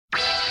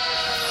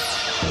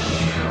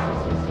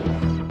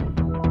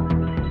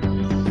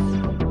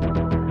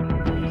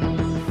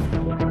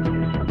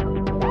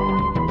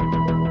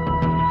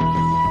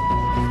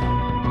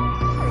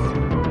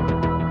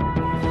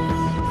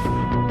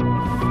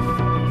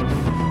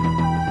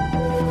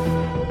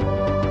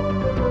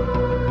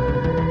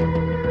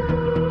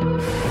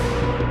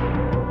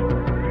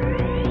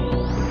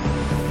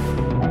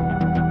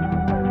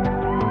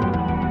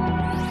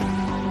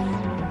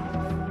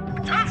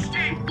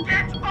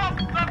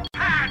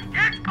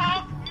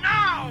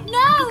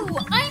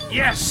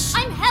Yes!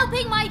 I'm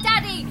helping my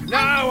daddy!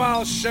 Now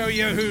I'll show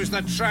you who's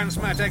the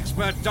transmat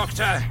expert,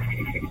 Doctor.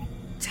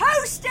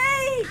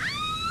 Toasty!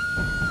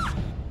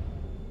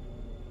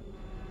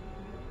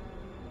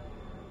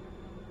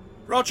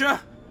 Roger,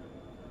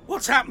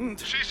 what's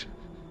happened?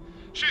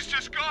 She's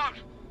just gone.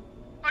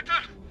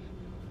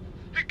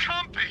 It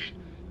can't be.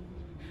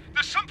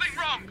 There's something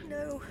wrong.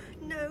 No.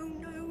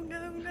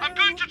 I'm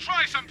going to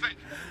try something.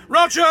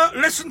 Roger,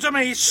 listen to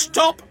me.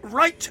 Stop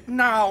right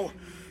now.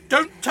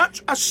 Don't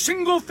touch a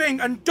single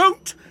thing, and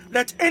don't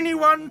let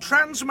anyone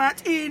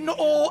transmat in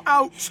or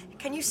out.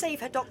 Can you save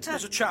her, Doctor?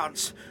 There's a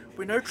chance.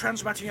 We know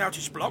transmatting out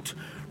is blocked.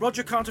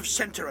 Roger can't have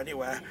sent her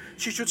anywhere.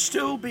 She should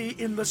still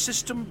be in the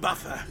system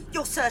buffer.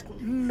 You're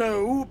certain?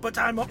 No, but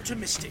I'm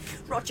optimistic.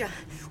 Roger,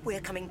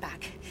 we're coming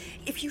back.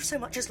 If you so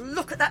much as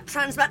look at that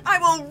transmat, I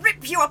will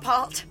rip you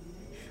apart.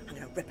 I'm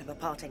going to rip him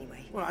apart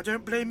anyway. Well, I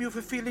don't blame you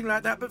for feeling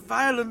like that, but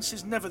violence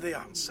is never the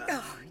answer.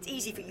 Oh, it's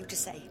easy for you to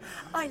say.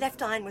 I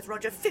left Iron with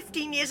Roger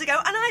 15 years ago,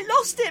 and I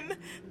lost him.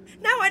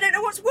 Now I don't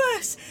know what's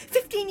worse.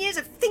 15 years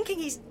of thinking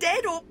he's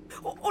dead, or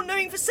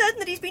knowing for certain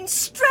that he's been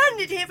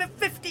stranded here for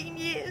 15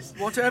 years.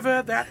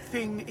 Whatever that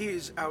thing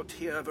is out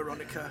here,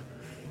 Veronica,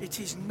 it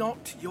is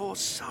not your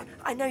son.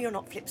 I know you're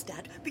not Flip's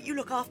dad, but you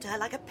look after her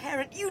like a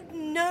parent. You'd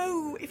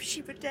know if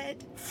she were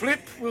dead.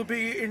 Flip will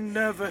be in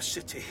Nerva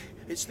City.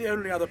 It's the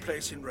only other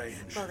place in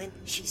range. Well then,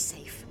 she's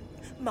safe.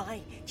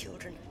 My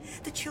children,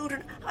 the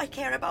children I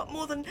care about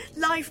more than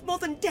life, more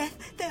than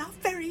death, they are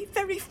very,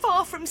 very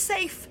far from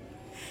safe.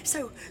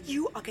 So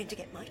you are going to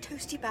get my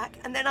Toasty back,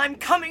 and then I'm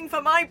coming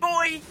for my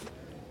boy.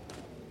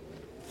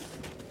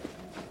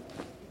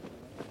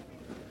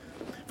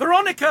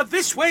 Veronica,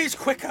 this way's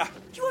quicker.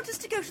 Do you want us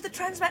to go to the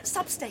transmat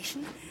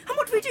substation? And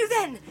what do we do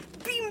then?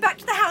 Beam back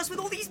to the house with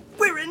all these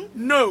Wirrn?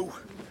 No.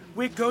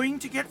 We're going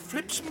to get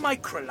Flip's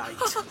microlight.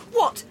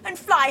 What? And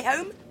fly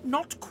home?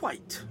 Not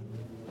quite.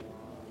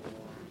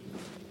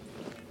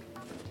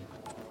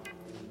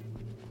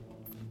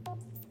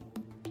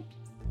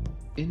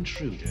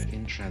 Intruder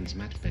in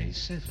Transmat Bay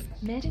 7.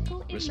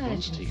 Medical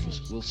Response emergency.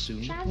 teams will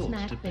soon report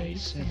Transmat to Bay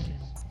 7.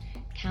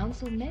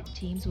 Council med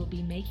teams will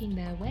be making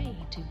their way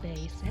to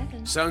Bay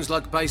 7. Sounds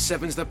like Bay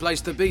 7's the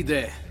place to be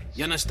there.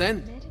 You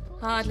understand?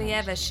 Hardly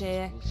ever,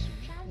 Sheer.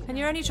 And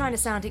you're only trying to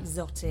sound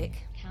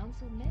exotic.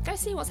 Go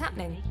see what's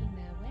happening.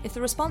 If the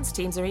response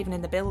teams are even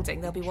in the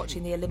building, they'll be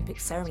watching the Olympic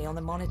ceremony on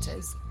the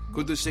monitors.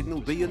 Could the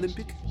signal be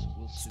Olympic?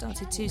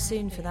 Started too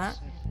soon for that.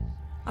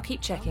 I'll keep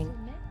checking.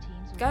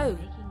 Go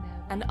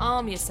and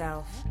arm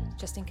yourself,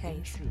 just in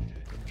case.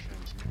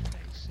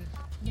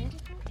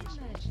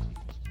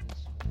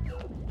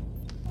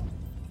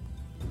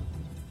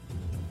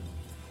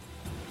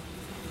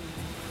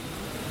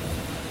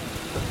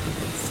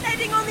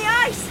 Sledding on the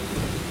ice!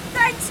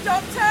 Thanks,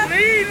 Doctor!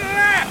 Lean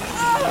left!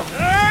 Oh.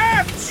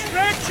 Left!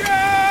 Stretch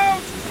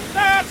out!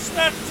 That's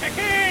the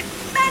ticket!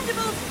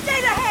 Mandibles,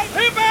 dead ahead!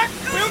 Hey, back!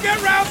 We'll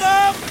get round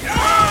them!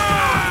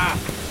 Ah!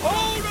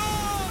 Hold on!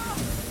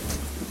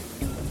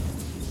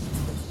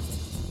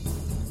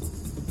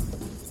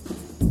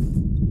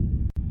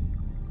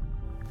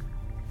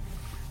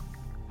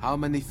 How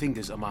many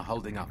fingers am I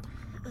holding up?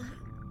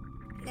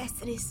 Less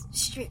than is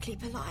strictly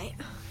polite.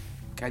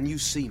 Can you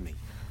see me?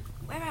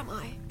 Where am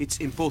I? It's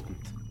important.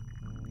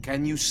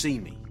 Can you see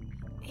me?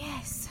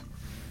 Yes.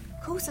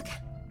 Of course I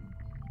can.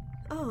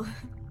 Oh,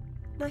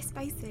 nice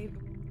spacesuit.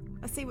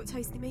 I see what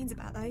Toasty means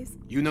about those.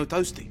 You know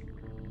Toasty?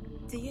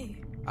 Do you?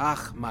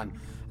 Ah, man.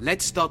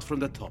 Let's start from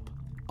the top.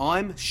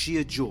 I'm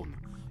Sheer John.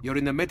 You're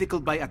in the medical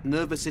bay at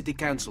Nerva City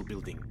Council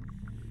building.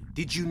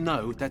 Did you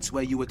know that's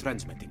where you were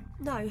transmitting?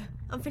 No,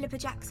 I'm Philippa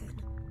Jackson.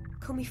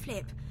 Call me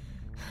Flip.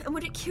 And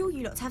would it kill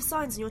you lot to have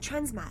signs on your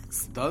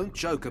transmats? Don't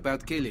joke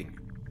about killing.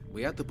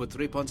 We had to put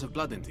 3 pints of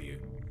blood into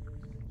you.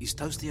 Is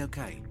Toasty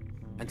okay?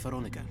 And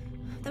Veronica?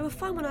 They were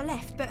fine when I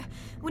left, but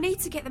we need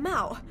to get them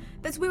out.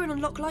 There's Wirrn on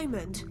Loch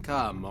Lomond.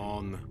 Come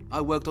on. I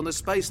worked on the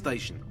space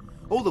station.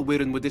 All the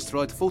Wirrn were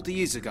destroyed 40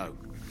 years ago.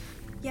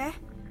 Yeah?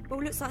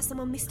 Well, looks like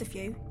someone missed a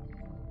few.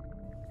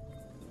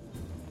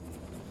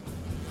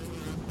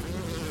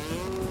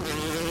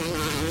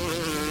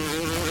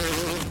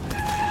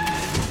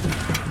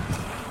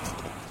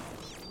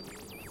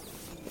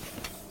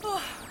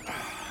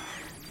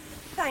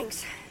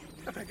 Thanks.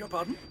 I beg your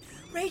pardon?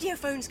 Radio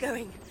phone's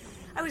going.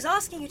 I was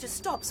asking you to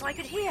stop so I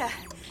could hear.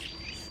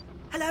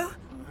 Hello?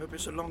 I hope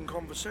it's a long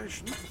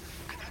conversation.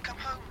 Can I come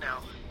home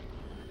now?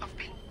 I've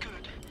been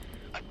good.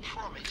 I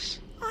promise.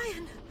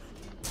 Iron.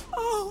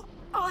 Oh,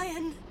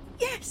 Iron.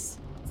 Yes.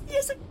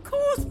 Yes, of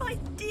course, my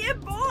dear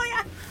boy.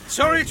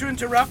 Sorry to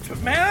interrupt,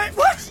 but may I?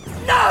 What?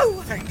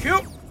 No! Thank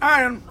you.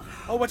 Iron,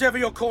 or whatever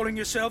you're calling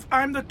yourself,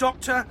 I'm the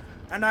doctor,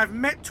 and I've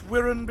met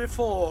Wirrn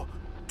before.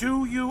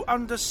 Do you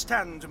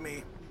understand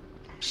me?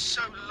 I'm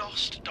so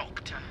lost,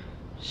 Doctor.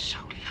 So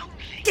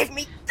lonely. Give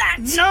me that!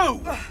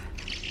 No!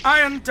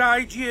 Iron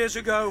died years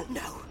ago.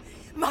 No.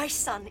 My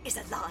son is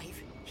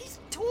alive. He's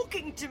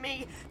talking to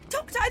me.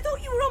 Doctor, I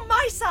thought you were on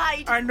my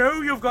side. I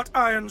know you've got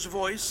Iron's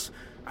voice.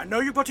 I know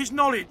you've got his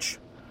knowledge.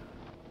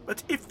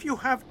 But if you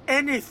have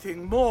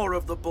anything more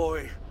of the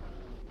boy,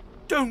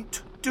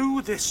 Don't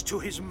do this to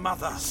his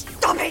mother.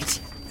 Stop it!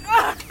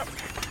 Ugh!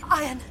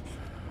 Iron!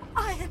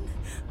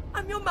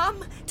 I'm your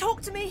mum.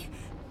 Talk to me.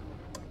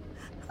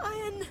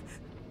 Iron!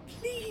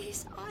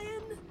 Please,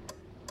 Iron.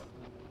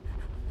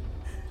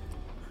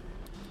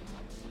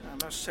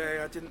 I must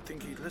say, I didn't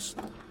think he'd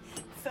listen.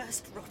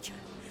 First Roger,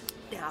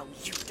 now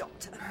you,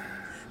 Doctor.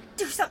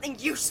 Do something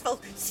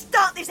useful.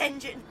 Start this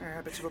engine.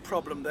 A bit of a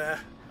problem there.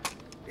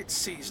 It's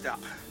seized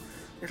up.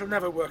 It'll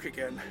never work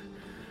again.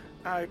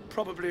 I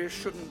probably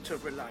shouldn't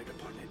have relied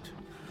upon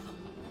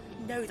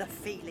it. Know the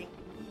feeling.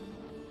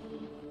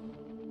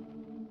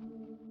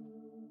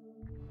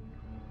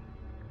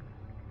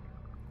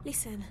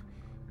 Listen.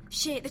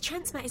 Shit, the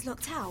transmat is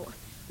locked out.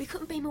 We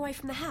couldn't beam away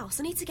from the house.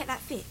 I need to get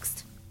that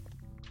fixed.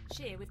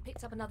 Shear, we've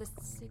picked up another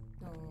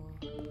signal.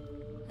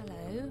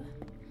 Hello.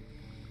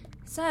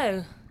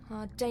 So,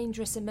 our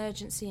dangerous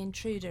emergency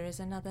intruder is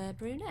another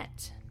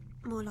brunette.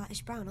 More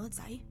lightish brown, I'd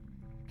say.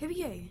 Who are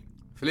you?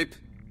 Flip,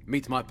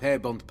 meet my pair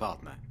bond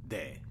partner.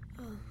 There.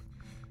 Oh.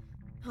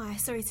 Hi,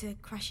 sorry to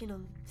crash in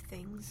on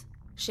things.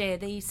 Shear,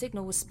 the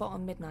signal was spot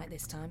on midnight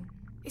this time.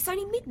 It's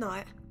only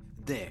midnight.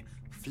 There.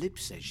 Flip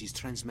says she's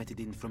transmitted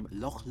in from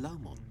Loch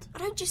Lomond. I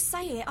don't just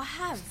say it, I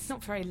have. It's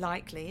not very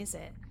likely, is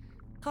it?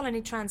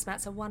 Colony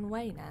transmats are one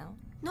way now.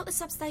 Not the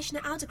substation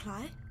at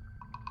Aldercly.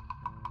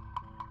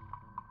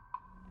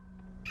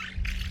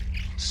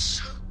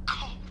 So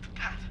cold,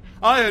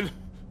 Dad.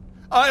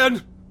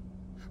 Iron!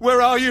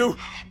 Where are you?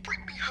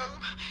 Bring me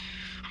home.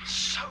 I'm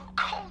so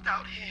cold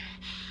out here.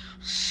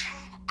 So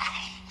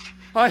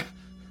cold.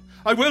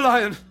 I will,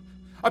 Iron.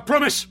 I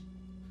promise.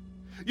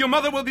 Your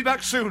mother will be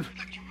back soon.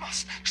 Look, you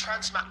must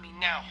transmat me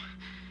now.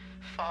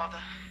 Father,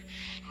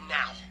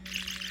 now.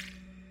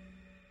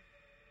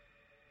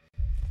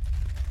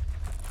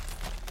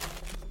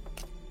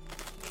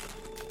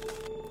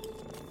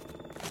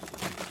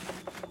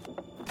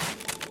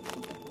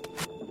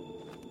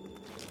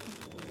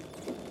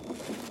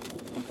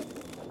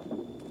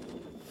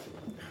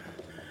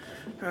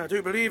 I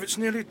do believe it's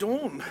nearly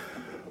dawn.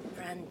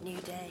 Brand new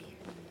day.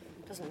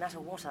 Doesn't matter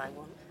what I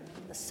want.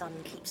 The sun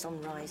keeps on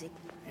rising.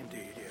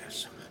 Indeed,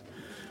 yes.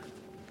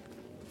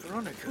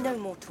 Veronica. No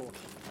more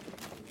talking.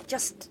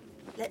 Just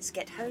let's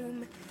get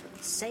home,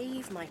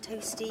 save my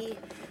toasty,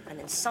 and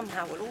then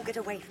somehow we'll all get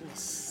away from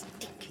this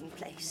stinking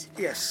place.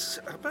 Yes,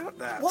 about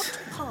that. What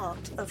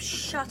part of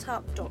shut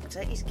up,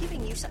 Doctor, is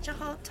giving you such a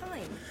hard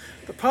time?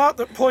 The part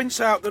that points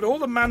out that all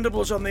the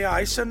mandibles on the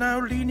ice are now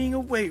leaning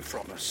away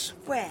from us.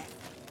 Where?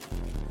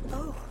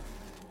 Oh,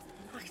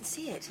 I can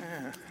see it.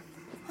 Yeah. Well,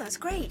 that's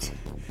great.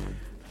 I'm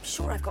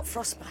sure I've got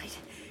frostbite.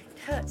 It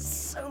hurts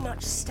so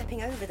much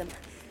stepping over them.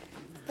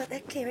 But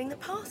they're clearing the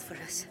path for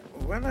us.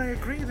 Well, I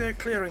agree they're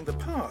clearing the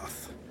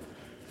path.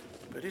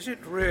 But is it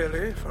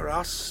really for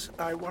us,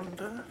 I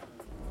wonder?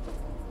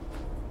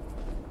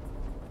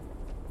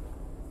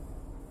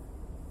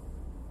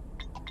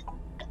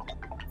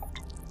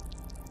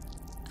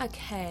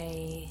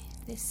 Okay,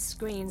 this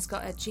screen's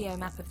got a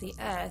geomap of the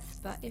Earth,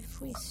 but if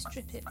we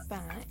strip it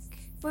back...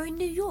 We're in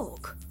New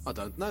York. I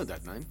don't know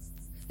that name.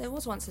 There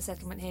was once a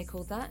settlement here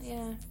called that,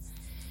 yeah.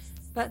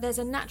 But there's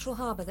a natural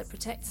harbour that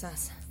protects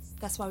us.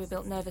 That's why we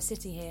built Nerva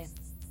City here.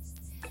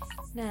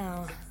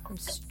 Now, I'm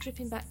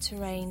stripping back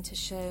terrain to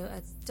show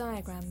a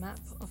diagram map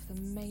of the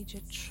major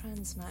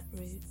transmat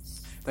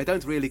routes. They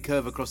don't really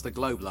curve across the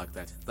globe like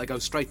that. They go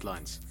straight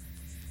lines.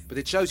 But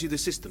it shows you the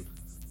system.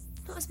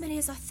 Not as many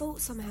as I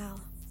thought somehow.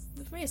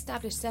 We've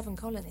re-established 7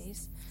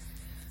 colonies.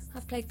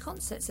 I've played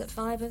concerts at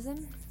 5 of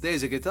them.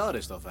 There's a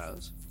guitarist off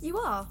ours. You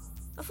are?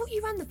 I thought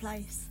you ran the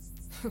place.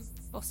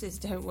 Bosses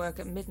don't work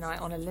at midnight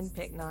on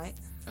Olympic night.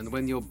 And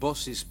when your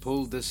boss is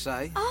pulled to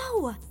say...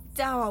 Oh,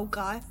 dour old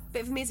guy.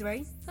 Bit of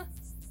misery. Huh,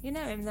 you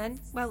know him then?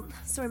 Well,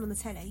 saw him on the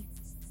telly.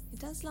 He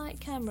does like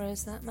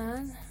cameras, that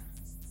man.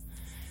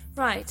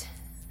 Right,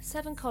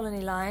 7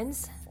 colony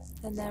lines.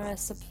 Then there are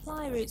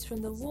supply routes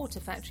from the water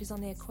factories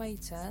on the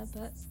equator,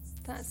 but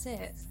that's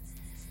it.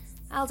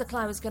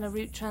 Aldercly was going to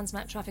route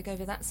transmat traffic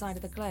over that side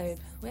of the globe.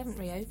 We haven't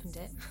reopened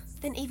it.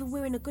 Then either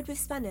we're in a good with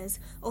spanners,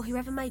 or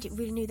whoever made it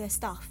really knew their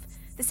stuff.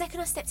 The second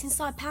I stepped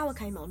inside, power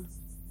came on.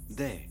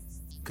 There.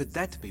 Could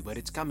that be where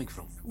it's coming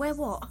from? Where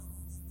what?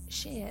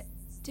 Shit,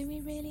 do we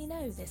really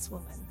know this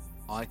woman?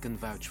 I can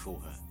vouch for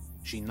her.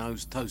 She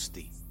knows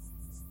Toasty.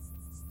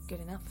 Good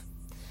enough.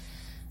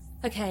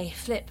 Okay,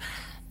 Flip.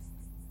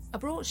 I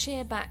brought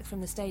Shear back from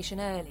the station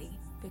early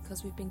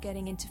because we've been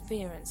getting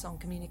interference on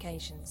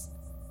communications.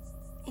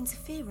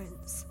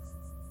 Interference?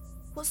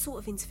 What sort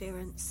of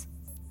interference?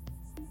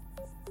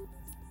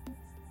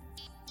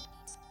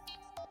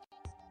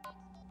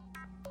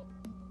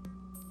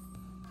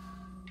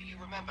 Do you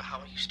remember how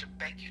I used to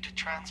beg you to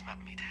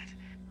transmat me, Dad?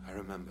 I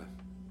remember.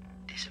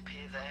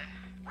 Disappear there,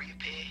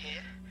 reappear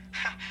here.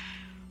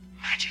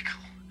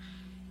 Magical.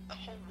 The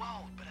whole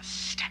world but a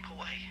step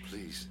away.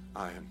 Please,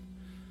 Iron.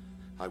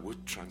 I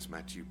would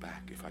transmat you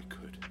back if I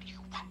could. But you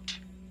won't.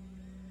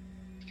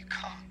 You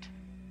can't.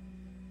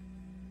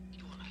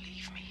 You want to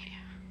leave me here.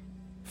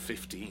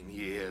 15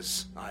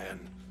 years, Iron.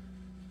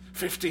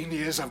 15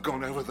 years I've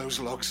gone over those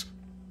logs.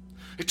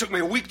 It took me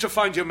a week to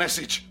find your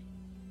message.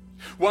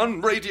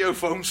 One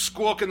radiophone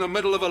squawk in the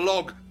middle of a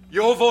log.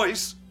 Your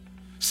voice,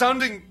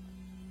 sounding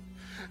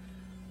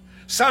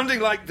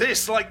like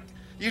this, like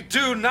you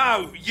do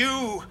now.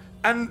 You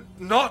and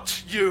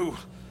not you.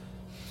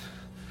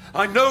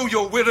 I know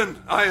you're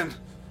Wirrn Isle,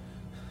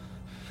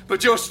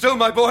 but you're still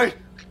my boy.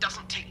 It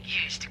doesn't take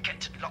years to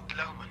get to Loch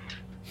Lomond.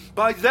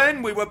 By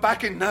then, we were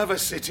back in Nerva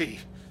City,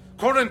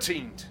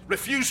 quarantined,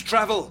 refused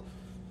travel.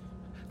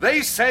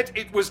 They said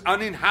it was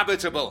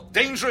uninhabitable,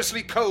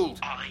 dangerously cold.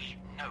 I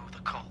know the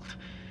cold.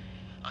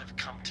 I've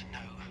come to know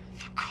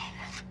the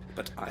cold.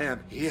 But I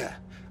am here.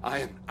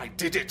 I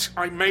did it.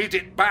 I made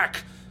it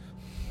back.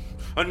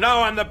 And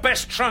now I'm the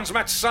best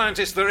transmat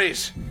scientist there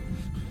is.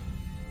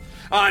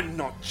 I'm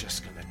not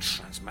just going to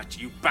transmat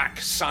you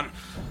back, son.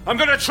 I'm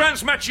going to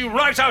transmat you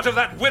right out of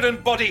that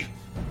Wirrn body.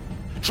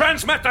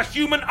 Transmat the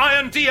human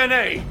iron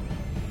DNA.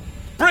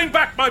 Bring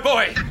back my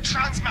boy. Then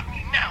transmat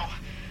me now.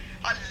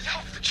 I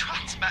love the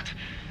transmat.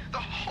 The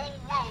whole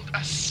world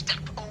a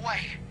step away.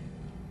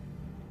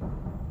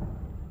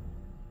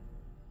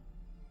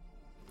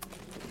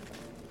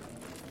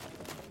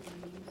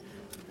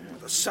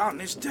 The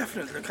sun is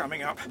definitely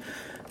coming up.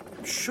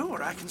 I'm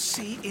sure I can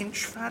see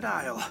Wirrn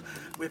Isle.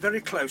 We're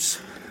very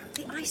close.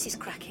 The ice is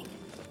cracking.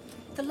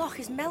 The loch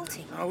is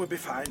melting. Oh, we'll be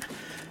fine.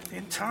 The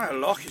entire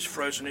loch is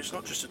frozen. It's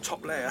not just a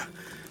top layer.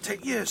 It'll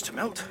take years to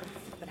melt.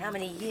 But how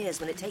many years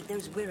will it take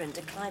those Wirrn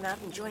to climb out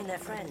and join their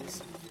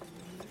friends?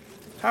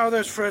 How are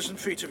those frozen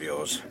feet of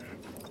yours?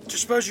 Do you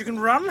suppose you can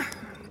run?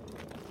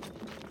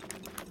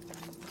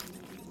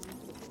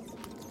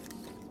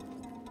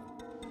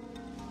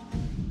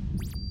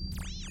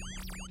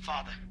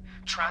 Father,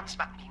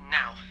 transmat me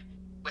now.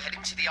 We're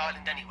heading to the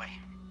island anyway.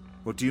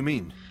 What do you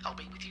mean? I'll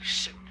be with you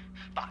soon,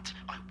 but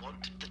I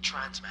want the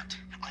transmat.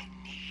 I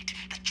need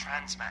the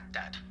transmat,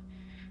 Dad.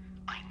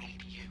 I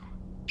need you.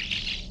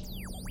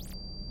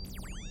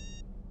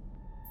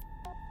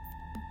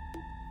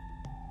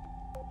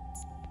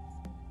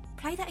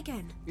 Play that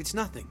again. It's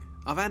nothing.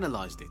 I've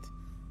analysed it.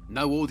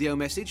 No audio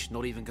message,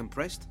 not even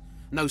compressed.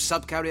 No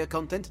subcarrier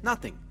content,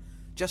 nothing.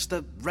 Just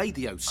a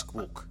radio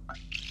squawk.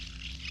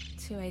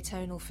 Too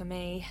atonal for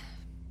me.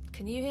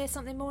 Can you hear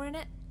something more in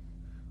it?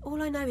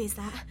 All I know is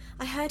that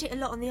I heard it a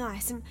lot on the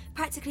ice, and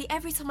practically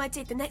every time I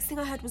did, the next thing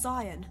I heard was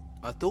iron.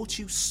 I thought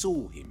you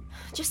saw him.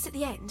 Just at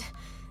the end.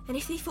 And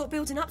if he thought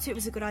building up to it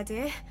was a good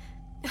idea...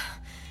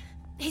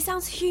 He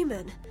sounds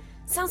human.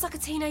 Sounds like a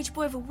teenage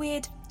boy with a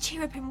weird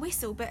chirruping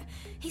whistle, but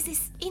he's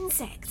this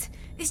insect.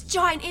 This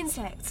giant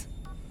insect.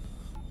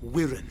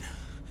 Wirrn.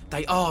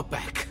 They are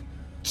back.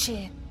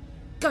 Cheer.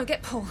 Go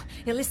get Paul.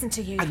 He'll listen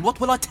to you. And what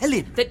will I tell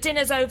him? That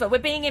dinner's over. We're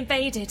being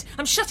invaded.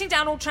 I'm shutting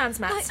down all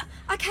transmats.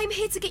 I came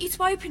here to get you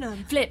to open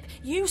them. Flip,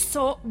 you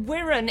saw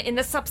Wirrn in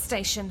the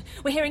substation.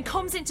 We're hearing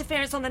comms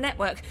interference on the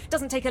network.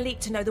 Doesn't take a leak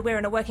to know the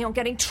Wirrn are working on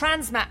getting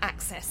transmat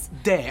access.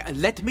 There, and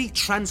let me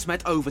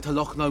transmat over to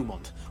Loch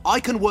Lomond.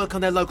 I can work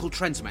on their local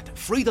transmat,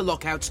 free the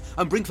lockouts,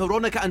 and bring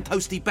Veronica and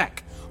Toasty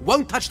back.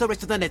 Won't touch the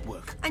rest of the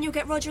network. And you'll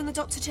get Roger and the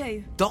doctor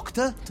too?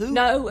 Doctor too?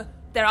 No.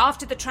 They're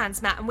after the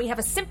transmat, and we have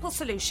a simple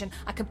solution.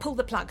 I can pull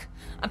the plug.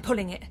 I'm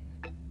pulling it.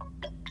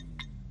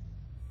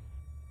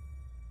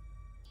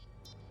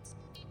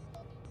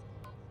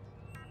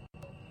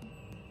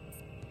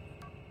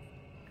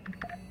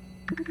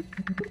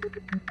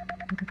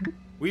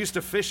 We used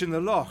to fish in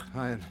the loch,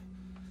 Iron.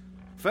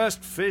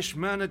 First fish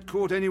man had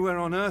caught anywhere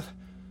on Earth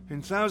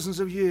in thousands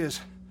of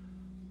years.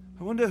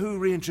 I wonder who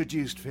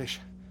reintroduced fish.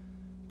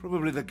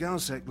 Probably the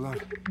Galsec lot. I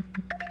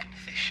can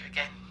fish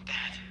again,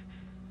 Dad.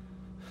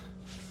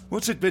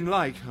 What's it been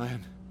like,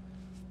 Iron?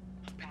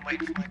 I've been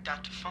waiting for my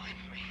dad to find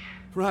me.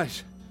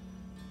 Right.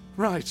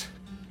 Right.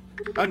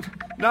 And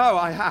now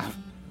I have.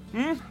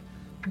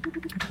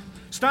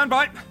 Stand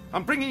by.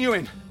 I'm bringing you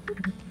in.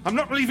 I'm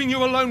not leaving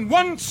you alone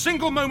one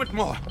single moment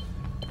more.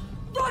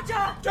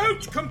 Roger!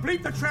 Don't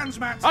complete the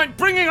transmat! I'm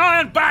bringing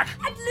Iron back!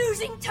 And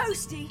losing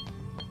Toasty!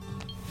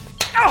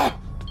 Oh!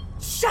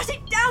 Shut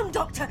it down,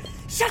 Doctor!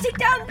 Shut it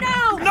down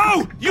now!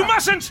 No! You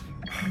mustn't!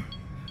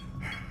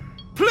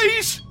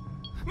 Please!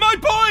 My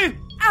boy!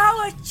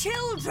 Our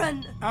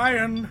children!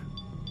 Iron,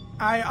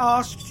 I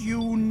asked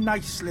you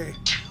nicely.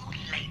 Too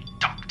late,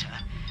 Doctor.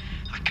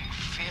 I can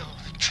feel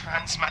the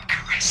transmat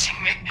caressing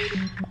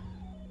me.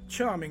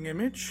 Charming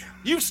image.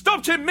 You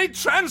stopped him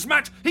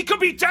mid-transmat! He could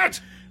be dead!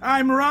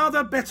 I'm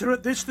rather better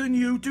at this than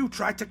you. Do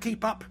try to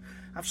keep up.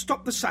 I've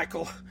stopped the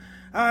cycle.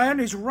 Iron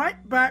is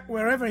right back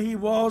wherever he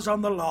was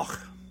on the loch.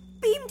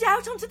 Beamed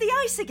out onto the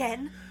ice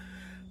again?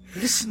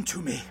 Listen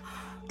to me.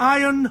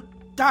 Iron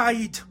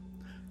died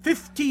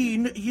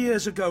 15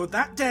 years ago.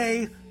 That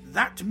day,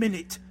 that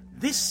minute.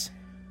 This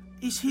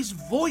is his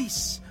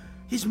voice,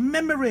 his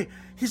memory,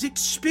 his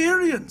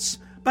experience.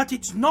 But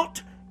it's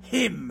not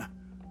him.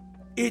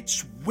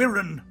 It's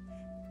Wirrn.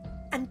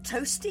 And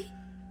Toasty?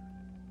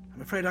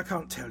 I'm afraid I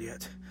can't tell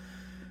yet.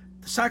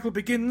 The cycle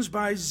begins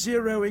by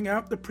zeroing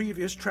out the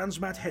previous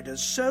transmat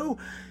headers. So,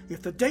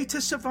 if the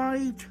data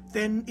survived,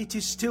 then it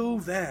is still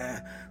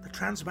there. The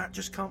transmat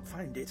just can't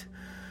find it.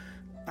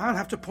 I'll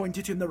have to point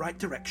it in the right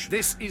direction.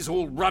 This is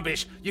all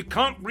rubbish. You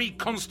can't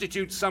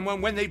reconstitute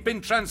someone when they've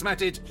been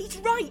transmatted. He's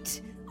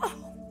right. Oh,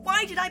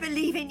 why did I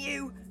believe in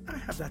you? I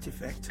have that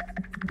effect.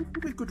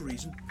 With good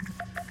reason.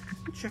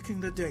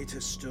 Checking the data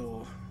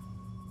store.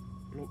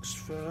 Looks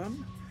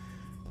firm.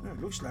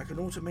 Oh, looks like an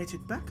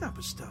automated backup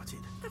has started.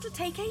 That'll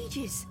take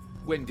ages.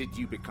 When did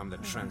you become the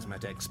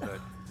transmat expert?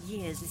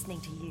 Years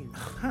listening to you.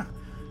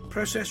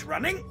 Process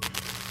running.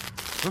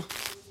 Huh?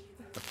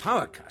 A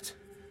power cut?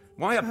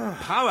 Why a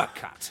power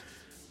cut?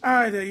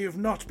 Either you've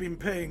not been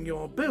paying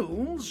your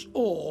bills,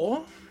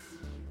 or...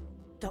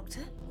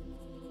 Doctor?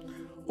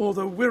 Or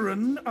the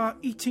Wirrn are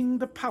eating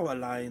the power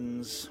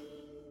lines.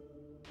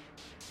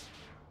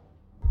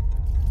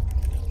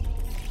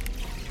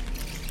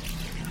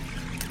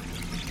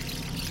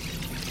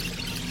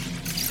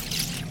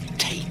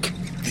 Take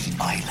the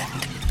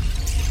island.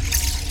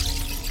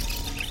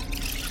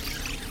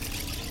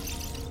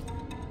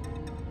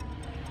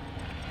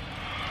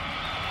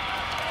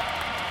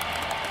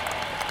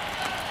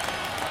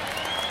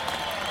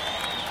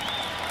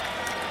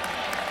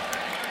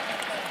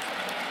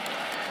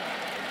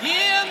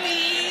 Hear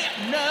me,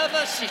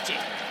 Nerva City.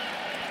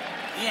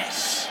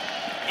 Yes,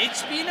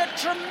 it's been a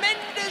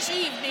tremendous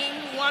evening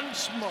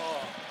once more.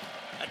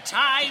 A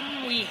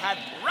time we have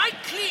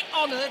rightly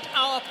honoured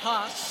our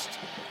past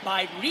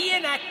by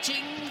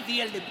reenacting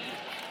the Olympic.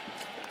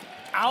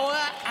 Our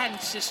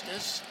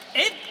ancestors,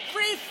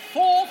 every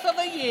 4th of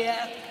a year,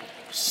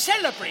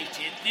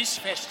 celebrated this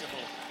festival.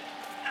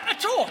 A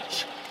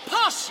torch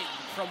passing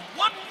from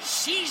one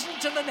season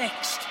to the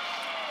next.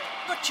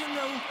 But you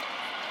know,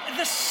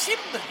 the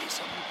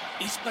symbolism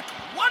is but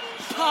one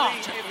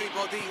part of it.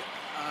 Everybody.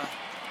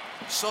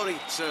 Sorry,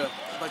 sir,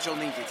 but you're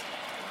needed.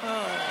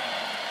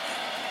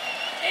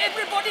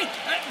 Everybody,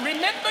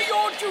 remember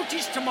your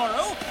duties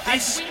tomorrow.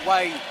 This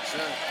way,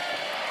 sir.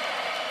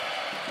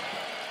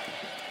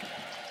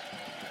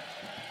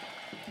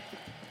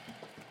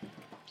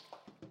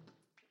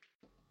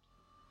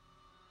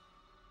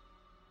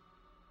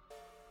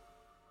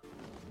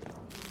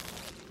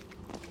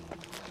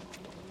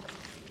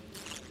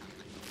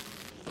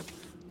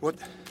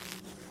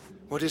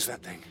 What is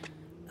that thing?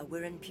 A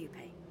Wirrn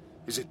pupae.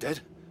 Is it dead?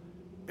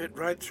 Bit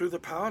right through the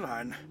power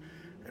line.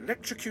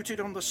 Electrocuted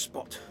on the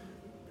spot.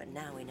 But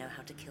now we know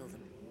how to kill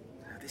them.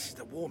 This is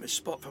the warmest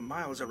spot for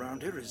miles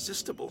around.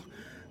 Irresistible.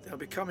 They'll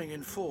be coming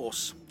in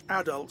force.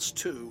 Adults,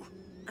 too.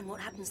 And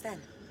what happens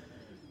then?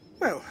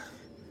 Well,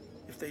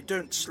 if they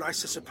don't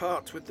slice us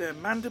apart with their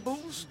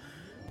mandibles,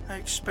 I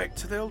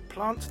expect they'll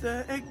plant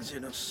their eggs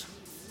in us.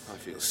 I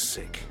feel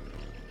sick.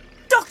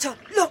 Doctor,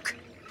 look!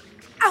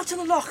 Out of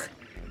the loch!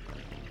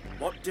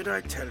 What did I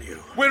tell you?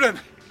 Wirrn!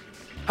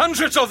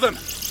 Hundreds of them!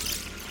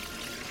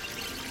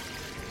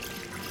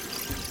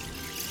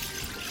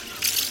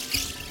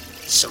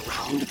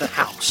 Surround the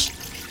house.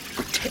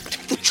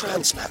 Protect the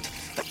transmat,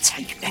 but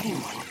take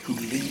anyone who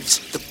leaves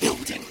the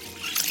building.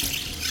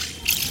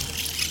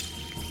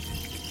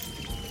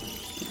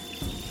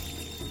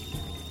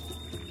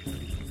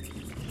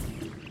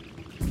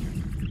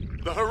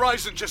 The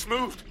horizon just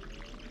moved.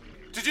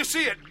 Did you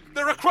see it?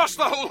 They're across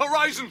the whole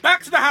horizon.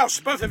 Back to the house,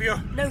 both of you.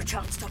 No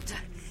chance, Doctor.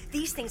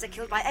 These things are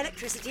killed by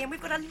electricity and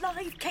we've got a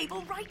live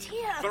cable right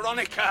here.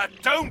 Veronica,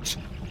 don't!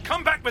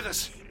 Come back with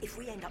us. If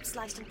we end up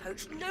sliced and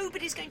poached,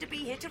 nobody's going to be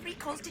here to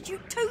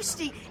reconstitute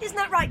Toasty. Isn't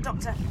that right,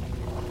 Doctor?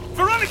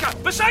 Veronica,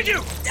 beside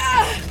you!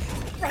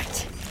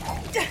 Right.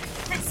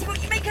 Let's see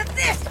what you make of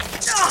this.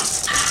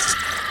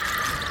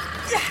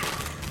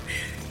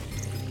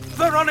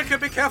 Veronica,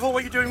 be careful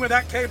what you're doing with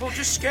that cable.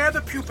 Just scare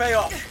the pupae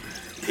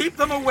off. Keep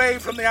them away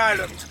from the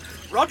island.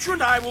 Roger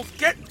and I will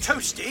get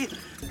Toasty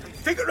and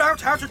figure out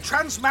how to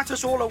transmat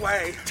us all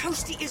away.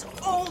 Toasty is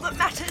all that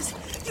matters.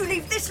 You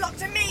leave this lot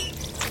to me.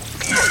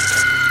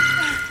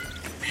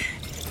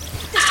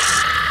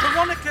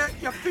 Veronica,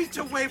 your feet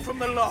away from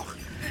the loch.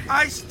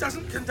 Ice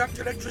doesn't conduct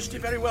electricity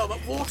very well,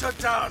 but water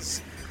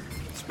does.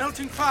 It's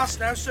melting fast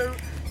now, so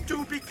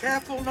do be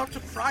careful not to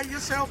fry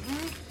yourself.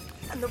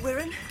 And the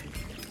Wirrn?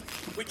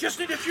 We just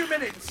need a few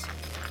minutes.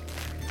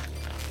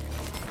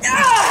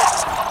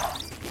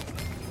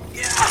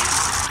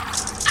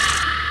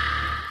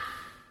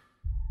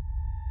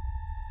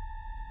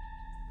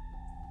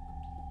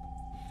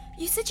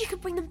 You said you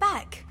could bring them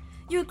back.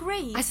 You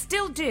agreed. I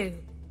still do.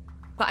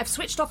 But I've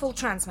switched off all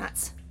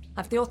transmats.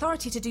 I've the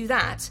authority to do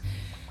that.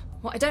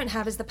 What I don't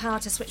have is the power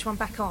to switch one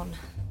back on.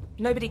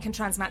 Nobody can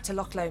transmat to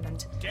Loch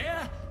Lomond.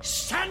 Dare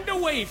stand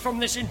away from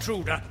this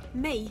intruder.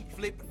 Me?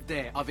 Flip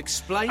there. I've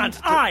explained. And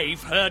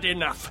I've heard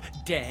enough.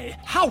 Dare,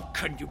 how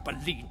can you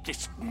believe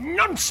this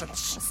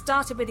nonsense? I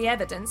started with the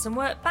evidence and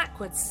worked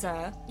backwards,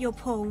 sir. You're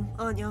Paul,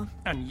 aren't you?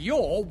 And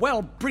you're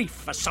well briefed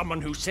for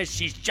someone who says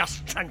she's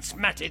just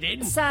transmatted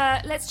in.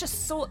 Sir, let's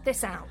just sort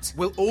this out.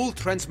 We'll all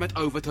transmit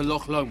over to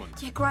Loch Lomond.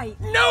 Yeah, great.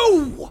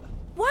 No!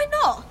 Why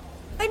not?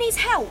 They need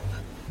help.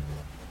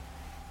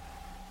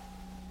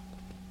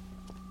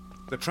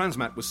 The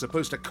transmat was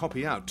supposed to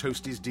copy out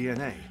Toasty's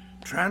DNA.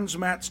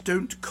 Transmats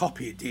don't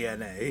copy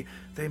DNA.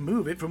 They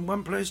move it from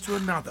one place to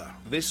another.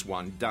 This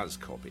one does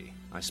copy.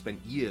 I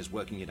spent years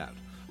working it out.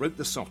 Wrote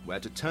the software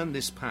to turn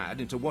this pad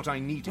into what I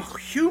needed. Oh,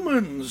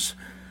 humans!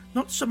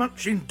 Not so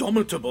much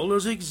indomitable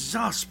as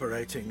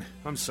exasperating.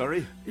 I'm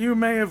sorry? You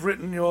may have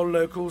written your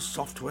local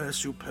software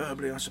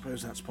superbly, I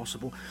suppose that's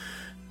possible.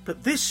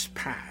 But this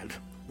pad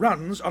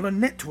runs on a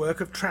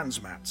network of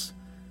transmats.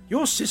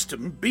 Your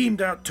system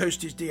beamed out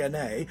Toasty's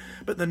DNA,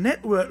 but the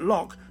network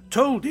lock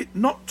told it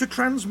not to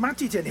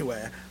transmat it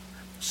anywhere.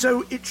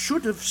 So it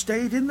should have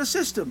stayed in the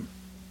system.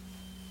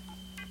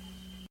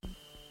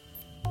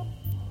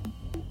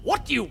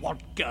 What do you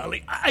want,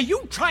 girlie? Are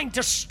you trying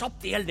to stop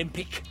the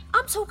Olympic?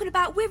 I'm talking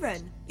about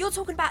Wirrn. You're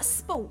talking about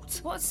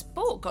sport. What's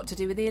sport got to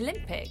do with the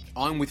Olympic?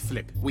 I'm with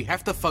Flip. We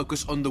have to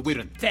focus on the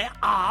Wirrn. There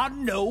are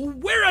no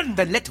Wirrn!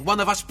 Then let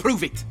one of us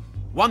prove it.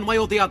 One way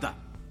or the other.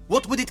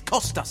 What would it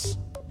cost us?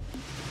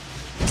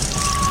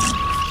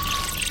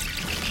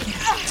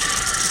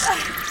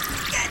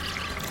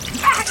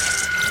 Back!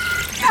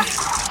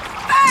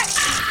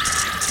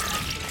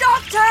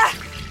 Doctor!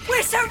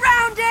 We're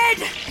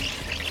surrounded!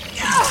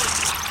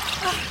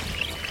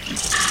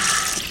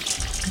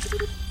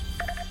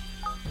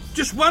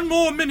 Just one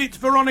more minute,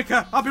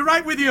 Veronica. I'll be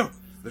right with you.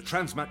 The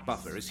transmat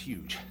buffer is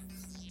huge.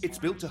 It's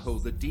built to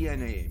hold the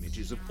DNA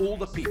images of all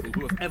the people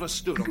who have ever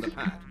stood on the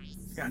pad.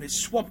 Yeah, and it's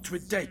swamped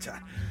with data.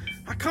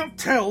 I can't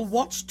tell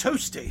what's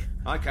Toasty.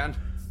 I can.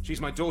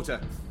 She's my daughter.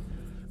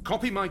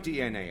 Copy my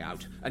DNA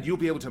out, and you'll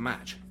be able to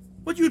match.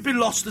 But you'd be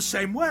lost the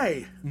same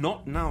way.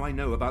 Not now I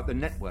know about the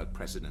network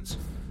precedence.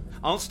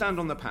 I'll stand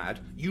on the pad,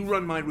 you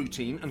run my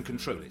routine and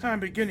control it. I'm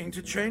beginning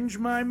to change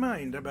my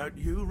mind about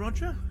you,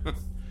 Roger.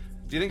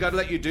 Do you think I'd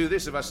let you do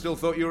this if I still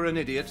thought you were an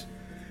idiot?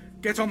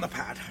 Get on the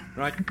pad.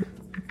 Right.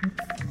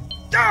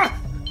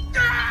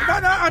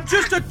 I'm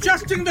just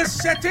adjusting the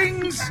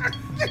settings.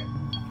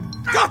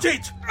 Got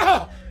it!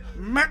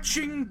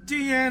 Matching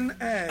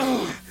DNA.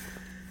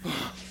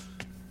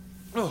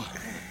 Oh,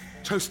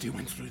 Toasty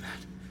went through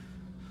that.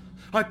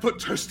 I put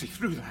Toasty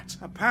through that.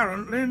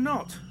 Apparently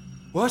not.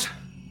 What?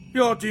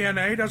 Your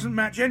DNA doesn't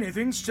match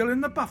anything still in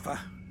the buffer.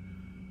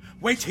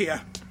 Wait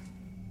here.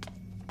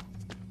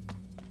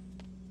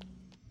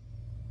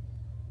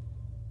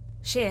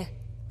 Shear,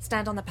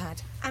 stand on the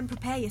pad. And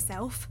prepare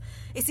yourself.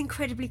 It's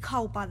incredibly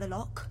cold by the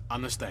lock.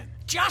 Understand.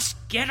 Just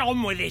get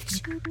on with it.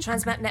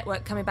 Transmat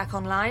network coming back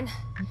online.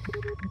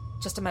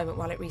 Just a moment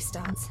while it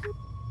restarts.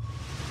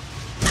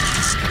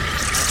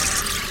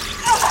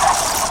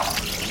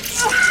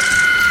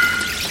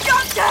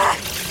 Doctor!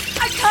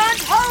 I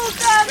can't hold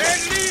them! They're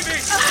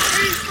leaving!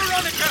 Please,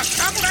 Veronica,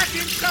 come back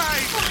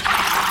inside!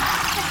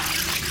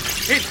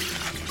 In!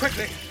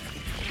 Quickly!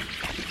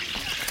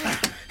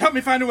 Help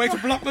me find a way to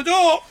block the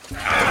door!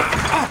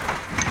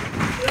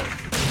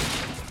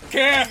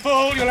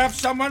 Careful, you'll have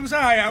someone's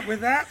eye out with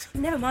that.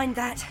 Never mind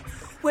that.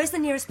 Where's the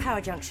nearest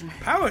power junction?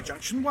 Power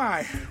junction?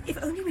 Why?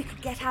 If only we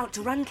could get out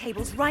to run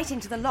cables right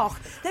into the loch,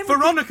 then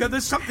Veronica,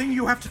 there's something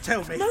you have to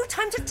tell me. No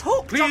time to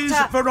talk, Please,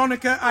 Doctor!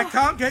 Veronica, I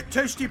can't get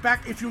Toasty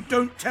back if you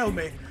don't tell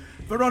me.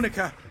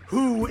 Veronica,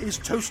 who is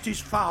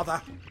Toasty's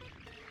father?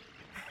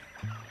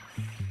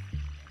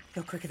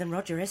 You're quicker than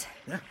Roger is.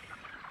 Yeah?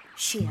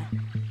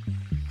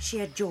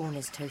 Shear Jawn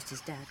is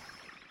Toasty's dad.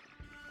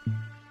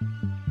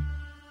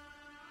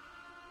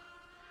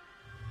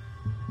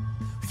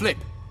 Flip,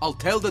 I'll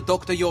tell the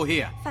doctor you're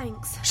here.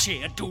 Thanks.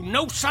 Shear, do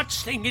no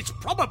such thing. It's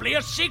probably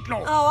a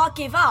signal. Oh, I'll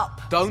give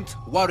up. Don't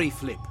worry,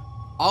 Flip.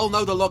 I'll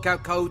know the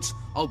lockout codes.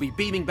 I'll be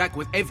beaming back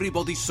with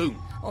everybody soon.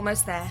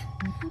 Almost there.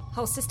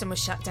 Whole system was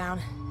shut down.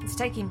 It's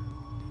taking...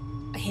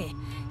 Here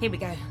we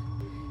go.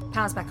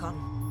 Power's back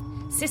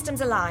on.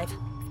 System's alive.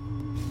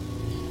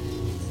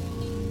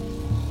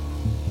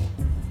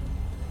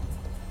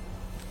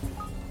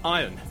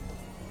 Iron,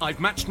 I've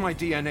matched my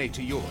DNA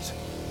to yours.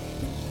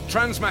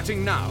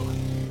 Transmatting now.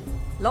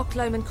 Loch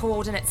Lomond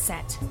coordinates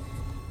set.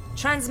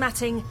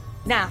 Transmatting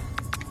now.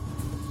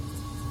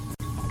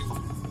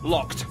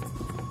 Locked.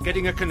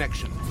 Getting a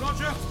connection.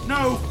 Roger,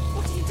 no!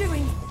 What are you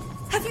doing?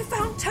 Have you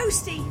found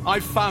Toasty?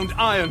 I've found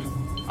Iron.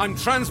 I'm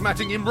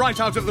transmatting him right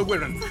out of the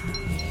Wirrn.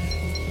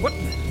 What?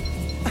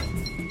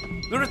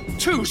 There are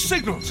two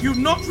signals. You've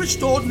not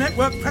restored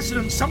network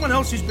precedence. Someone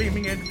else is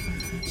beaming in.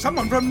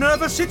 Someone from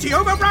Nerva City.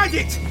 Override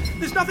it!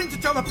 There's nothing to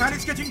tell the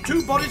planet's getting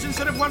two bodies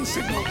instead of one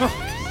signal.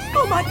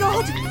 Oh my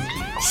God!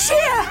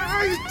 Shear!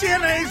 His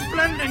DNA is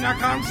blending. I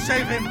can't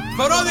save him.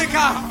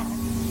 Veronica!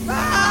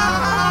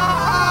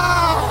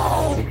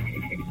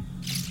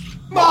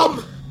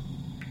 Mom!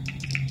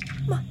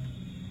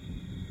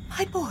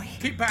 My boy.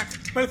 Keep back,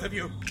 both of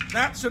you.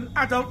 That's an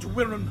adult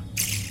Wirrn.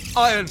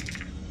 Iron,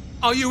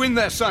 are you in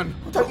there, son?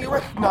 Don't you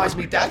recognise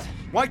me, Dad?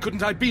 Why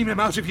couldn't I beam him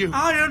out of you?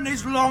 Iron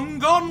is long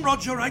gone,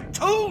 Roger. I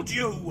told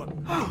you.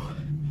 Oh,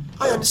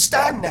 I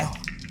understand now.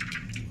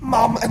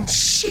 Mum and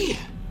Shear.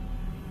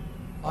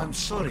 I'm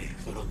sorry,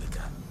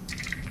 Veronica.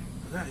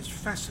 That is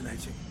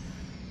fascinating.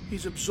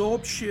 He's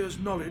absorbed Shear's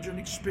knowledge and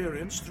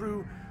experience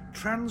through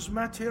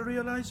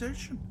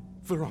transmaterialization.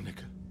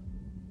 Veronica,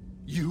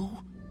 you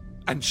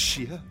and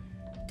Shear?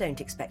 Don't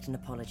expect an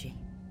apology.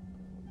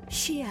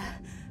 Sheer,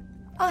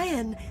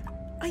 Iron,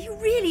 are you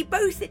really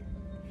both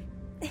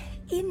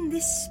in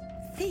this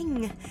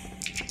thing?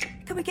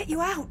 Can we get you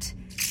out?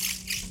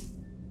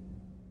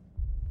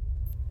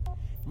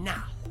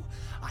 Now,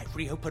 I've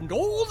reopened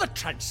all the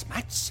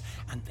transmats,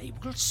 and they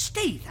will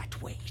stay that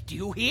way. Do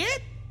you hear?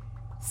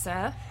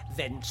 Sir?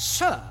 Then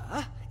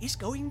Sir is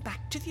going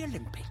back to the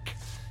Olympic.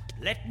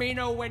 Let me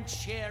know when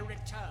Sheer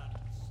returns.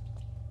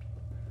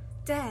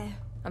 Dare.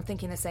 I'm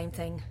thinking the same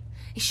thing.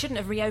 He shouldn't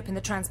have reopened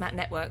the transmat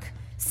network.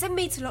 Send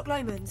me to Loch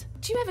Lomond.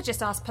 Do you ever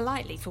just ask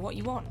politely for what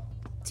you want?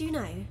 Do you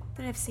know?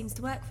 That never seems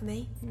to work for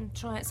me.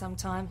 Try it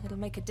sometime. It'll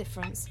make a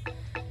difference.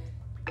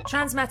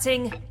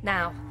 Transmatting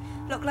now.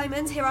 Loch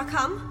Lomond, here I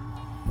come.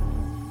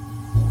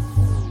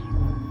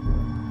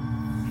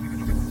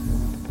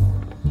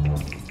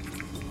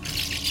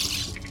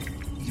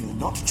 You're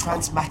not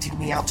transmatting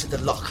me out to the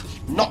loch.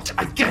 Not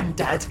again,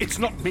 Dad. It's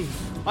not me.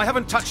 I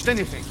haven't touched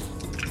anything.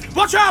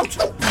 Watch out!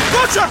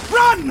 Roger,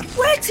 run!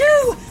 Where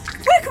to?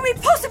 Where can we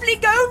possibly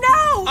go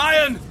now?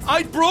 Iron,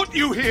 I brought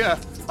you here.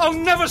 I'll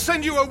never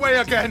send you away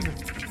again.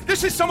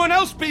 This is someone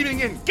else beaming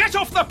in. Get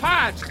off the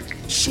pad!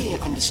 She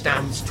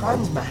understands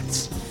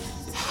transmats.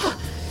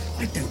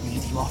 I don't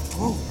need you after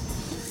all.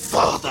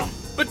 Father!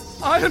 But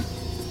Iron,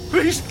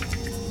 please,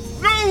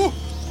 no!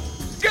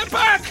 Get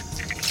back!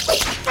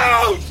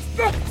 No!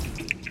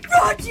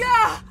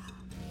 Roger!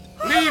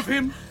 Leave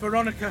him,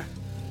 Veronica.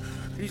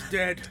 He's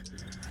dead.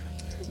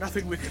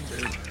 Nothing we can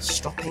do.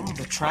 Stopping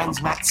the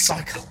transmat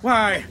cycle.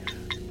 Why?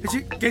 Is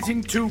it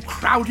getting too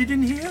crowded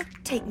in here?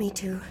 Take me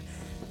too.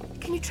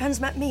 Can you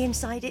transmat me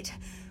inside it?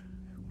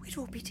 We'd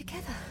all be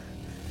together.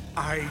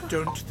 I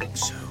don't think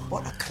so.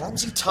 What a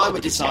clumsy timer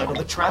design on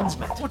the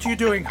transmat. What are you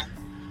doing?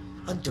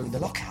 I'm doing the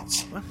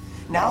lockouts. What?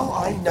 Now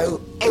I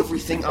know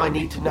everything I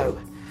need to know.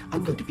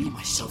 I'm going to be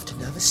myself to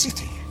Nerva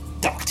City.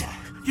 Doctor.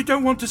 You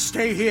don't want to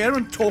stay here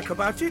and talk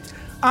about it?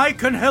 I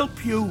can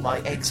help you. My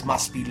eggs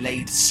must be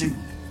laid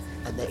soon.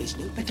 And there is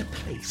no better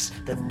place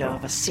than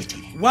Nerva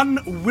City. One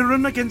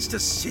Wirrn against a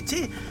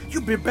city?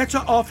 You'd be better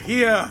off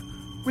here,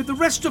 with the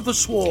rest of the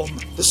swarm.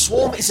 The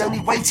swarm is only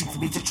waiting for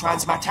me to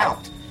transmat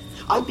out.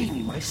 I'm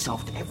beaming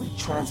myself to every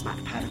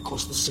transmat pad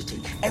across the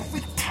city, every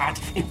pad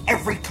in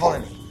every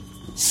colony,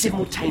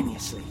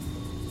 simultaneously.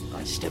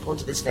 I step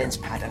onto this lens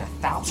pad and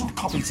 1,000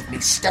 copies of me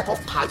step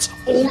off pads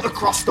all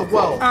across the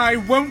world. I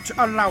won't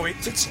allow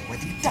it. It's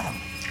already done.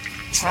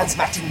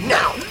 Transmatting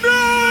now.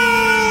 No!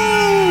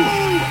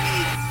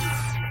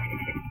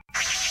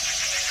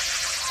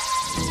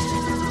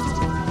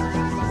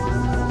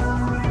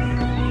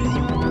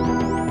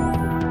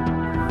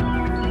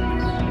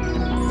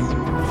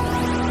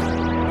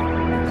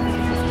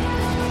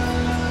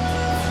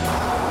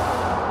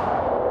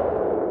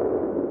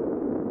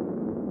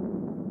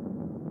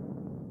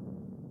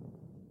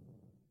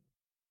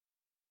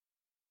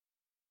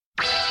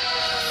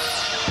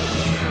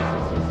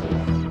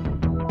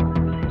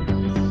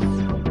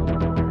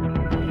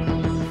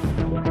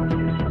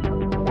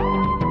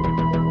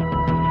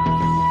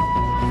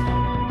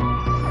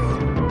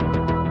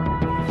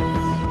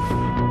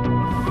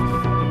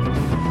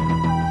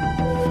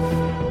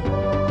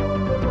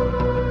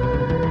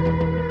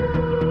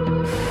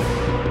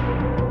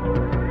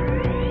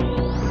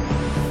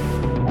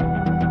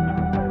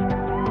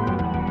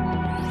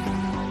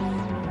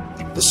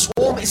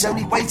 Is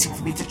only waiting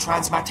for me to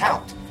transmat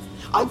out.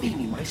 I'm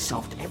beaming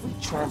myself to every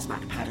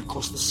transmat pad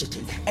across the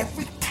city,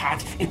 every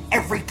pad in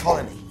every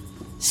colony,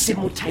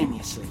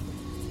 simultaneously.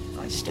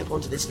 I step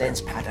onto this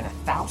lens pad and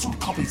 1,000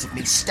 copies of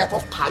me step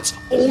off pads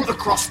all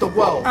across the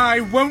world. I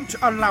won't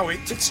allow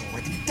it. It's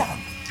already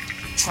done.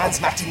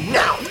 Transmatting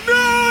now. No!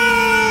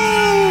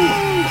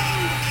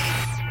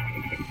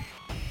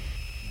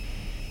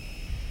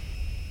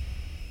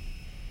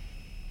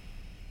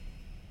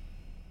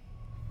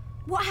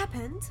 What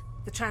happened?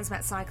 The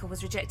transmat cycle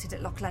was rejected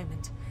at Loch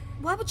Lomond.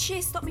 Why would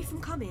Sheer stop me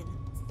from coming?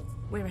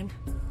 Wirrn.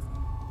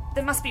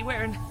 There must be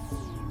Wirrn.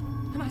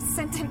 And I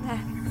sent him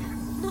there.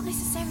 Not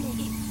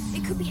necessarily.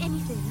 It could be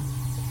anything.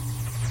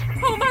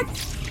 Oh my...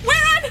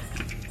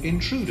 Wirrn!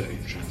 Intruder in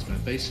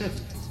Transmat Bay 7.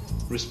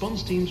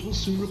 Response teams will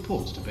soon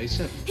report to Bay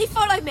 7. He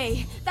followed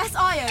me. That's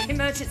Iron.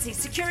 Emergency.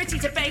 Security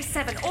to Bay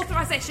 7.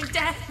 Authorization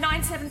DARE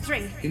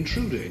 973.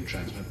 Intruder in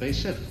Transmat Bay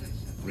 7.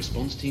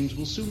 Response teams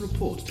will soon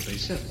report to Bay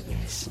 7.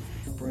 Yes.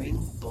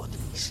 Bring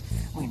bodies.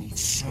 We need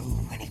so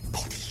many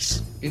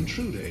bodies.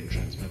 Intruder in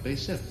Transmat Bay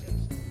 7.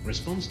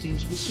 Response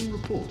teams will soon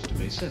report to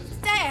Bay 7.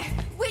 There!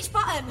 Which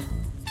button?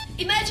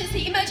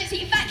 Emergency,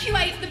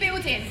 evacuate the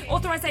building.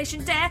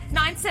 Authorization DARE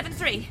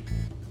 973.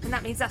 And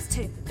that means us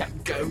too.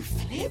 That go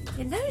flip?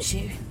 It knows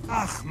you.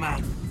 Ach,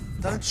 man.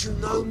 Don't you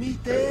know me,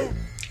 Dare?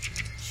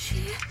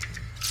 Sheer?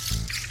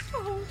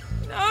 Oh,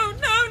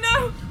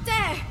 no.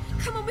 Dare!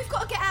 Come on, we've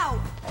got to get out.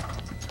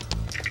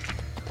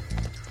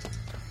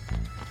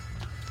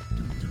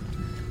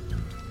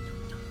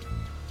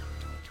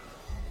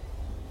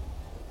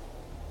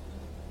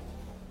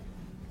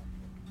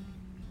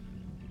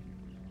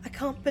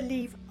 I can't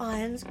believe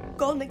Iron's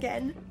gone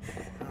again.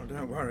 Oh,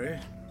 don't worry.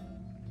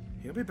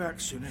 He'll be back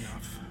soon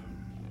enough.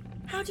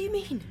 How do you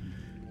mean?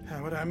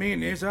 What I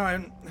mean is,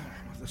 the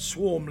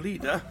swarm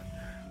leader,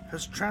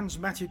 has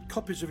transmatted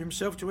copies of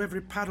himself to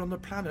every pad on the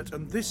planet,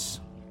 and this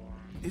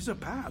is a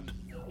pad.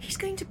 He's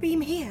going to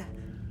beam here.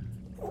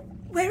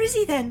 Where is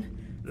he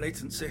then?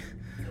 Latency.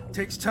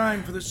 Takes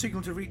time for the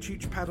signal to reach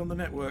each pad on the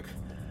network.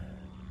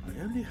 I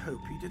only hope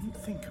he didn't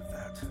think of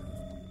that.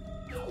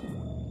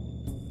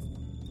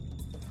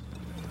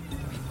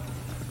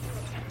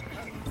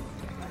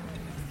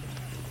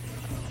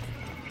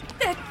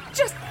 They're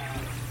just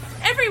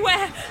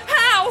everywhere.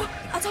 How?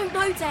 I don't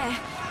know, Dare.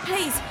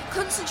 Please,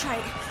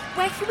 concentrate.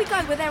 Where can we go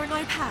where there are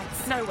no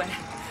pads? Nowhere.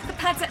 The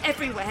pads are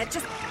everywhere.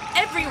 Just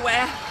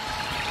everywhere.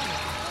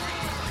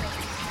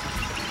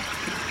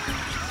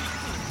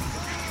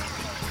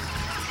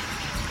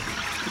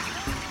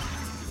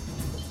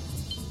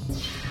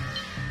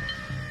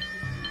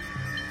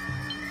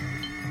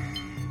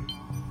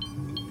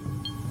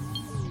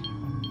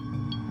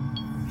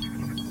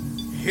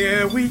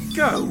 Here we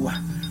go.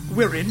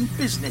 We're in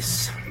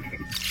business.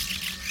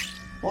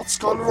 What's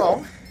gone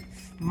wrong?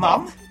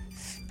 Mum?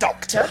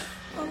 Doctor?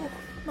 Oh,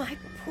 my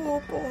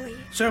poor boy.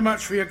 So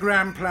much for your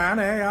grand plan,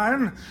 eh,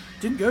 Iron?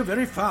 Didn't go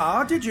very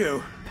far, did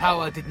you?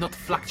 Power did not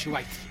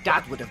fluctuate.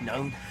 Dad would have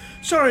known.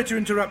 Sorry to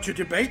interrupt your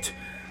debate,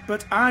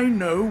 but I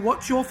know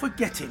what you're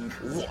forgetting.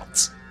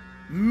 What?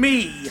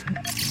 Me.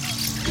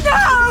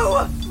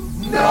 No!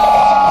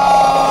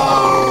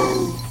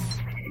 No!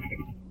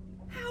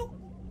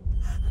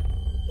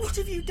 What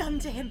have you done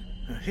to him?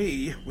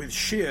 He, with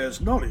Shear's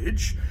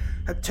knowledge,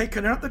 had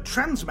taken out the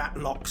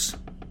transmat locks,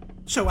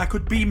 so I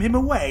could beam him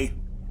away.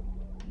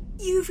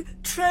 You've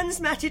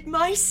transmatted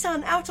my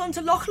son out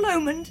onto Loch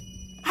Lomond,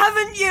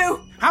 haven't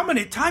you? How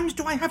many times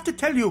do I have to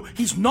tell you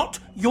he's not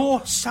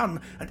your son?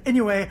 And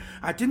anyway,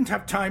 I didn't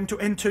have time to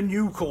enter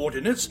new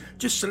coordinates,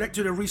 just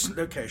selected a recent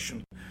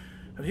location.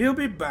 And he'll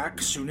be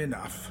back soon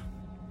enough.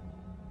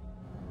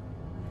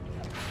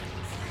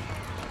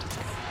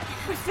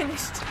 We're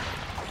finished.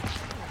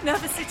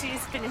 Nerva City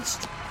is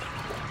finished.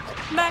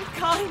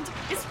 Mankind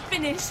is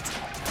finished.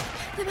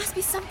 There must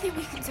be something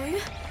we can do.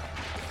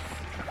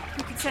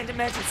 We can send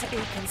emergency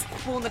beacons,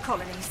 warn the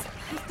colonies.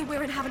 If the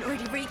Wirrn haven't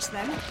already reached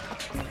them.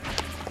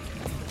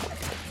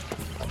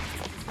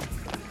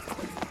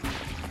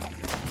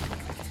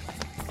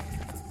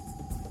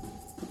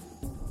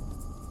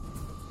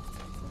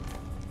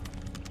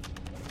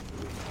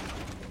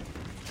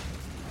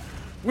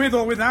 With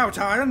or without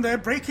Iron, they're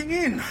breaking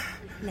in.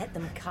 Let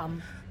them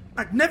come.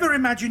 I'd never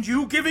imagined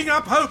you giving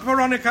up hope,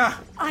 Veronica.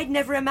 I'd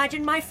never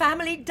imagined my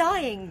family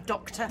dying,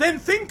 Doctor. Then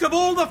think of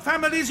all the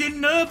families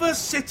in Nerva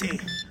City.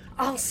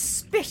 I'll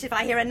spit if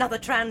I hear another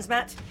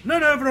transmat. No,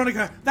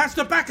 Veronica. That's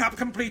the backup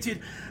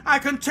completed. I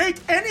can take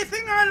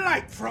anything I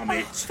like from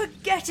it.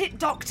 Forget it,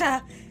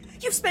 Doctor.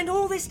 You've spent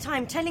all this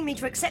time telling me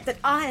to accept that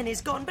Iron is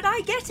gone, but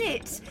I get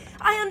it.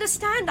 I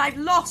understand I've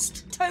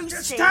lost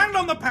Toasty. Stand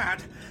on the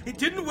pad. It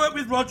didn't work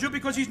with Roger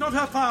because he's not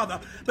her father,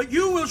 but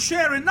you will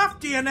share enough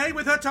DNA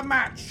with her to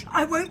match.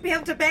 I won't be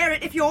able to bear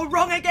it if you're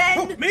wrong again.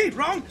 Oh, me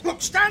wrong?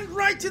 Look, stand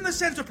right in the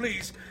centre,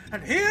 please.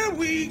 And here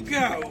we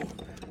go.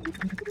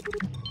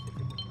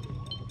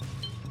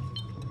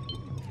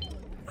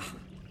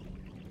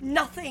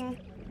 Nothing.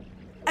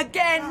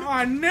 Again. Oh,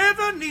 I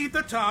never need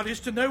the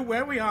TARDIS to know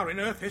where we are in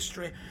Earth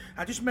history.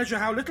 I just measure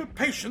how little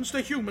patience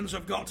the humans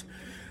have got.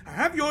 I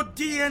have your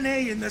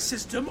DNA in the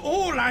system.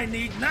 All I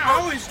need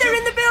now is They're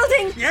in the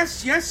building!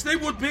 Yes, they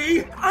would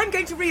be. I'm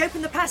going to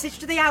reopen the passage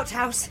to the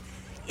outhouse.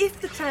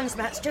 If the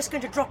transmat's just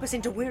going to drop us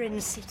into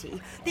Wirrn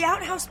City, the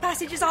outhouse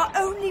passage is our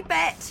only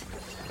bet.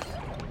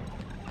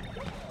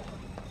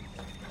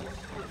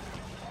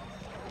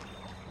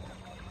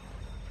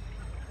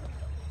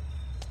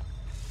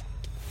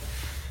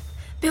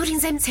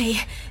 Building's empty.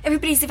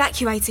 Everybody's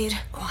evacuated.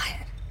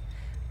 Quiet.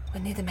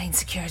 We're near the main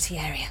security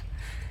area.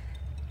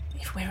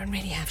 If Wirrn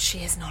really have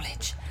Shear's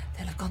knowledge,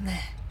 they'll have gone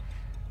there.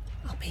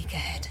 I'll peek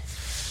ahead.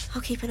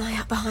 I'll keep an eye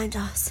out behind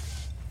us.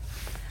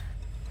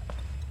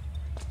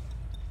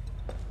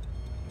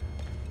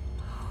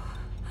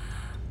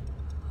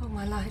 Oh,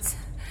 my lights.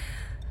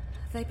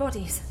 They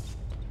bodies.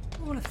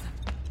 All of them.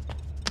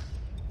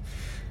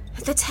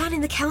 They're turning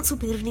the council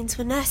building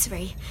into a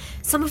nursery.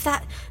 Some of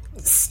that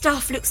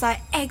stuff looks like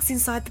eggs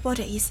inside the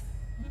bodies.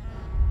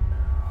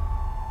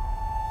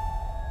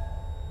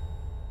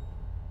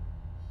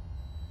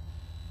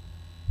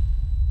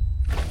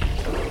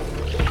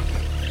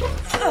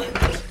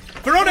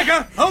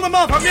 Veronica, hold them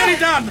off. I'm nearly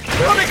done.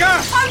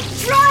 Veronica! I'm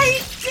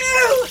trying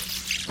to!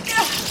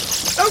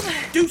 Oh,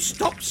 do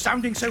stop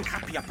sounding so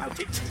happy about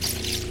it.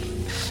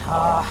 So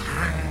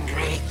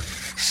hungry.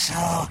 So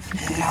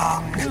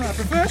long. Well, I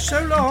prefer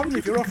so long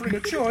if you're offering a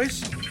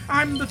choice.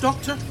 I'm the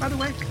doctor, by the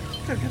way.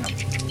 Go,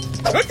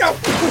 get up.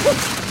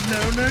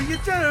 No, you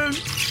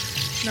don't.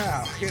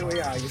 Now, here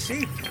we are, you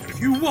see. If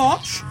you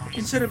watch,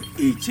 instead of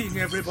eating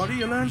everybody,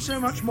 you learn so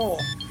much more.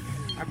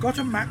 I've got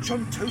a match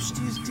on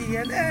Toasty's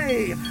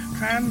DNA.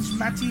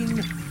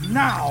 Transmatting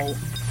now.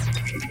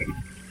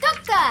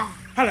 Doctor!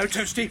 Hello,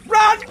 Toasty.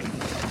 Run!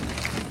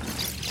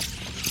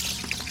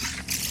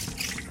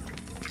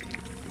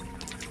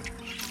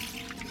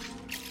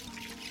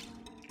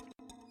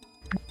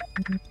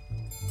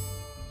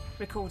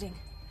 recording.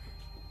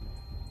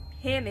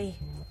 Hear me,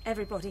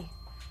 everybody.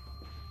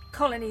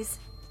 Colonies,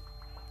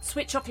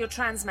 switch off your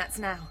transmats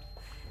now.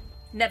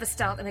 Never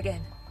start them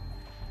again.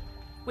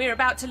 We're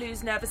about to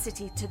lose Nerva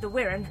City to the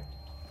Wirrn.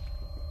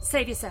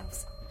 Save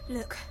yourselves.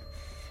 Look,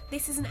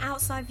 this is an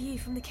outside view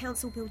from the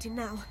council building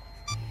now.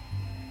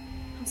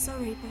 I'm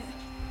sorry,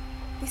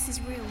 but this is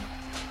real.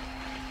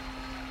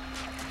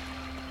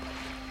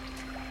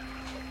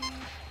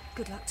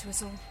 Good luck to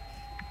us all.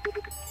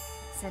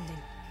 Sending.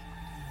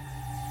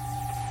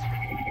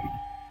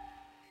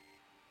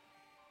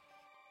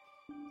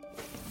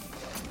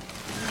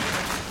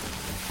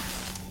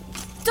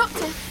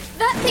 Doctor,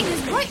 that thing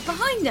is right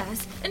behind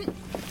us. And,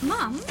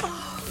 Mum?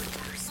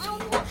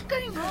 Oh, what's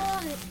going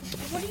on?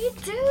 What are you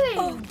doing?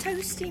 Oh,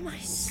 Toasty, my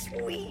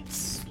sweet,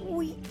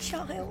 sweet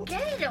child.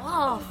 Get it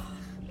off.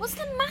 What's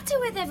the matter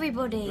with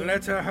everybody?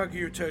 Let her hug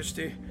you,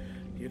 Toasty.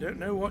 You don't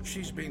know what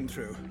she's been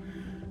through.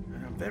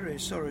 And I'm very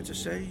sorry to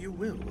say you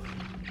will.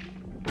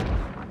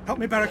 Help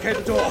me barricade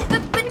the door.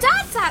 But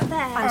Dad's out there.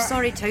 I'm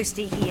sorry,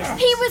 Toasty, he is.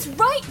 He was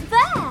right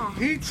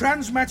there. He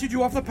transmatted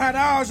you off the pad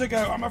hours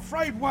ago. I'm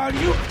afraid while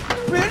you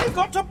really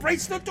got to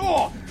brace the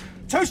door.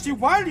 Toasty,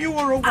 while you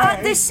were away...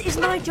 This is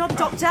my job,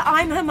 Doctor.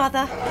 I'm her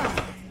mother.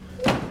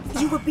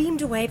 You were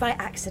beamed away by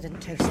accident,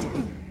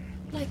 Toasty.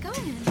 Like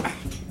Iron.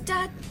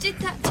 Dad did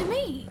that to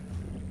me.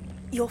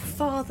 Your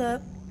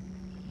father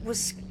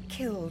was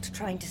killed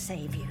trying to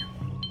save you.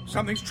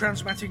 Something's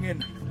transmatting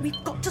in.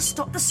 We've got to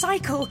stop the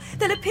cycle.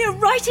 They'll appear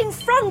right in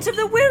front of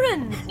the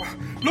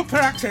Wirrn. Look for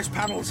access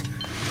panels.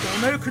 There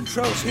are no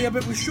controls here,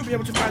 but we should be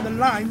able to find the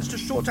lines to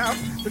short out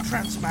the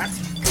transmat.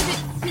 Could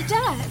it be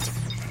Dad?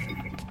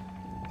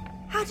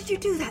 How did you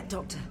do that,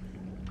 Doctor?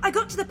 I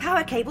got to the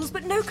power cables,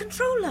 but no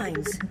control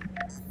lines.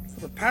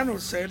 The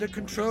panels say the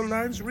control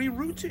lines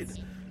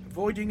rerouted,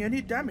 avoiding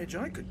any damage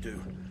I could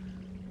do.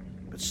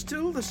 But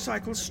still, the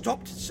cycle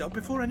stopped itself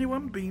before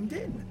anyone beamed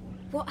in.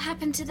 What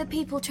happened to the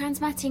people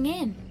transmatting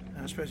in?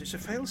 I suppose it's a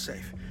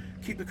failsafe.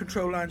 Keep the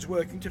control lines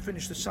working to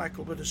finish the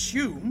cycle, but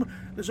assume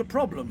there's a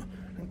problem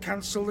and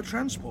cancel the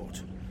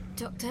transport.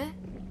 Doctor?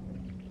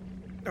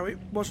 Oh, it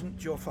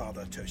wasn't your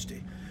father,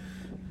 Toasty.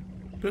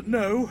 But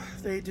no,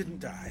 they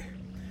didn't die.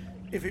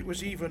 If it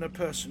was even a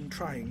person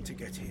trying to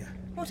get here.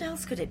 What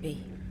else could it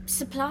be?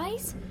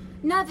 Supplies?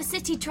 Nerva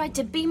City tried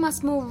to beam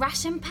us more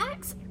ration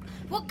packs?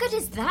 What good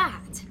is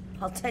that?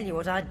 I'll tell you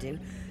what I'd do.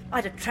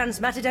 I'd have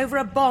transmatted over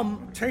a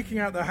bomb. Taking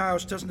out the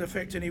house doesn't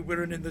affect any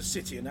Wirrn in the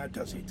city, now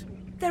does it?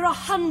 There are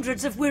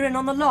hundreds of Wirrn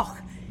on the Loch.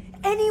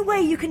 Any way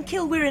you can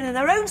kill Wirrn in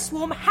their own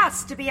swarm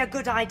has to be a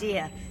good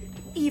idea.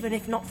 Even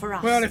if not for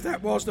us. Well, if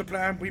that was the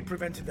plan, we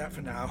prevented that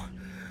for now.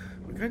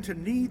 We're going to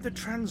need the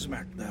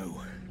transmat,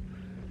 though.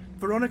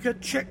 Veronica,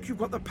 check you've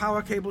got the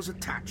power cables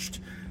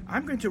attached.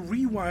 I'm going to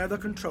rewire the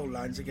control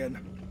lines again.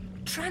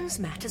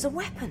 Transmat as a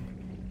weapon?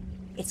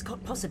 It's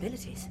got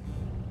possibilities.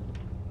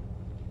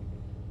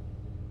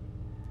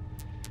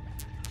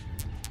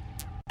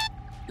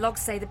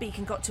 Logs say the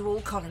beacon got to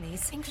all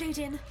colonies.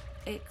 Including?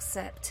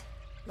 Except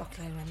Loch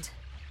Lomond.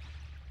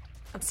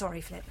 I'm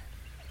sorry, Flip.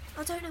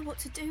 I don't know what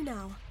to do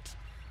now.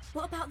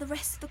 What about the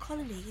rest of the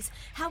colonies?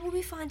 How will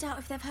we find out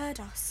if they've heard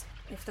us?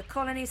 If the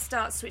colonies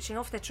start switching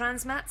off their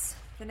transmats,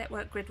 the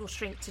network grid will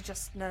shrink to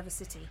just Nerva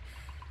City.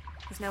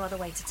 There's no other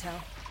way to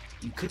tell.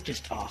 You could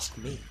just ask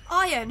me.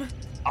 Iron!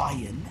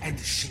 Iron and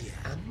Sheer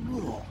and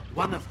more.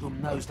 One of whom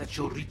knows that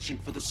you're reaching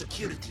for the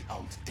security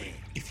out there.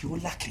 If you're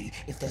lucky,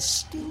 if there's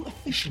still a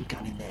fishing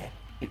gun in there,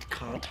 it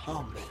can't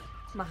harm me.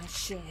 My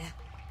Sheer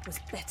was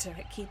better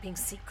at keeping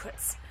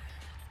secrets.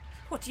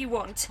 What do you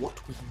want? What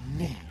we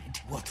need,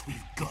 what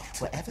we've got.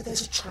 Wherever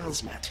there's a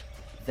transmat,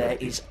 there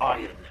is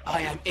iron.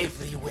 I am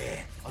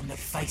everywhere on the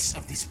face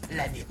of this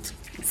planet.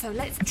 So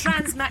let's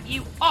transmat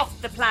you off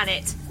the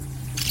planet.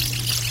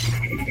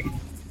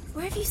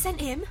 Where have you sent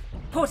him?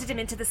 Ported him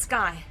into the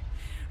sky.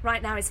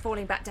 Right now he's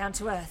falling back down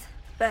to Earth,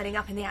 burning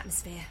up in the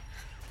atmosphere.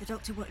 The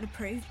doctor wouldn't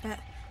approve, but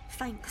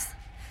thanks.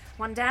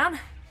 One down.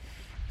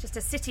 Just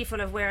a city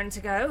full of Wirrn to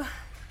go.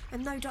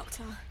 And no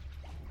doctor.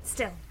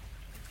 Still,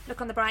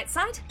 look on the bright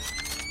side.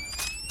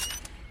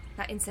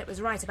 That insect was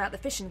right about the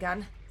fishing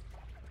gun.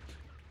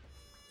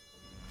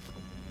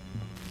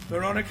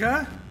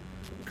 Veronica,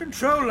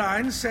 control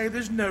lines say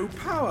there's no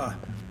power.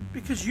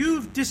 Because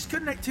you've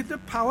disconnected the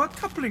power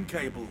coupling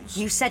cables.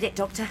 You said it,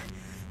 Doctor.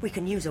 We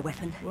can use a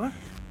weapon. What?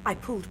 I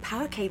pulled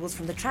power cables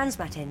from the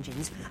transmat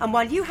engines, and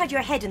while you had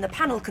your head in the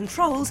panel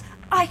controls,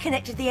 I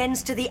connected the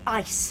ends to the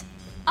ice.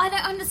 I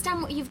don't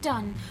understand what you've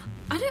done.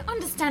 I don't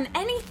understand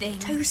anything.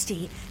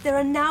 Toasty, there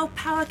are now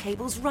power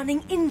cables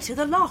running into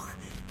the loch.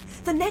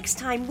 The next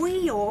time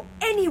we or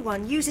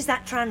anyone uses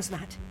that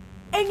transmat,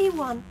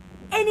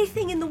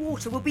 anything in the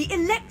water will be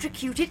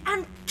electrocuted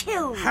and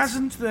killed.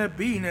 Hasn't there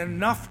been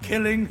enough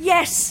killing?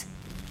 Yes,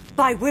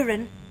 by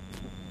Wirrn.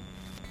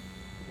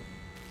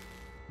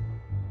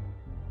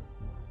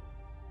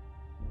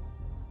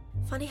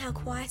 Funny how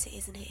quiet it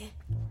is in here.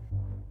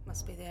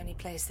 Must be the only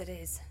place that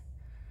is.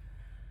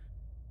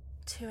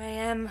 2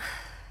 a.m.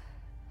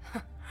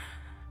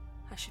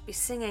 I should be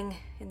singing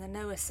in the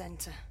Noah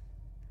Centre.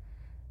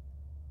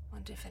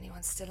 Wonder if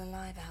anyone's still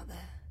alive out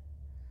there.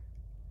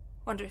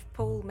 Wonder if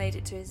Paul made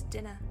it to his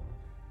dinner.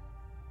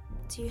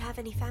 Do you have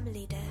any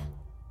family, dear?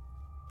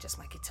 Just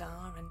my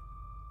guitar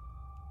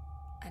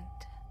and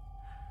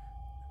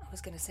I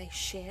was going to say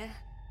Sheer.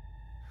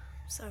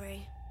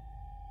 Sorry.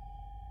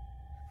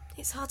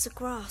 It's hard to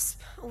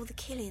grasp, all the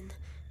killing.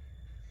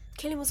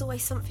 Killing was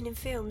always something in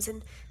films,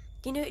 and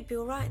you knew it'd be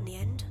alright in the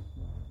end.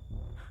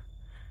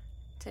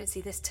 Don't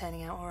see this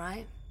turning out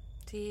alright,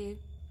 do you?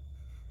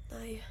 No.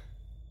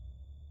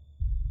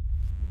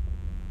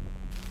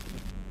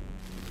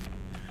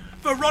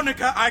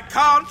 Veronica, I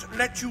can't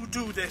let you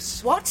do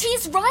this. What?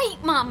 He's right,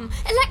 Mum.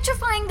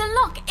 Electrifying the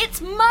lock.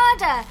 It's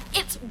murder.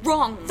 It's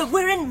wrong. The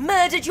Wirrn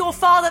murdered your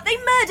father. They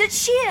murdered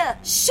Sheer.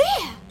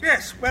 Sheer?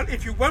 Yes, well,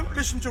 if you won't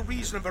listen to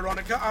reason,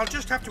 Veronica, I'll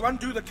just have to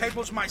undo the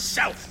cables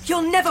myself.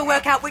 You'll never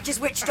work out which is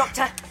which,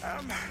 Doctor.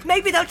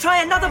 Maybe they'll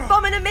try another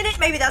bomb in a minute,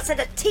 maybe they'll send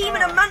a team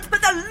in a month,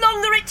 but the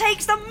longer it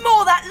takes, the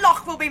more that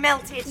lock will be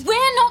melted.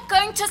 We're not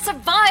going to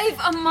survive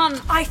a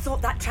month. I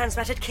thought that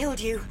transmat had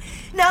killed you.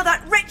 Now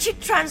that wretched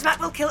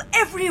transmat will kill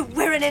every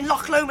Wirrn in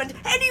Loch Lomond.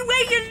 Any way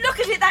you look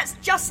at it, that's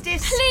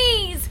justice.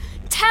 Please,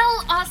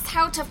 tell us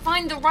how to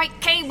find the right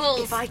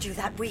cables. If I do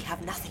that, we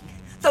have nothing.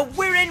 The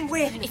Wirrn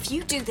win. If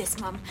you do this,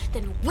 Mum,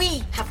 then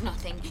we have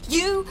nothing.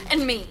 You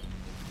and me.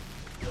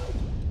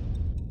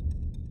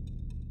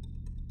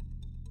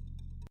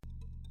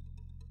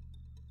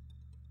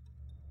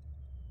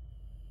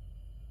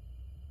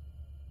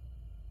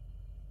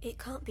 It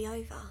can't be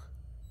over.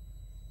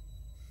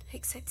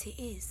 Except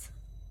it is.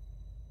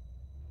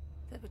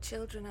 There were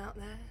children out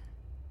there.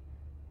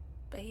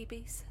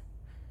 Babies.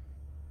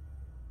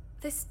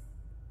 This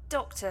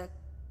doctor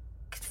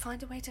could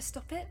find a way to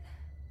stop it.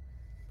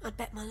 I'd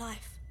bet my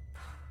life.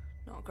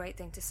 Not a great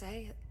thing to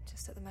say,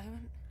 just at the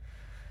moment.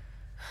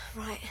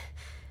 Right.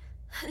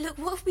 Look,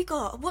 what have we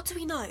got? What do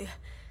we know?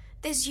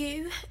 There's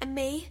you and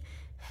me.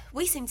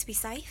 We seem to be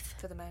safe.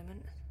 For the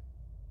moment.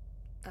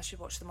 I should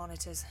watch the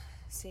monitors,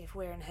 see if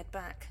we're in head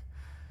back.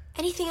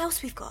 Anything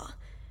else we've got?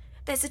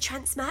 There's a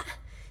transmat.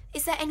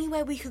 Is there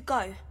anywhere we could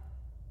go?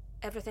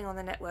 Everything on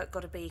the network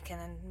got a beacon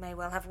and may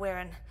well have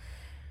Wirrn.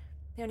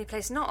 The only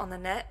place not on the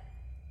net...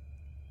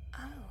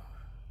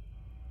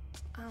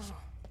 Oh.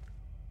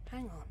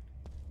 Hang on.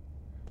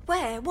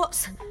 Where?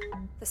 What's...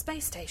 The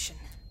space station.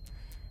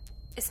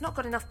 It's not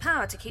got enough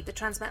power to keep the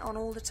transmat on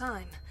all the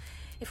time.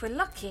 If we're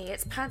lucky,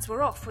 its pads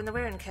were off when the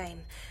Wirrn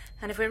came.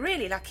 And if we're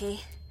really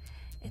lucky,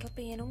 it'll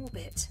be in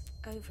orbit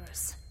over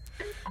us.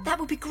 That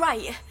would be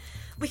great.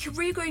 We could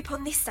regroup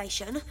on this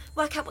station,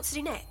 work out what to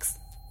do next.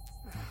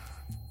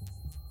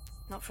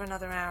 Not for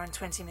another hour and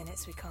 20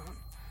 minutes, we can't.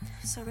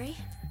 Sorry?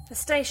 The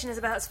station is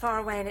about as far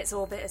away in its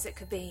orbit as it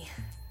could be.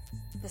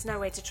 There's no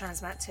way to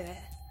transmat to it.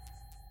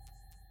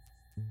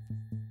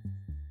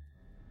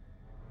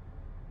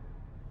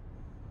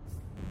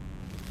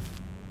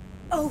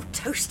 Oh,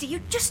 Toasty, you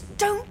just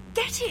don't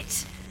get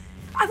it.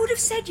 I would have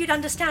said you'd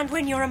understand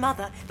when you're a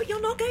mother, but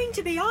you're not going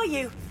to be, are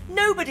you?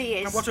 Nobody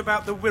is. And what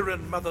about the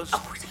Wirrn mothers?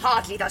 Oh, it's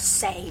hardly the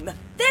same.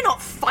 They're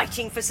not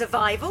fighting for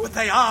survival. But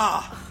they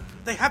are.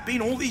 They have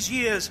been all these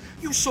years.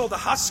 You saw the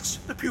husks,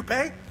 the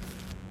pupae.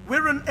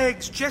 Wirrn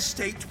eggs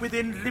gestate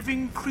within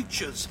living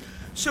creatures.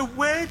 So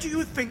where do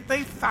you think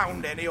they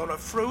found any on a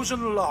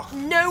frozen loch?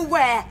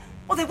 Nowhere.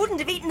 Or they wouldn't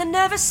have eaten the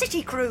Nerva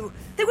City crew.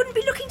 They wouldn't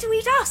be looking to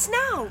eat us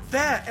now.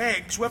 Their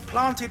eggs were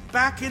planted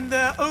back in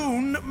their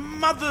own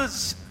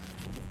mothers.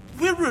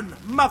 Wirrn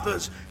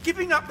mothers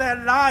giving up their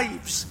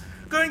lives,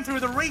 going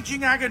through the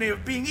raging agony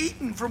of being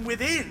eaten from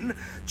within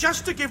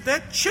just to give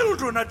their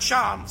children a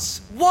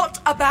chance. What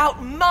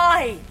about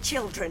my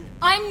children?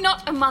 I'm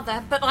not a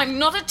mother, but I'm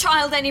not a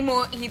child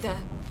anymore either.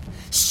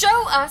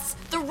 Show us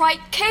the right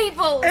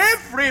cables.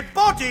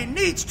 Everybody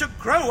needs to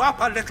grow up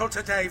a little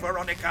today,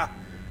 Veronica.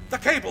 The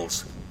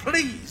cables,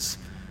 please,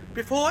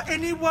 before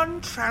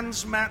anyone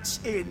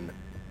transmats in.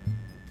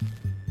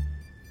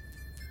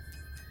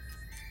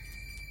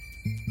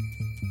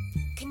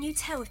 Can you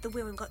tell if the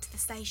Wirrn got to the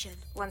station?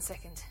 1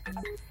 second.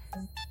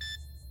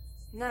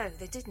 No,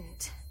 they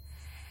didn't.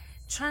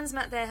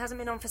 Transmat there hasn't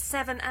been on for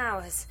 7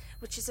 hours,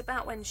 which is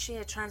about when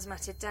Sheer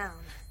transmatted down.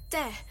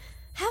 Dare,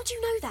 how do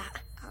you know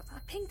that? I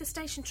pinged the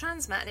station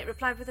transmat and it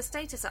replied with a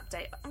status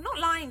update. I'm not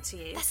lying to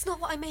you. That's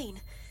not what I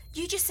mean.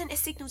 You just sent a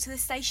signal to the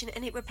station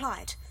and it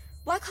replied.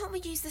 Why can't we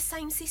use the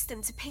same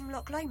system to ping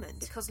Loch Lomond?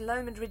 Because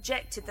Lomond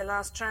rejected the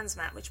last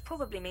transmat, which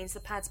probably means the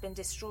pad's been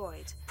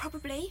destroyed.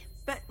 Probably,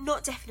 but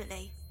not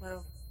definitely.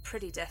 Well,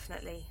 pretty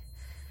definitely.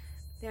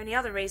 The only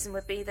other reason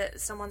would be that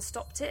someone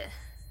stopped it,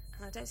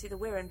 and I don't see the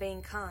Wirrn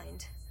being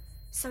kind.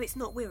 So it's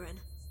not Wirrn?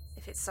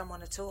 If it's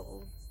someone at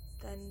all,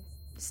 then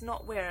it's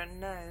not Wirrn,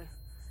 no.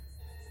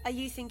 Are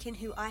you thinking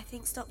who I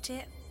think stopped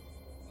it?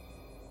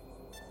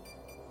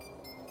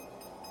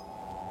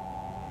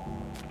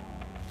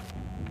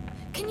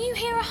 Can you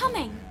hear a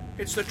humming?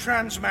 It's the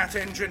transmat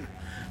engine.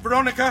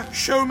 Veronica,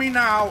 show me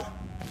now.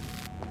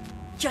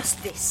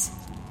 Just this.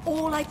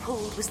 All I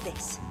pulled was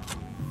this.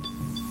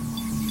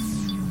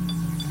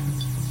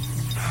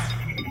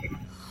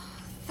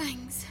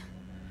 Thanks.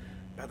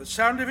 By the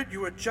sound of it,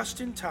 you were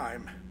just in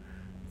time.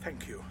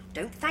 Thank you.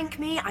 Don't thank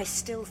me. I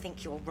still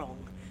think you're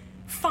wrong.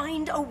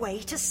 Find a way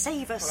to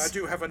save us. Well, I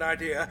do have an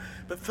idea,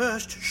 but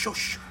first,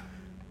 shush.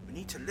 We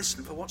need to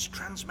listen for what's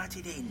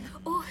transmatted in.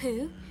 Or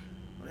who?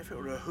 Well, if it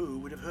were a who,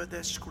 we'd have heard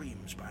their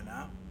screams by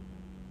now.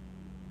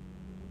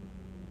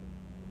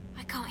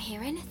 I can't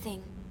hear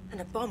anything.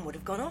 And a bomb would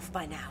have gone off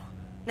by now.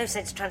 No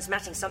sense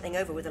transmatting something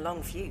over with a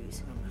long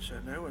fuse. So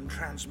no one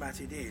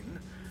transmatted in.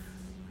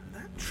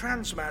 That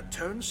transmat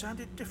tone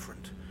sounded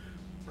different.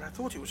 Well, I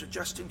thought it was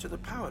adjusting to the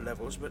power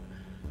levels, but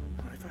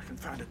if I can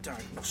find a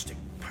diagnostic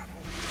panel...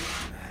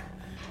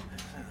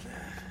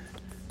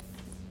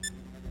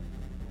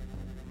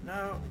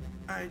 No,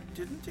 I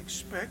didn't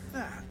expect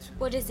that.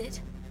 What is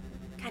it?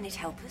 Can it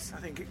help us?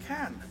 I think it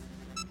can.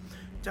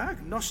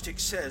 Diagnostic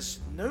says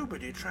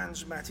nobody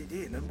transmatted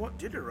in, and what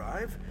did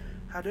arrive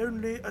had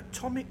only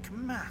atomic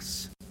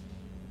mass.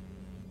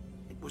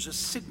 It was a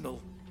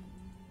signal.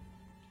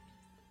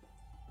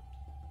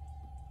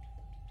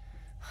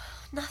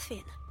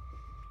 Nothing.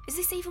 Is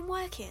this even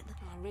working?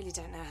 I really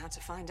don't know how to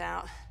find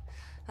out.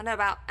 I know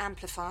about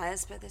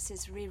amplifiers, but this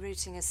is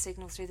rerouting a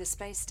signal through the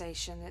space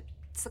station.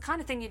 It's the kind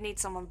of thing you'd need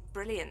someone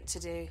brilliant to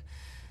do.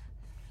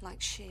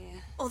 Like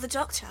Shear. Or the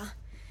doctor.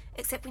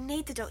 Except we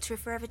need the doctor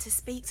if we're ever to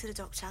speak to the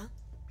doctor.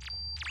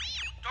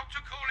 Doctor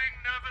calling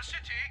Nerva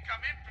City.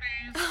 Come in,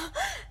 please.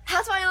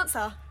 How do I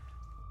answer?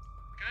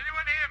 Can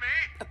anyone hear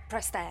me?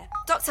 Press there.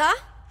 Doctor?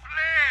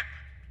 Flip!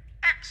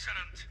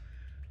 Excellent.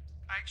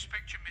 I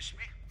expect you missed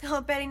me. Oh, I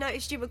barely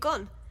noticed you were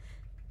gone.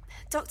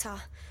 Doctor,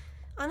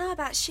 I know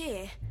about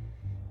Shear.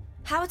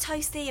 How are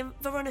Toasty and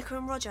Veronica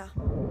and Roger?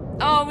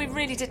 Oh, we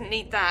really didn't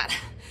need that.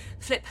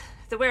 Flip,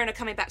 the Wirrn are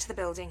coming back to the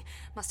building.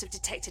 Must have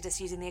detected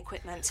us using the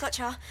equipment.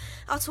 Gotcha.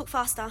 I'll talk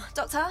faster.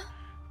 Doctor?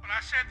 Well,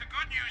 I said the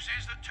good news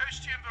is that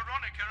Toasty and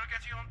Veronica are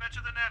getting on better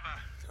than ever.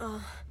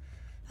 Oh,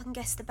 I can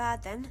guess the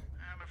bad then.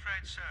 I'm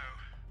afraid so.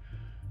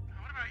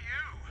 What about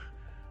you?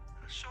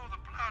 I saw the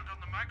blood on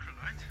the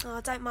microlight.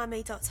 Oh, don't mind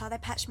me, Doctor. They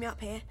patched me up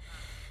here.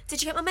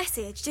 Did you get my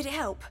message? Did it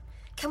help?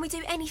 Can we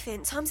do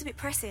anything? Time's a bit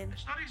pressing.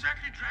 It's not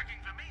exactly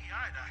dragging for me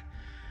either.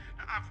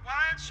 I've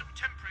wired some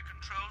temporary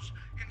controls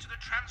into the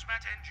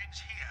transmat engines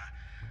here,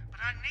 but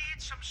I need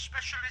some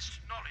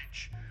specialist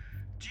knowledge.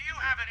 Do you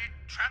have any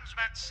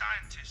transmat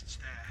scientists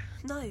there?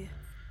 No.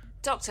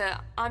 Doctor,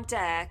 I'm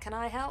Dare. Can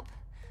I help?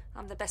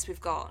 I'm the best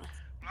we've got.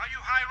 Well, are you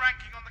high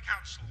ranking on the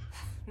council?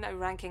 No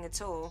ranking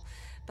at all,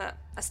 but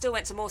I still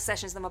went to more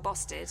sessions than my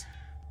boss did.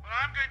 Well,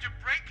 I'm going to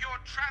break your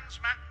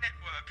transmat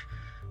network,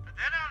 but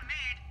then I'll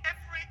need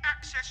every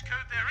access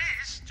code there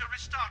is to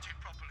restart it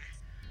properly.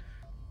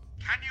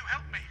 Can you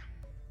help me?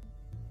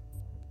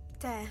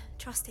 Dare,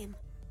 trust him.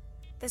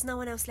 There's no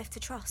one else left to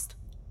trust.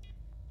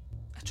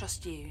 I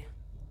trust you.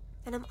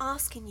 Then I'm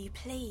asking you,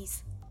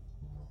 please.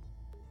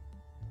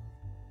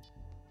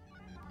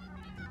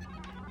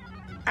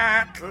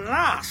 At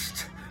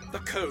last! The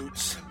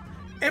codes.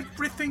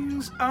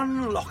 Everything's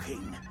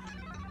unlocking.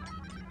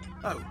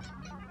 Oh.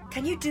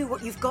 Can you do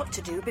what you've got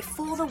to do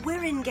before the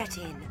Wirrn get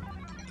in?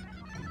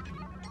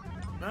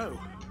 No.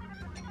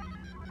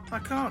 I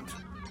can't.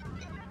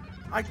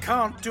 I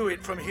can't do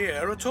it from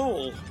here at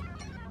all.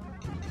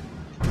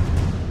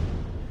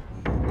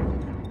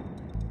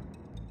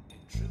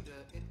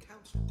 Intruder in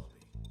council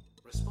lobby.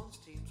 Response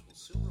teams will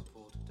soon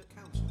report to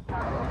council.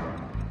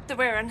 The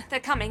Wirrn, they're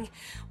coming.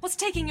 What's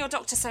taking your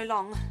doctor so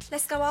long?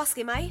 Let's go ask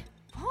him, eh?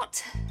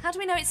 What? How do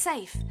we know it's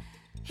safe?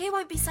 Here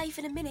won't be safe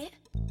in a minute.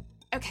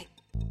 Okay,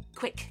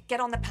 quick, get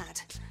on the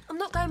pad. I'm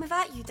not going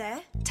without you,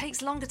 Dare.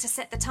 Takes longer to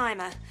set the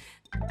timer.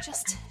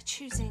 Just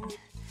choosing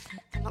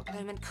the Loch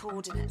Lomond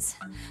coordinates.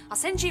 I'll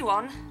send you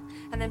on,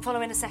 and then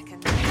follow in a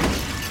second.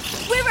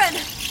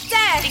 Wirrn!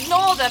 Dare!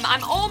 Ignore them,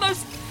 I'm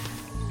almost...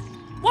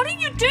 What are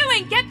you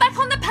doing? Get back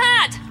on the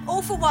pad!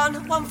 All for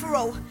one, one for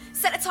all.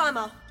 Set a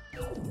timer.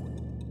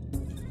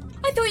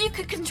 I thought you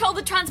could control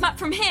the transmat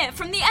from here,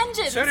 from the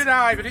engines. So did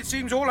I, but it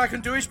seems all I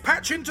can do is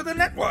patch into the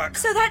network.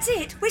 So that's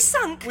it? We're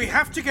sunk? We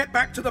have to get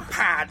back to the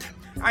pad.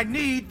 I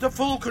need the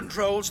full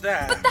controls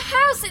there. But the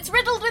house, it's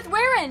riddled with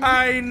Wirrn.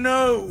 I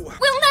know.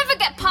 We'll never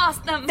get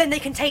past them. Then they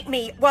can take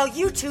me while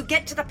you two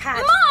get to the pad.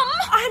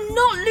 Mum! I'm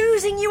not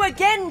losing you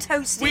again,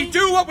 Toasty. We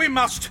do what we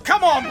must.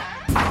 Come on!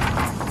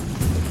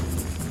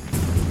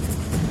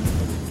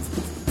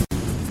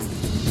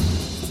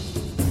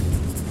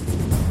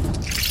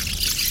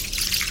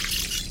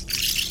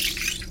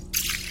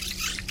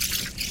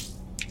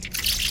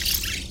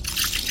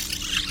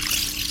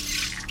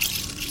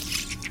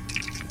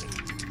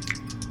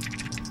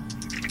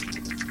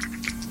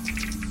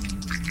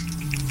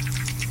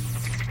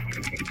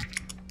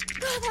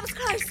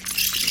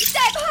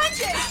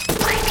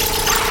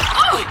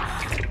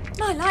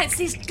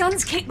 These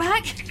guns kick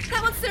back.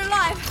 That one's still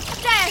alive.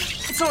 Dare!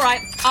 It's all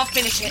right. I'll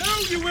finish it. No,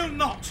 you will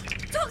not.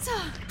 Doctor!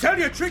 Tell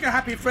your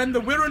trigger-happy friend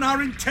the Wirrn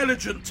are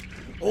intelligent.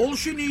 All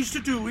she needs to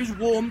do is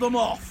warn them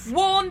off.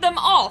 Warn them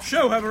off?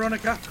 Show her,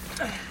 Veronica.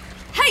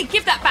 Hey,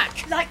 give that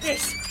back. Like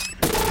this.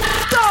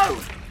 Go!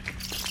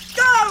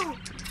 Go!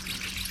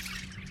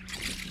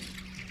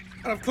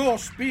 And of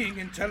course, being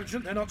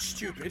intelligent, they're not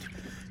stupid.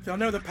 They'll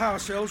know the power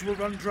cells will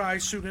run dry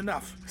soon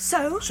enough.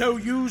 So? So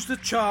use the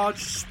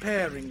charge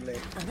sparingly.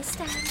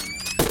 Understand.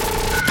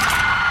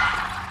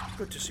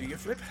 Good to see you,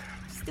 Flip.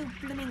 Still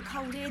blooming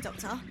cold here,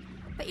 Doctor.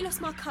 Bet you lost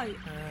my coat.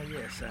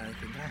 Yes, I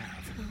think I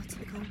have. Oh,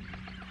 typical.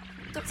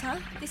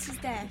 Doctor, this is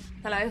Dare.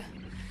 Hello.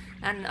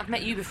 And I've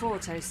met you before,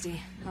 Toasty.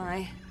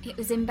 Hi. It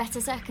was in better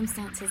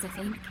circumstances, I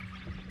think.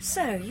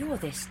 So, you're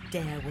this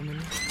Dare woman.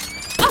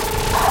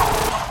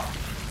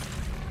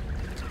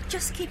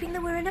 Just keeping the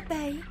Wirrn at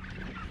bay.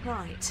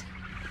 Right.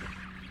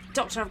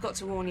 Doctor, I've got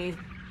to warn you.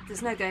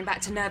 There's no going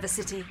back to Nerva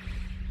City.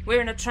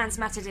 Wirrn are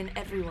transmatted in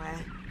everywhere.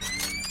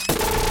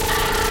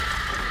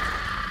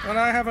 Well,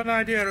 I have an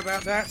idea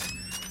about that.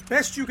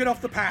 Best you get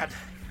off the pad.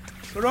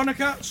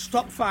 Veronica,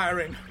 stop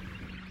firing.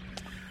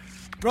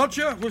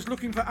 Roger was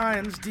looking for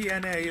Iron's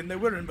DNA in the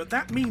Wirrn, but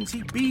that means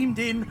he beamed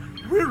in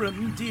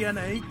Wirrn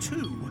DNA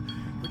too,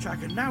 which I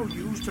can now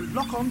use to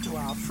lock on to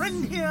our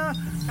friend here,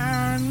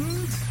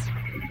 and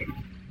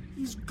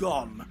he's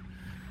gone.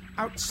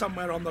 Out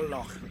somewhere on the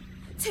loch.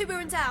 2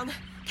 Wirrn down.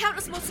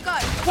 Countless more to go.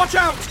 Watch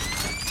out!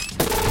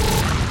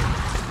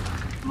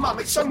 Mum,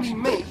 it's only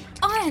me.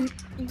 Iron!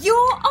 You're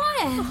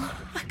Iron! Oh,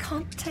 I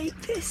can't take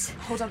this.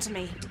 Hold on to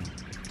me.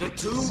 The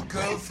 2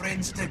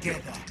 girlfriends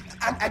together.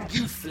 And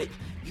you, Flip.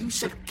 You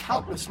said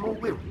countless more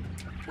Wirrn.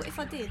 What if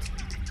I did?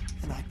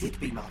 And I did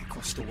beam out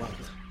across the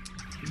world.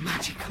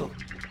 Magical.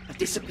 I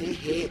disappear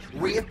here,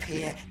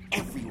 reappear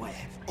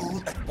everywhere,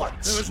 all at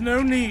once. There was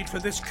no need for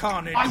this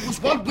carnage. I was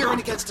 1 Wirrn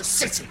against a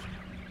city.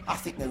 I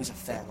think those are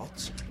fair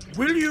odds.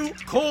 Will you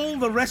call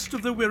the rest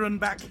of the Wirrn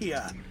back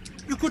here?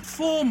 You could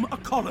form a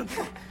colony.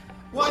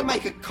 Why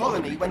make a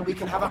colony when we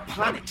can have a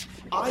planet?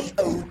 I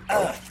own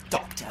Earth,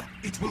 Doctor.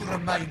 It will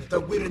remain the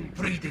Wirrn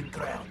breeding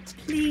ground.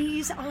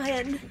 Please,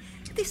 Iron.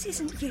 This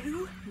isn't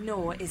you.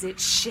 Nor is it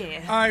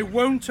sheer. I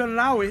won't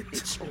allow it.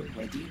 It's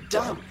already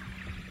done.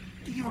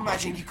 Do you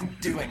imagine you can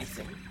do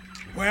anything?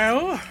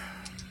 Well,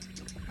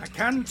 I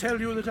can tell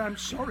you that I'm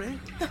sorry.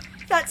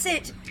 That's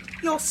it.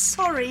 You're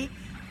sorry.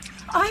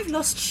 I've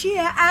lost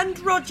Sheer and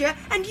Roger,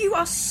 and you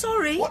are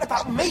sorry. What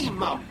about me,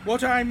 Mum?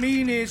 What I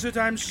mean is that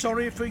I'm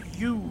sorry for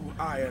you,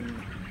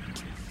 Iron.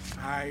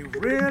 I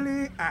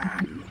really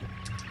am.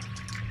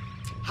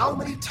 How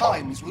many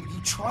times will you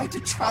try to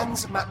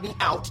transmat me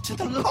out to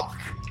the loch?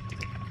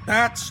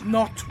 That's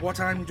not what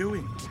I'm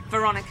doing.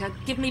 Veronica,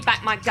 give me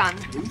back my gun.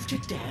 Move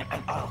your dare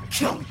and I'll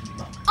kill you,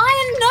 Mum.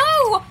 Iron,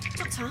 no!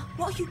 Doctor,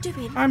 what are you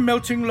doing? I'm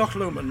melting Loch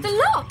Lomond. The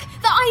loch!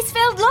 The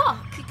ice-filled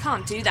loch! You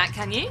can't do that,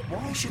 can you?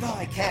 Why should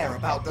I care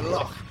about the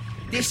loch?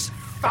 This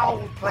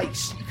foul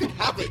place. You can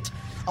have it.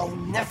 I'll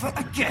never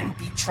again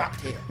be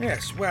trapped here.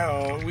 Yes,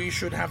 well, we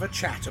should have a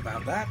chat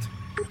about that.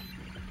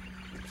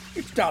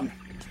 It's done.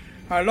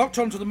 I locked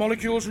onto the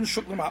molecules and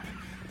shook them up.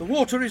 The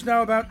water is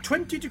now about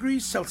 20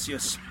 degrees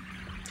Celsius.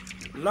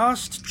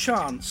 Last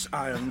chance,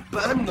 Iron.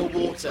 Burn the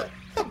water.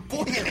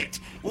 Boil it.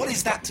 What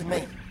is that to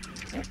me?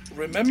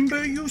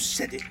 Remember you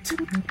said it.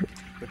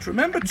 But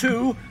remember,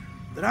 too,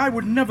 that I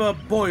would never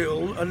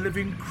boil a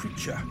living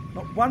creature.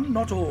 Not one,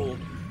 not all.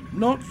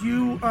 Not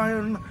you,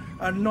 Iron,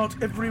 and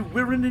not every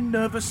Wirrn in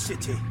Nerva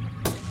City.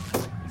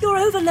 You're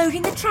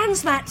overloading the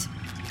transmat.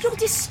 You'll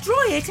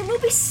destroy it and we'll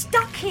be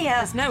stuck here.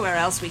 There's nowhere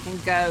else we can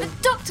go.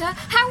 Doctor,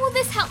 how will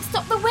this help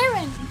stop the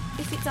Wirrn?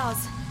 If it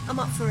does, I'm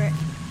up for it.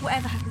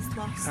 Whatever happens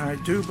to us. I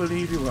do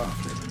believe you are,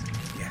 Flip.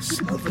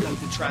 Yes. Overload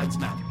the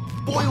transmat.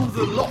 Boil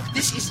the loch.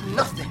 This is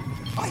nothing.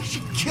 I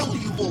should kill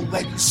you all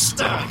when you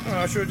stir.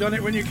 I should have done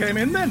it when you came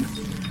in, then.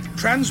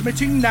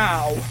 Transmitting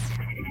now.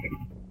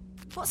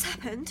 What's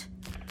happened?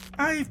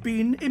 I've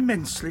been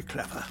immensely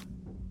clever.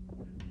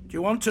 Do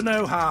you want to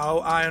know how,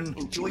 Iron?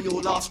 Enjoy your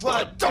last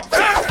word, Doctor!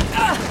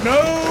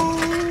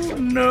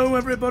 No,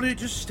 everybody,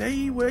 just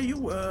stay where you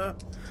were.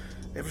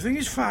 Everything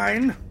is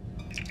fine.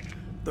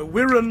 The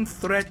Wirrn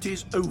threat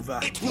is over.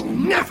 It will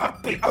never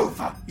be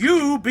over!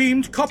 You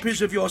beamed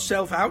copies of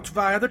yourself out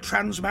via the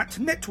transmat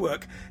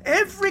network.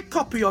 Every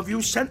copy of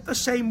you sent the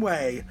same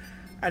way.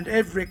 And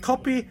every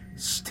copy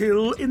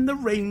still in the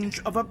range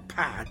of a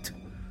pad.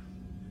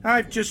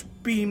 I've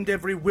just beamed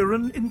every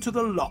Wirrn into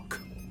the loch.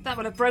 That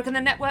would have broken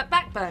the network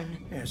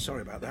backbone. Yeah,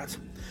 sorry about that.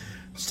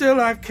 Still,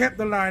 I've kept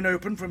the line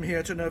open from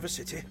here to Nerva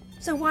City.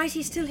 So why is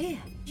he still here?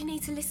 You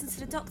need to listen to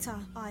the doctor,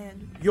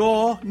 Iron.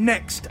 You're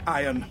next,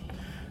 Iron.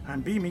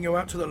 I'm beaming you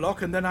out to the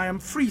loch and then I am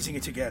freezing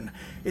it again.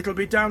 It'll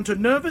be down to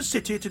Nerva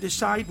City to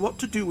decide what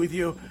to do with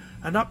you,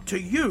 and up to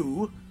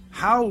you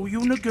how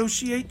you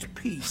negotiate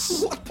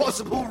peace. What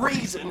possible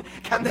reason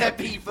can there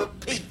be for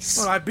peace?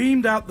 Well, I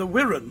beamed out the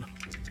Wirrn.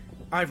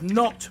 I've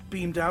not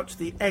beamed out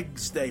the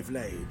eggs they've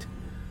laid.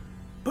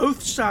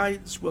 Both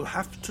sides will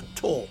have to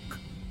talk.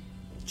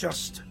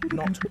 Just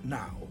not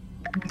now.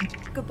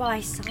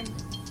 Goodbye, son.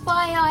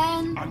 Bye,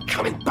 Iron. I'm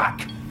coming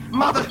back.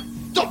 Mother,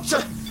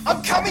 Doctor,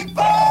 I'm coming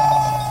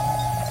back!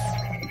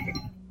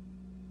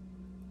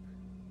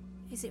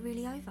 Is it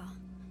really over?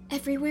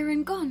 Every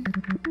Wirrn gone.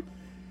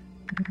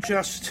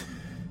 Just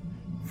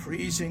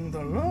freezing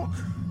the loch.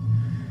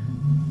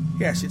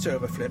 Yes, it's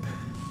over, Flip.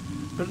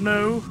 But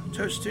no,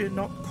 Toasty,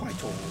 not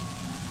quite all.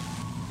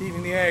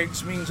 Leaving the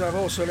eggs means I've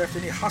also left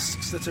any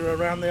husks that are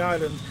around the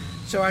island,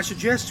 so I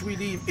suggest we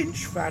leave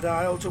Inchfad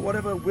Isle to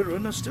whatever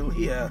Wirrn are still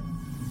here.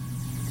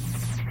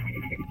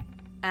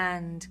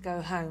 And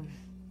go home.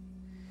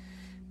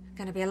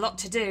 Gonna be a lot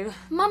to do.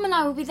 Mum and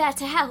I will be there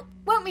to help,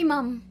 won't we,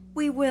 Mum?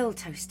 We will,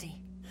 Toasty.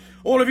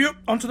 All of you,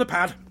 onto the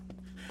pad.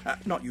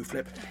 Not you,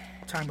 Flip.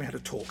 Time we had a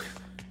talk.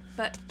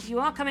 But you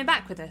are coming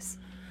back with us?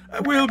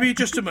 Will be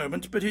just a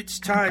moment, but it's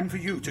time for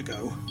you to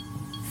go.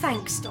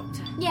 Thanks,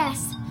 Doctor.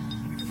 Yes,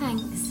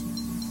 thanks.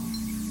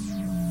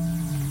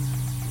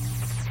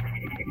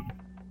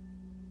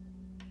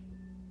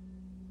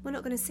 We're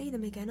not going to see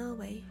them again, are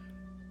we?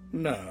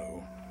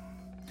 No.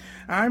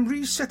 I'm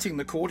resetting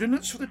the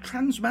coordinates for the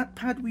transmat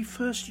pad we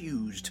first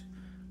used,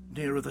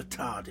 nearer the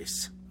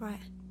TARDIS. Right.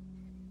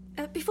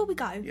 Before we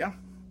go... Yeah?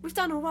 We've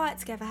done all right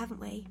together,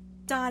 haven't we?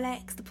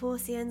 Dialects, the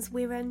Porcians,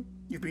 Wirrn.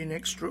 You've been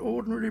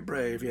extraordinarily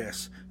brave,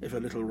 yes, if a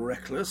little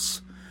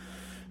reckless.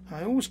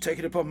 I always take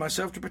it upon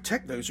myself to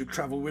protect those who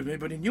travel with me,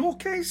 but in your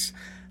case,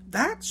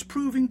 that's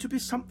proving to be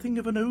something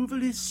of an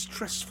overly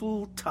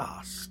stressful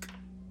task.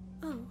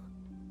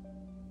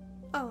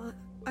 Oh,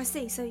 I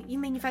see. So you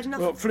mean you've had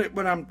enough... Well, Flip,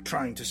 what I'm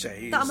trying to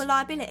say is... That I'm a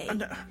liability?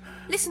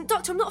 Listen,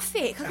 Doctor, I'm not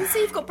fit. I can see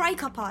you've got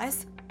break-up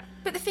eyes.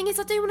 But the thing is,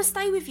 I do want to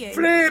stay with you.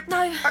 Flip!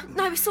 No,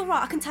 it's all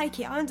right. I can take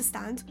it. I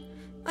understand.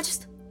 I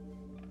just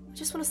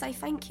want to say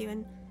thank you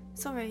and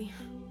sorry.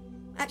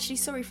 Actually,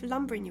 sorry for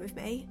lumbering you with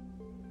me.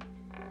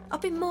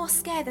 I've been more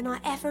scared than I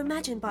ever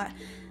imagined, but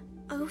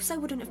I also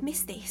wouldn't have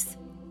missed this.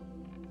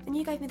 And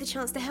you gave me the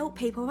chance to help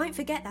people. I won't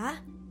forget that.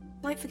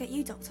 I won't forget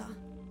you, Doctor.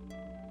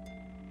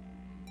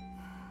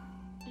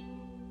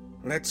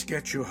 Let's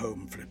get you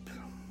home, Flip.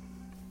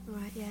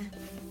 Right, yeah.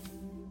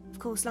 Of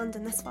course,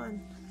 London, that's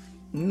fine.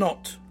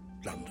 Not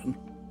London.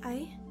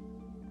 Eh?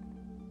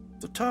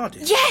 The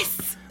TARDIS.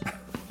 Yes!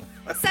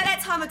 So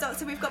that time,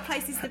 Doctor, we've got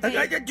places to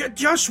be.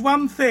 Just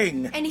one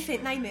thing.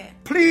 Anything, name it.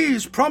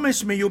 Please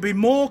promise me you'll be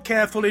more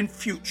careful in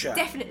future.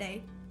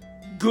 Definitely.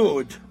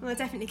 Good. I'll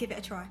definitely give it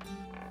a try.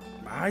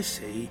 I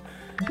see.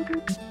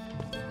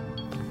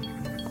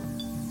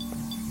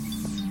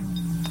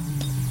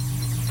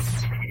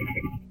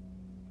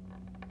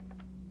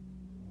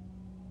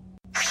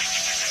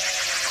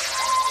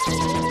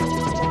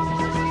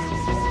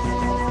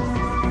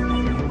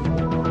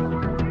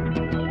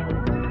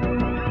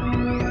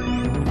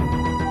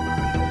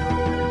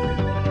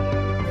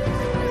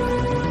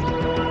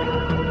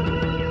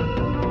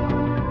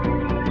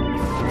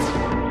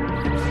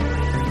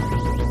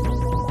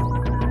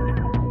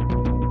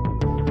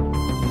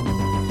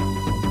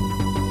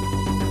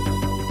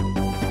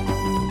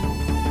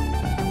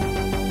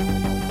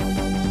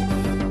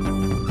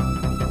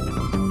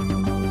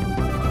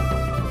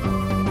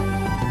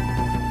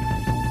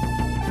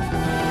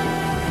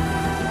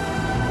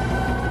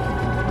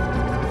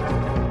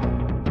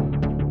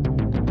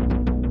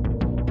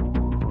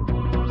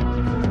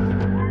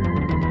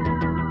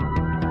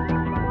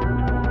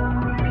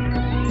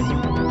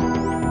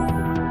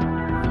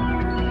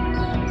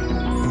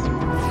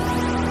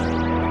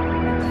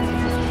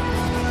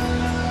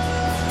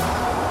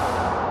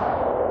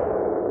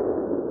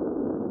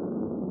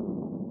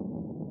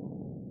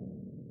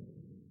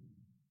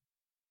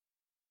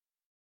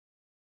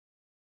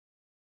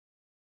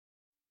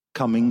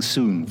 Coming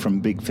soon from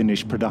Big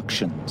Finish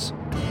Productions.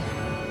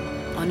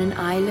 On an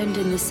island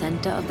in the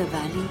center of the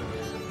valley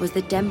was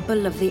the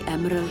temple of the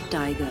Emerald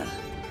Tiger,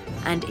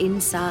 and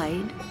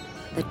inside,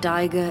 the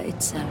tiger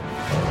itself.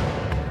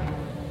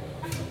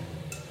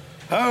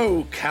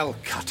 Oh,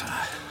 Calcutta,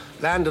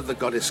 land of the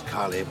goddess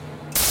Kali.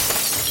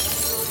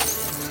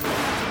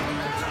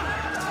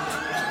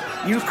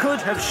 You could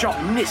have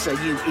shot Nissa,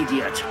 you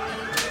idiot.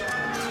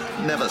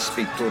 Never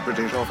speak to a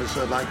British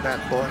officer like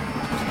that, boy.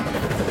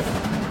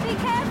 Be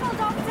careful,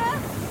 Doctor!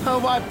 Oh,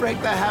 why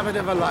break the habit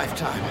of a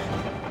lifetime?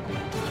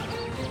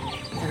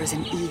 There is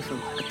an evil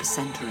at the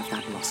center of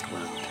that lost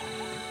world.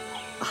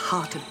 A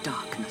heart of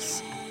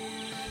darkness.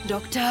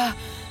 Doctor,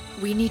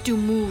 we need to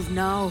move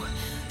now.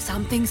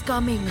 Something's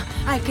coming.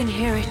 I can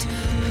hear it.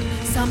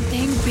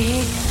 Something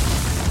big.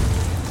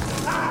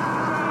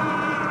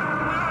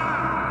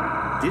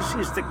 This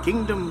is the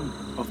kingdom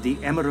of the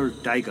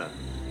Emerald Tiger.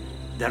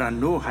 There are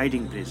no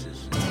hiding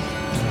places.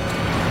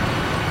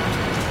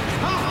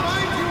 I'll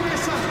find you,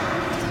 Nissa!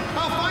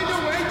 I'll find a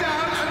way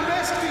down and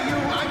rescue you,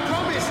 I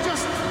promise.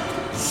 Just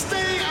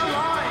stay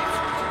alive!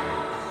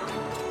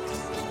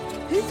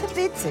 Who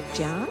forbids it,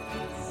 John?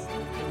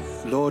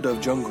 Lord of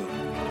Jungle,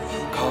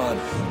 Khan.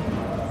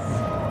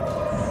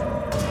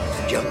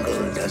 The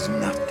jungle does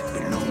not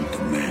belong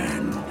to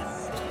man.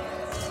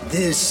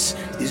 This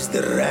is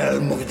the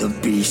realm of the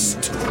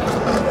beast.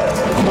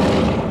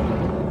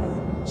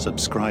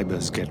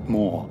 Subscribers get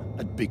more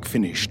at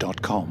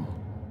bigfinish.com.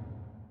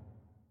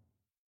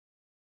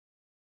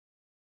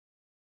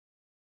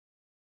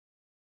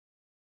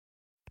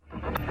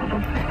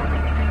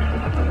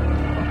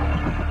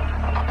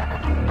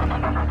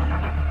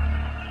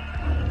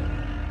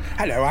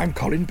 Hello, I'm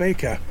Colin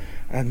Baker,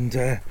 and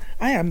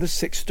I am the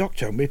Sixth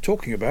Doctor, and we're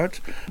talking about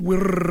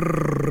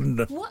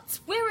Wirrn. What's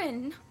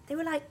Wirrn? They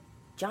were like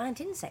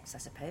giant insects, I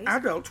suppose.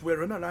 Adult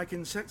Wirrn are like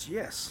insects,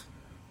 yes.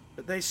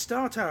 But they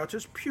start out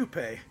as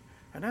pupae,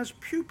 and as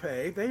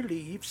pupae they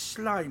leave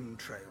slime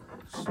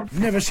trails.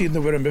 Never seen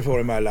the Wirrn before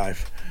in my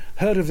life.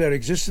 Heard of their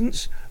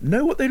existence,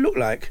 know what they look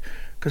like,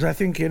 because I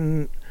think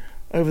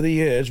over the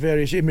years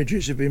various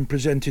images have been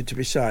presented to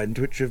be signed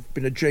which have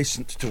been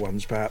adjacent to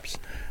ones perhaps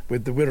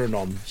with the Wirrn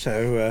on.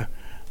 So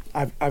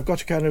I've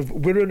got a kind of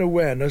Wirrn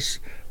awareness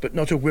but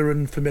not a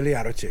Wirrn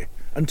familiarity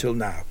until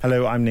now.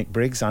 Hello, I'm Nick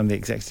Briggs. I'm the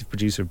executive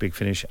producer of Big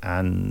Finish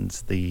and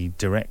the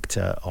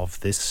director of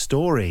this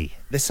story.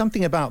 There's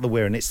something about the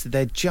Wirrn. It's that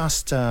they're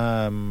just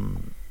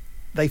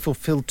they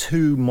fulfill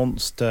two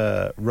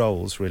monster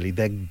roles, really.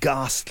 They're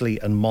ghastly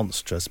and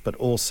monstrous, but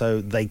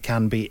also they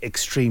can be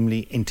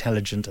extremely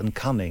intelligent and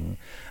cunning.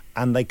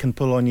 And they can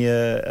pull on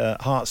your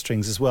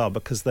heartstrings as well,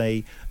 because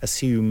they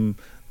assume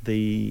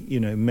the,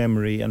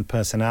 memory and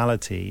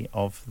personality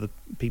of the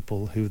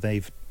people who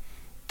they've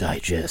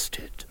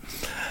digested.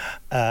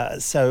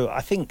 So I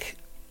think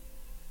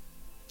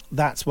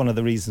that's one of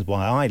the reasons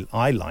why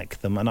I like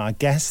them, and I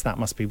guess that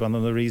must be one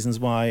of the reasons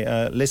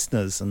why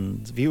listeners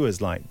and viewers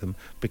like them,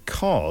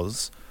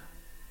 because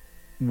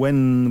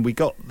when we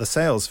got the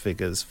sales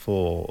figures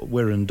for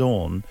Wirrn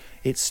Dawn,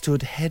 it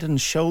stood head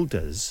and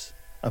shoulders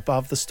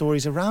above the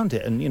stories around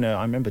it. And,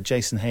 I remember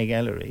Jason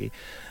Haig-Ellery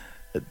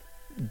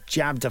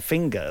jabbed a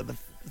finger the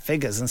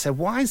figures and said,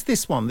 why is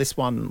this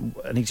one,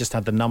 and he just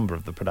had the number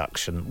of the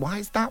production, why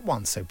is that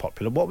one so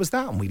popular? What was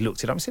that? And we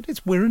looked it up and said, it's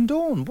Wirrn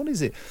Dawn. What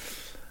is it?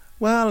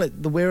 Well,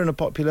 the Wirrn are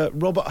popular.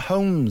 Robert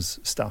Holmes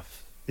stuff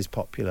is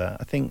popular.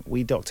 I think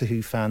we Doctor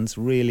Who fans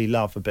really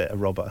love a bit of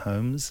Robert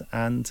Holmes,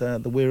 and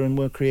the Wirrn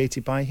were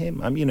created by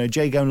him.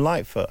 Jago and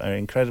Lightfoot are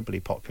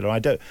incredibly popular. I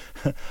don't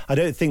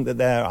think that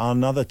there are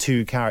another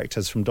two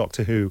characters from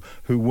Doctor Who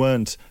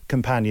weren't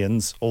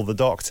companions or the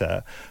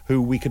Doctor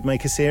who we could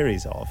make a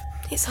series of.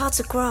 It's hard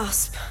to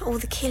grasp, all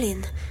the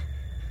killing.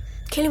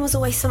 Killing was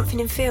always something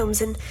in films,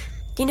 and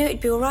you knew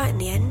it'd be all right in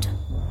the end.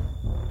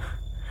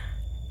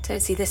 Don't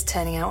see this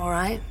turning out all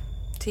right.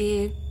 Do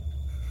you?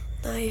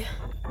 No.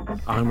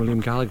 I'm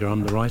William Gallagher,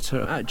 I'm the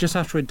writer. Just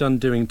after we'd done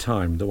Doing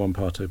Time, the one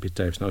part of Pete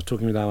Davison, I was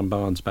talking with Alan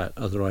Barnes about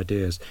other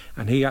ideas,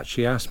 and he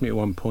actually asked me at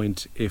one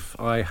point if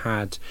I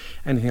had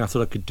anything I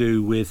thought I could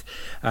do with,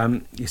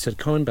 he said,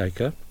 Colin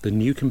Baker, the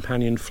new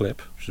companion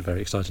Flip, which is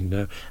very exciting to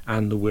know,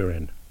 and the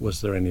Wirrn.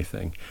 Was there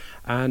anything?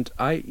 And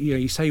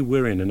you say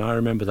Wirrn, and I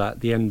remember that at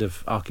the end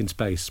of Ark in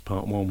Space,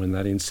 Part 1, when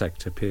that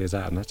insect appears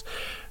out, and that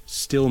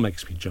still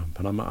makes me jump,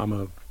 and I'm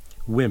a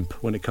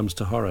wimp when it comes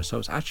to horror. So I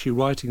was actually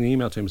writing the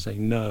email to him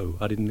saying no,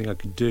 I didn't think I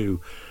could do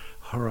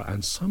horror,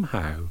 and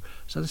somehow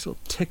so this little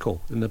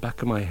tickle in the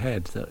back of my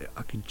head that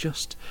I could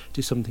just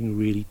do something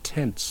really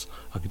tense.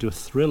 I could do a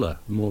thriller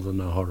more than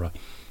a horror.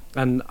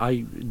 And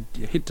I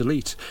hit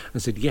delete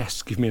and said,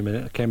 yes, give me a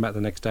minute. I came back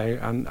the next day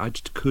and I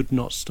just could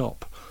not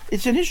stop.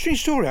 It's an interesting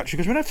story, actually,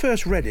 because when I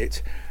first read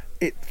it,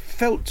 it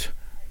felt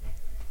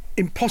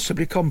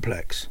impossibly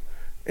complex.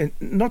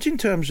 Not in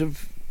terms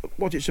of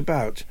what it's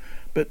about,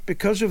 but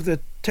because of the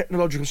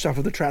technological stuff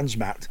of the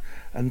transmat,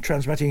 and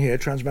transmatting here,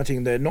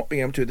 transmatting there, not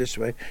being able to this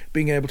way,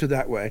 being able to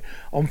that way.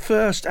 On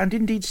first and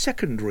indeed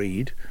second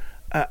read,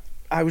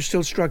 I was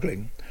still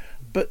struggling.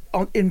 But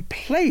in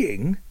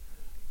playing,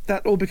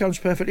 that all becomes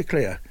perfectly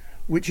clear,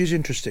 which is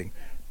interesting.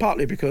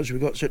 Partly because we've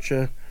got such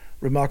a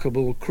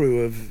remarkable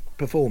crew of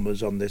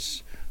performers on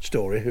this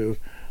story who,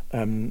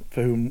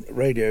 for whom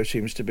radio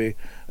seems to be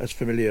as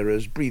familiar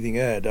as breathing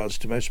air does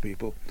to most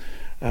people.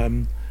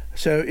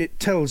 So it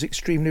tells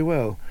extremely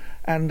well.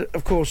 And,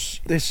 of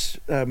course, this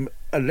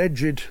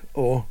alleged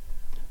or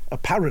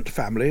apparent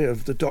family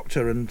of the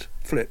Doctor and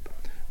Flip,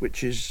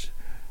 which is,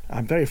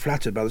 I'm very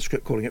flattered by the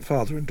script calling it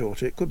father and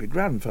daughter. It could be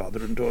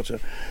grandfather and daughter.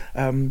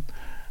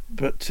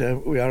 But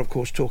we are, of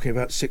course, talking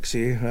about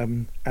Sixie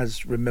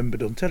as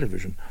remembered on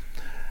television.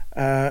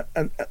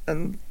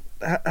 And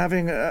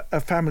having a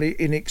family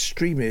in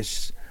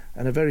extremis,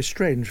 and a very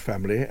strange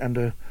family, and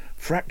a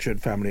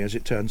fractured family, as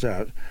it turns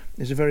out,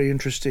 is a very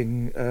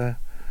interesting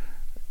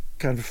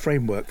kind of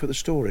framework for the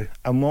story.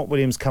 And what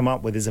William's come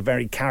up with is a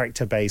very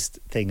character-based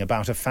thing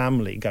about a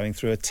family going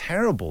through a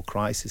terrible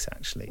crisis,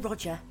 actually.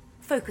 Roger,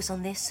 focus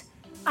on this.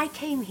 I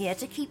came here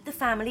to keep the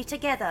family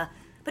together,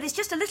 but it's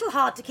just a little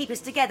hard to keep us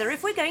together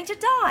if we're going to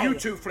die. You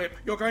too, Flip.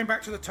 You're going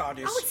back to the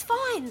TARDIS. Oh, it's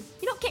fine.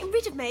 You're not getting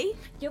rid of me.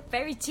 You're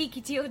very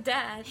cheeky to your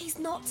dad. He's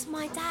not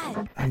my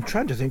dad. I'm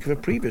trying to think of a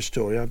previous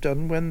story I've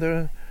done when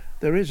there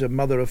is a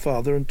mother, a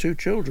father and two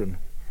children.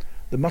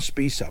 There must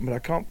be some, but I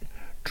can't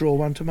draw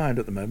one to mind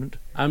at the moment.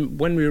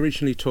 When we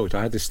originally talked,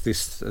 I had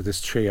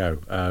this trio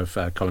of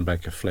Colin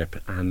Baker, Flip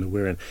and the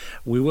Wirrn.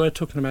 We were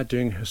talking about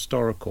doing a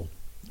historical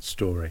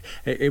story.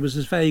 It was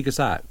as vague as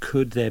that.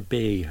 Could there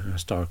be a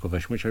historical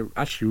version, which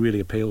actually really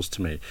appeals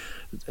to me?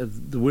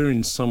 The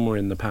Wirrn somewhere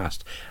in the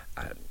past.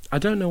 I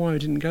don't know why I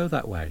didn't go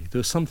that way. There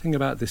was something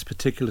about this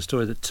particular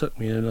story that took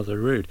me in another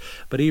route.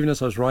 But even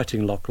as I was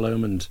writing Loch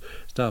Lomond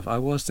stuff, I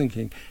was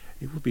thinking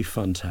it would be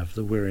fun to have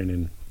the Wirrn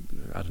in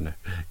I don't know,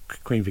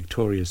 Queen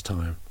Victoria's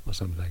time or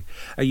something.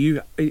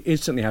 You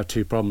instantly have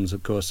two problems,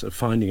 of course, of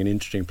finding an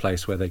interesting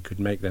place where they could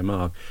make their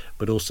mark,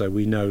 but also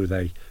we know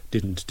they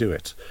didn't do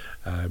it.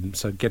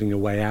 So getting a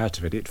way out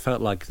of it, it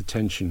felt like the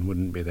tension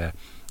wouldn't be there.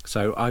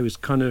 So I was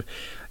kind of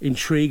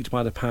intrigued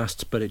by the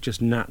past, but it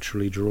just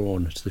naturally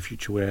drawn to the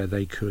future where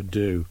they could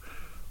do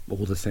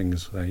all the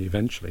things they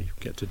eventually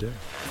get to do.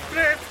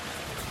 Flip,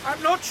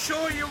 I'm not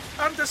sure you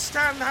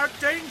understand how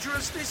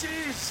dangerous this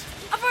is.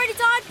 I've already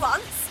died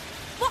once.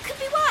 What could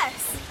be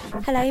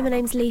worse? Hello, my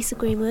name's Lisa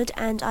Greenwood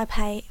and I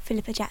play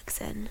Philippa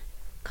Jackson.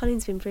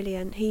 Colin's been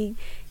brilliant.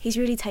 He's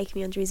really taken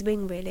me under his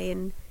wing, really,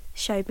 and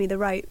showed me the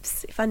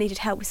ropes. If I needed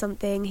help with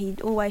something, he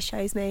always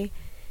shows me.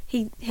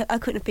 I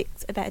couldn't have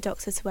picked a better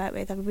doctor to work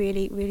with. I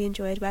really, really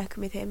enjoyed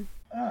working with him.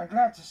 Oh, I'm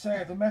glad to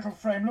say the metal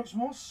frame looks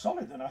more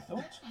solid than I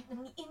thought. And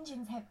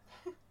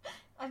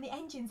the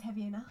engine's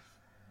heavy enough.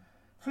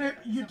 Flip,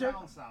 you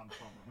don't... sound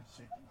problem.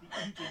 The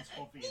engine's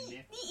heavy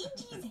enough. The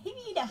engine's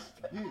heavy enough.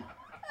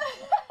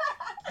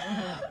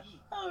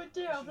 Oh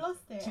dear, I've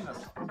lost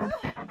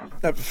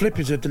it. Flip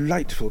is a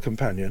delightful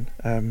companion.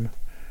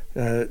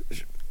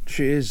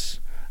 She is...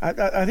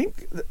 I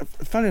think,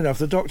 funny enough,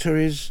 the Doctor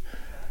is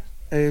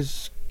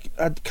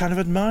kind of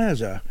admires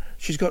her.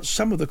 She's got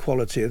some of the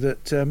quality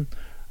that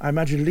I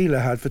imagine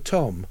Leela had for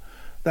Tom.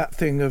 That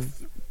thing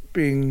of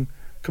being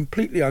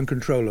completely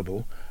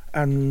uncontrollable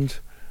and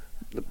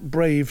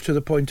brave to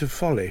the point of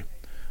folly.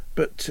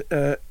 But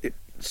it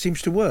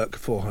seems to work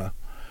for her.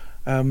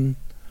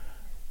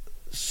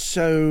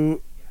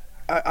 So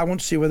I want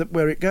to see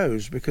where it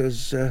goes,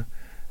 because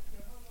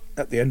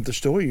at the end of the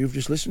story you've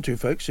just listened to,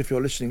 folks, if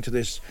you're listening to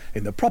this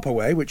in the proper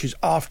way, which is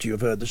after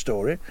you've heard the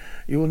story,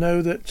 you will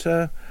know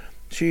that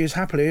she is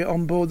happily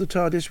on board the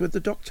TARDIS with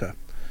the Doctor.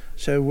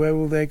 So where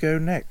will they go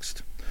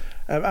next?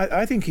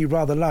 I think he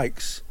rather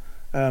likes...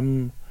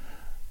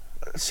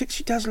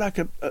 she does like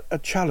a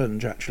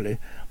challenge, actually.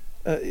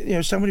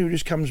 Somebody who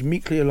just comes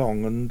meekly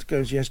along and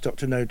goes, yes,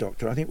 Doctor, no,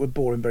 Doctor, I think would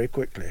bore him very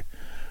quickly,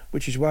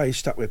 which is why he's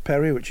stuck with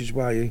Perry, which is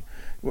why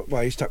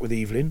he's stuck with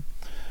Evelyn.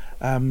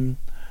 And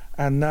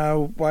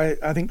now why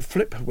I think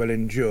Flip will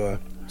endure.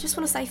 Just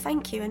want to say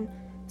thank you and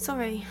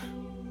sorry.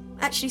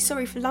 Actually,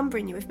 sorry for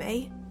lumbering you with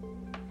me.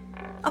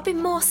 I've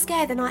been more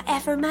scared than I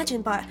ever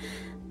imagined, but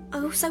I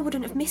also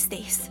wouldn't have missed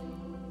this.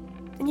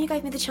 And you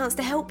gave me the chance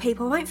to help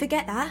people. I won't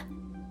forget that.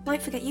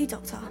 Won't forget you,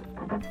 Doctor.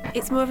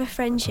 It's more of a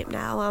friendship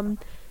now.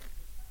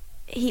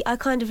 I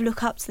kind of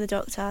look up to the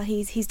Doctor.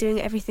 He's doing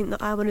everything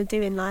that I want to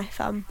do in life.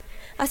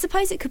 I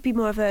suppose it could be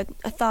more of a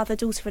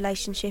father-daughter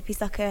relationship.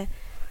 He's like a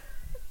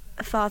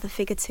father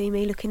figure to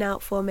me, looking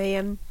out for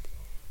me.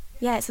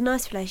 Yeah, it's a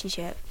nice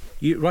relationship.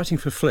 Writing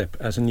for Flip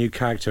as a new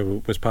character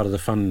was part of the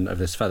fun of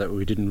this, fact that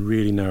we didn't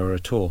really know her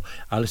at all.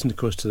 I listened, of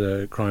course, to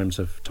the crimes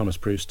of Thomas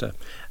Brewster,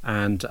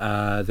 and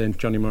then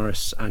Johnny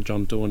Morris and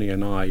John Dorney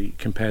and I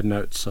compared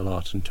notes a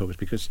lot and talked,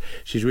 because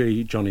she's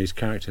really Johnny's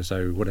character,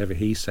 so whatever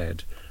he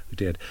said, we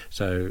did.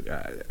 So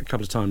a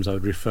couple of times I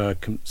would refer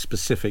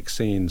specific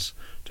scenes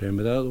to him,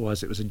 but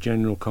otherwise it was a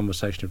general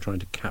conversation of trying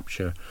to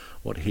capture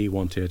what he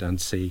wanted and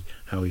see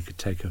how he could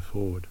take her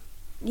forward.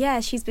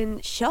 Yeah, she's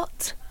been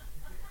shot.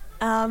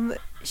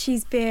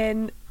 She's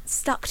been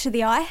stuck to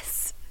the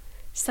ice,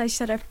 so she's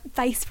had her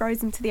face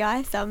frozen to the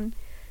ice.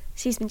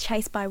 She's been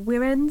chased by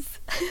Wirrns.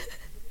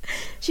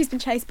 She's been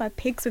chased by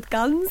pigs with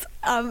guns.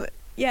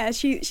 Yeah,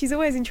 she's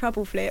always in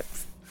trouble,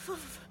 Flips.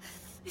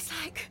 It's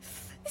like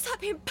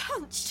being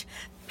punched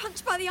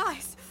by the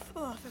ice.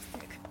 Oh, I feel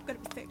sick. I'm gonna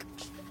be sick.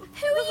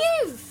 Who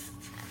are you?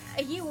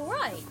 Are you all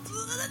right?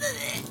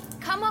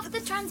 Come off the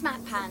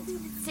transmat pan.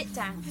 Sit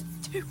down.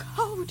 It's too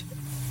cold.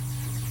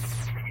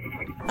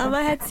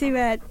 I had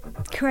to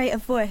create a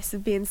voice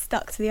of being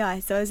stuck to the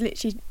ice, so I was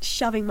literally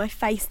shoving my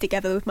face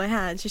together with my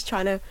hands, just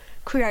trying to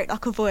create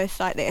like a voice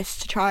like this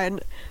to try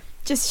and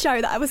just show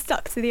that I was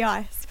stuck to the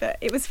ice. But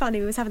it was funny,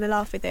 we was having a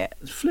laugh with it.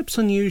 Flip's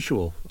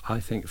unusual,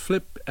 I think.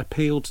 Flip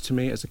appealed to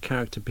me as a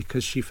character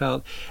because she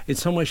felt, in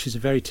some ways she's a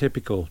very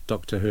typical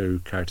Doctor Who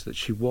character, that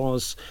she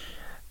was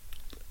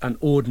an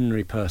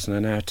ordinary person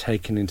and now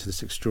taken into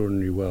this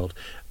extraordinary world.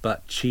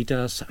 But she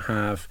does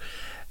have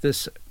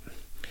this...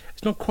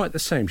 It's not quite the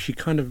same. She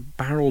kind of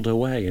barreled her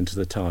way into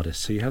the TARDIS,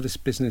 so you have this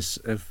business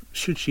of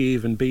should she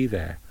even be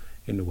there,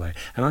 in a way.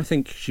 And I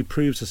think she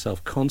proves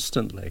herself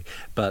constantly,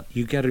 but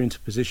you get her into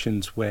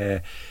positions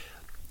where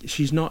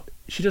she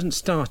doesn't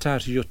start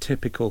out as your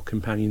typical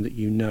companion that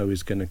you know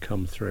is going to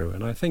come through.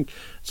 And I think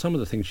some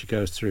of the things she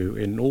goes through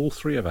in all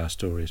three of our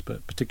stories,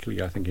 but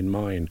particularly I think in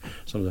mine,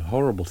 some of the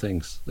horrible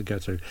things that go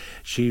through,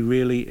 she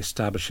really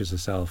establishes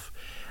herself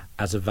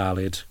as a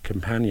valid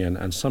companion,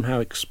 and somehow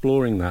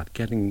exploring that,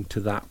 getting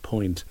to that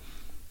point,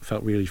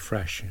 felt really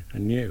fresh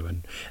and new.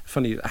 And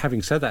funny,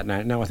 having said that,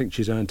 now I think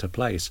she's earned her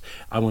place.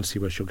 I want to see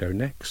where she'll go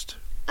next.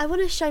 I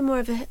want to show more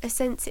of a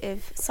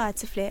sensitive side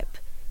to Flip.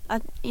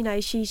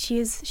 She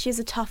is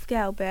a tough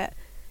girl, but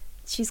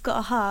she's got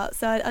a heart.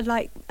 So I'd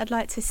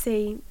like to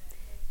see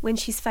when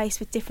she's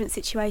faced with different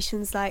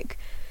situations, like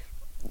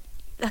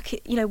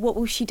like, you know, what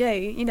will she do?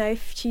 You know,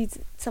 if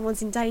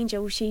someone's in danger,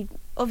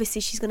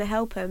 obviously she's going to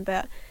help him,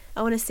 but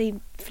I want to see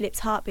Flip's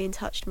heart being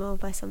touched more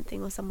by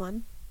something or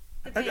someone.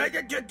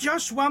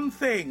 Just one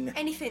thing.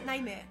 Anything,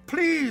 name it.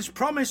 Please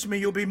promise me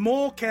you'll be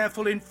more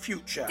careful in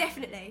future.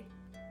 Definitely.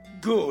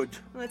 Good.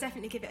 Well, I'll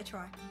definitely give it a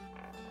try.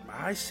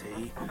 I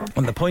see.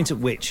 And the point at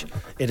which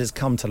it has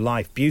come to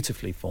life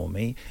beautifully for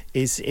me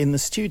is in the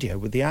studio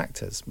with the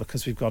actors,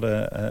 because we've got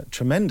a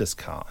tremendous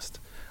cast.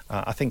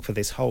 I think for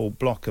this whole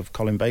block of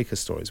Colin Baker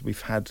stories,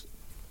 we've had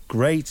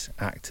great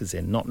actors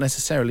in, not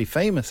necessarily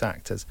famous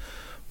actors,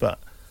 but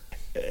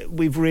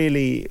we've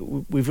really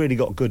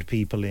got good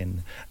people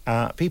in,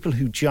 people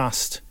who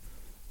just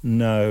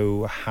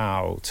know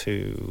how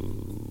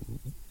to,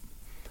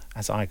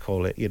 as I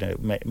call it, you know,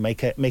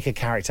 make a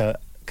character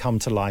come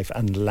to life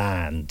and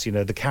land. You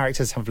know, the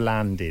characters have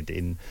landed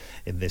in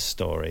this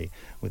story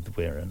with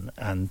Wirrn,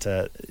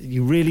 and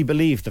you really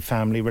believe the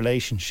family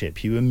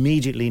relationship. You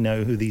immediately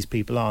know who these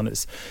people are,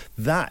 and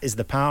that is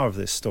the power of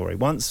this story.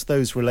 Once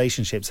those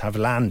relationships have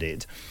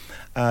landed,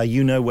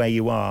 you know where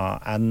you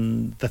are,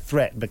 and the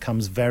threat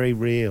becomes very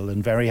real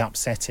and very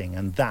upsetting,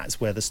 and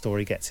that's where the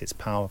story gets its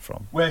power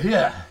from. We're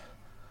here.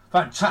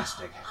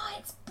 Fantastic. Oh,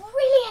 it's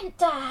brilliant,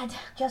 Dad.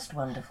 Just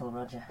wonderful,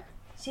 Roger.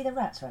 See the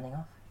rats running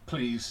off?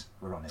 Please,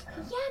 we're on it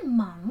now. Yeah,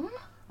 Mum.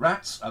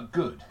 Rats are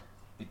good.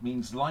 It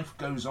means life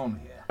goes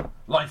on here.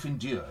 Life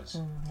endures.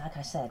 Like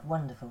I said,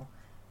 wonderful.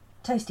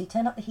 Toasty,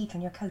 turn up the heater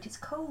in your coat. It's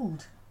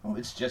cold. Oh,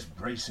 it's just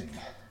bracing.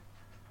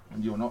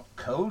 And you're not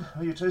cold,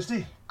 are you,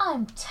 Toasty?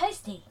 I'm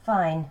toasty.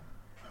 Fine.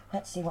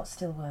 Let's see what's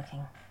still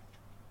working.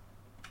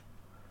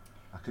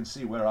 I can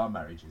see where our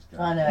marriage is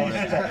going. I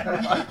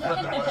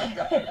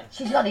know.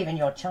 She's not even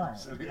your child.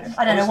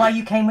 I don't know why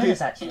you came with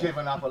us, actually.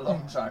 Given up a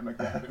long time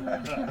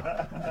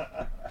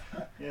ago.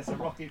 Yes, a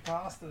rocky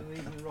past and an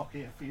even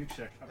rockier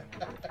future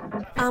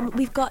coming up.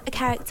 We've got a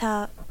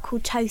character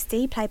called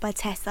Toasty, played by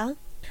Tessa.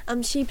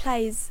 She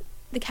plays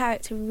the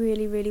character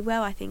really, really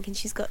well, I think, and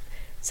she's got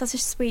such a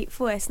sweet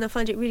voice, and I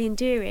find it really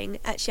endearing.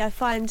 Actually, I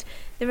find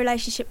the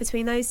relationship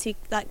between those two,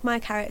 like my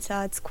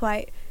character, it's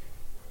quite...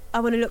 I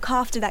want to look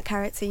after that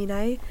character, you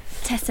know.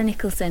 Tessa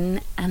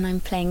Nicholson, and I'm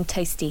playing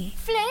Toasty.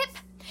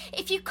 Flip,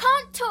 if you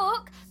can't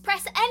talk,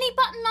 press any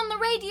button on the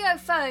radio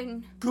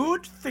phone.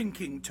 Good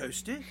thinking,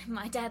 Toasty.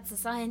 My dad's a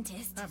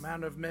scientist. A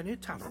man of many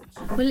talents.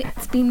 Well,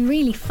 it's been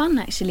really fun,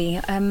 actually.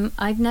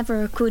 I've never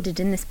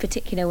recorded in this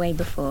particular way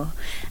before,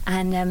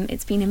 and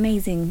it's been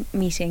amazing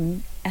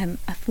meeting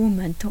a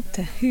former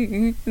Doctor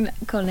Who,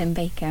 Colin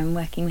Baker, and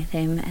working with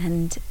him,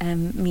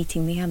 and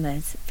meeting the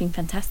others. It's been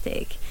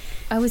fantastic.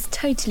 I was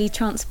totally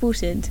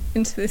transported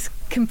into this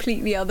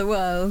completely other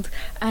world,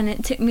 and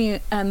it took me,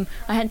 I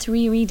had to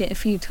reread it a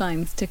few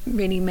times to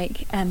really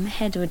make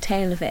head or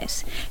tail of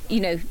it, you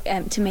know,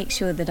 to make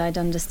sure that I'd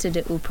understood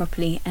it all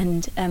properly,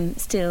 and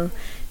still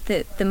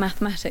the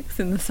mathematics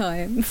and the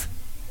science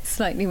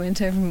slightly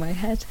went over my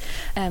head.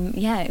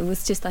 It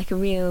was just like a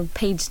real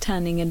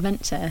page-turning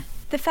adventure.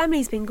 The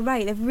family's been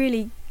great. They've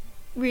really,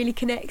 really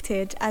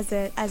connected as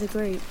a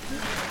group.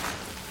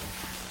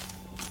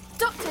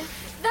 Doctor,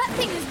 that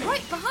thing is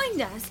right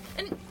behind us.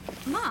 And,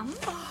 Mum?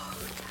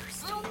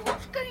 Oh,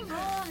 what's going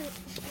on?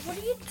 What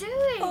are you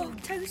doing? Oh,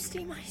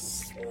 Toasty, my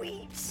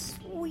sweet,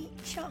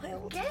 sweet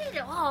child. Get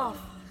it off.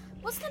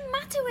 What's the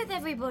matter with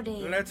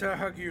everybody? Let her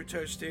hug you,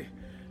 Toasty.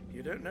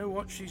 You don't know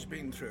what she's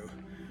been through.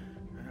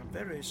 I'm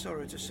very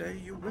sorry to say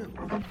you will.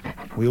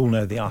 We all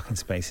know The Ark in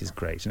Space is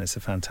great, and it's a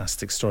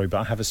fantastic story,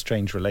 but I have a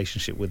strange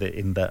relationship with it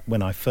in that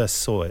when I first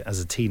saw it as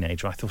a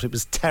teenager, I thought it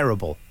was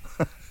terrible.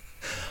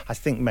 I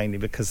think mainly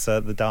because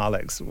the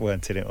Daleks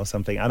weren't in it or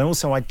something. And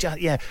also,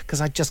 because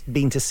I'd just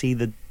been to see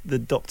the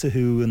Doctor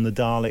Who and the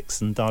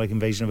Daleks and Dalek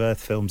Invasion of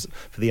Earth films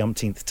for the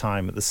umpteenth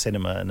time at the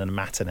cinema and a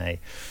matinee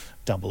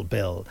double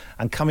bill.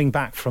 And coming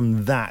back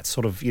from that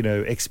sort of, you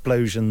know,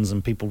 explosions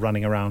and people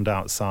running around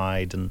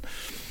outside and,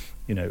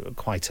 you know,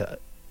 quite a,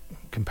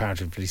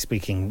 comparatively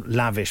speaking,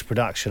 lavish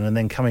production, and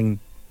then coming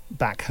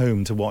back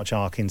home to watch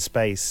Ark in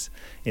Space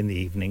in the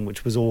evening,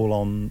 which was all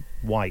on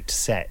white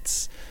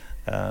sets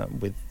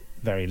with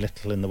very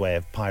little in the way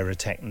of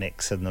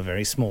pyrotechnics and a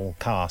very small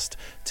cast,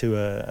 to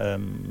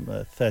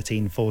a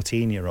 13,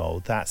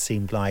 14-year-old. That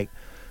seemed like,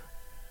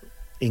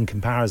 in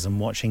comparison,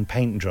 watching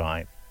paint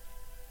dry.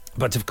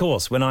 But of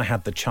course, when I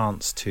had the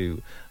chance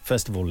to,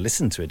 first of all,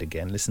 listen to it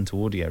again, listen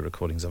to audio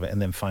recordings of it,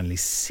 and then finally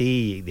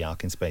see The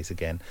Ark in Space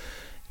again,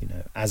 you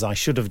know, as I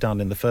should have done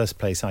in the first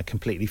place, I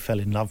completely fell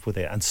in love with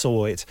it and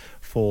saw it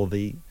for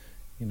the,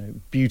 you know,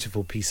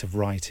 beautiful piece of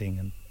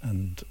writing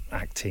and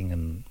acting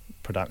and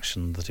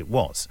production that it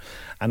was.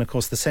 And of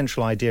course, the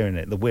central idea in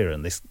it, the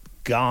Wirrn, this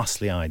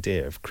ghastly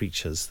idea of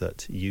creatures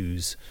that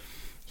use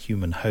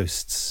human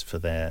hosts for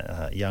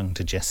their young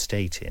to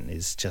gestate in,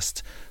 is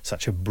just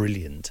such a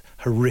brilliant,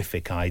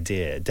 horrific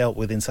idea, dealt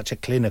with in such a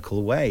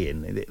clinical way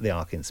in The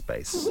Ark in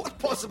Space. What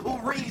possible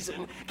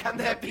reason can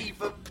there be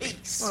for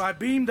peace? Well, I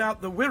beamed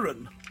out the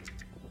Wirrn.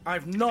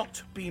 I've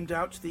not beamed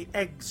out the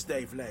eggs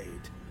they've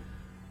laid.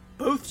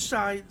 Both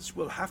sides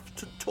will have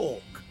to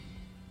talk.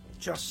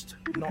 just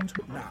not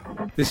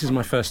now. This is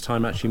my first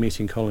time actually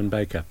meeting Colin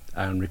Baker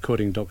and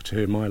recording Doctor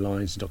Who, my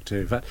lines, Doctor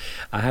Who. In fact,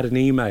 I had an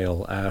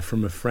email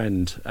from a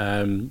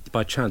friend.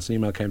 By chance, an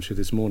email came through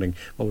this morning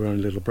while we were on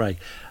a little break.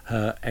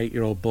 Her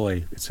 8-year-old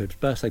boy, it's his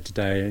birthday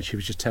today, and she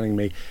was just telling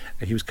me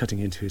he was cutting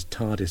into his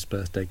TARDIS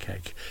birthday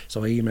cake.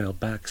 So I emailed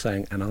back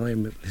saying, and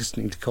I'm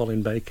listening to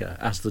Colin Baker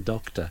as the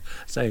Doctor,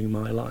 saying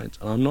my lines.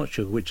 And I'm not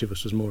sure which of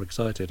us was more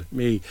excited,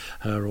 me,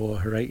 her, or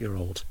her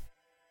 8-year-old.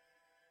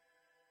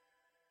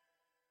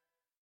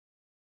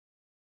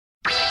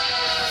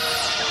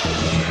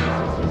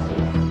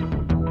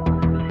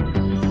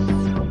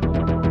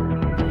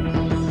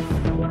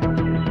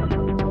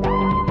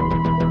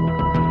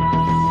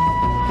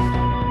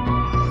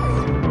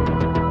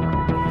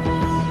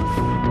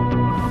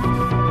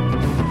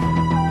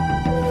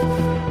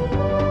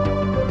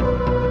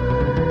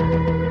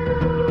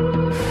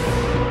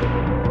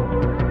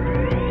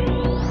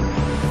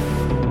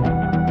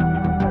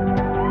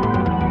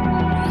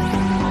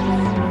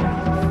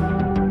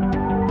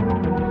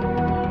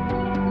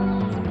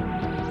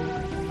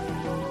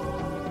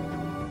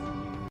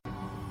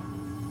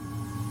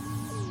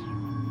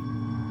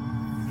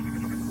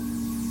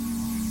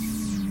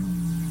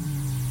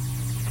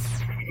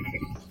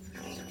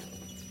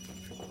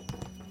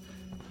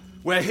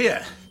 We're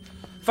here.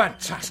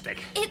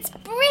 Fantastic. It's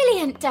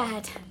brilliant,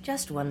 Dad.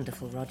 Just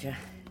wonderful, Roger.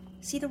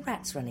 See the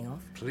rats running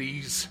off?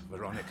 Please,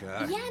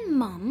 Veronica. Yeah,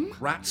 Mum.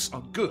 Rats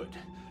are good.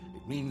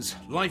 It means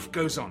life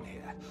goes on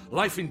here.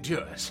 Life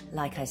endures.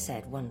 Like I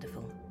said,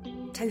 wonderful.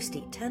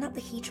 Toasty, turn up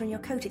the heater in your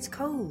coat. It's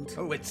cold.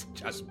 Oh, it's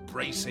just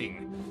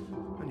bracing.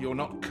 And you're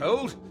not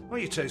cold, are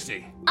you,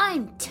 Toasty?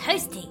 I'm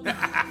toasty.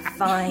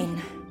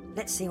 Fine.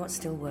 Let's see what's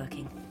still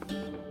working.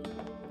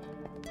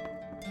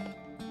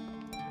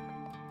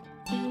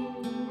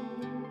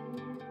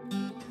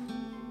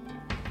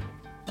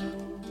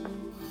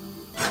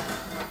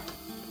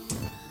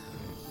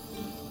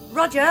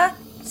 Roger,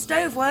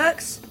 stove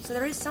works, so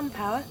there is some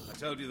power. I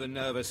told you the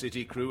Nerva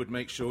City crew would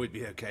make sure we'd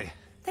be okay.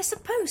 They're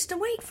supposed to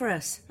wait for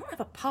us, not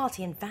have a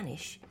party and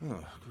vanish.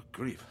 Oh, good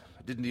grief.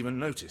 I didn't even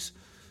notice.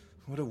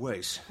 What a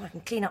waste. Well, I can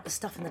clean up the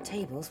stuff on the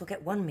tables. We'll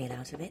get one meal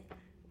out of it.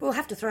 But we'll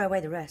have to throw away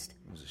the rest.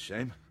 It was a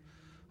shame.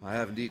 I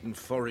haven't eaten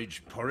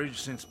forage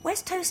porridge since...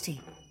 Where's Toasty?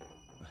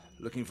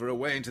 Looking for a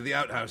way into the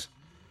outhouse.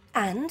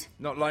 And?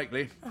 Not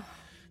likely. Oh.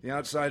 The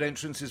outside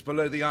entrance is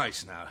below the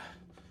ice now.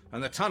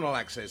 And the tunnel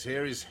access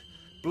here is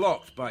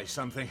blocked by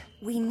something.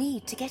 We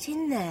need to get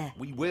in there.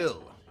 We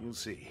will. You'll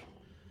see.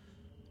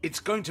 It's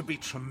going to be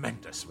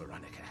tremendous,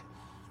 Veronica.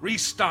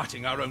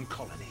 Restarting our own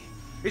colony.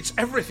 It's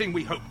everything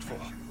we hoped for.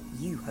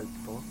 You hoped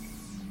for?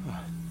 Oh.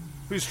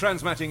 Who's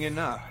transmatting in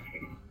now?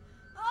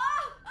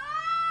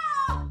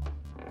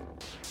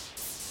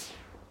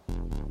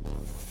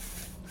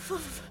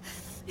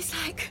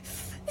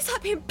 It's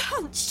like being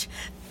punched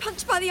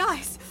by the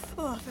ice.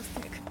 Oh, I feel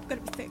sick. I'm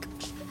gonna be sick.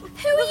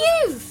 Who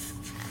are you?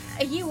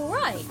 Are you all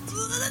right?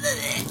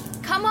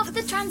 Come off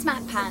the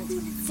transmat pan.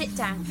 Sit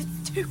down.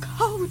 It's too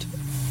cold.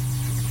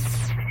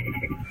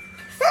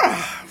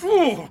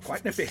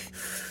 Quite nifty.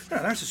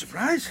 Oh, that's a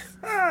surprise.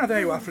 There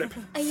you are, Flip.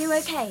 Are you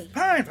okay?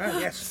 Fine,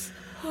 yes.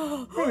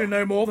 Probably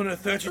no more than a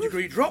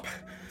 30-degree drop.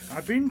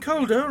 I've been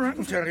colder, I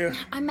can tell you.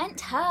 I meant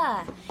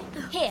her.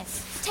 Here,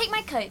 take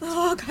my coat.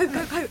 Oh,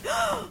 coat.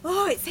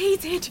 Oh, it's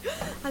heated.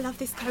 I love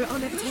this coat. I'll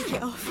never take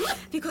it off.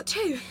 Have you got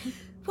two?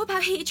 What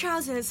about heated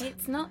trousers?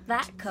 It's not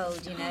that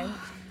cold, you know.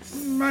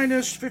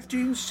 Minus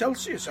 15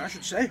 Celsius, I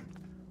should say.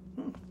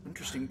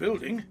 Interesting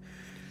building.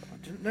 I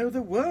didn't know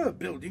there were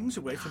buildings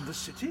away from the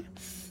city.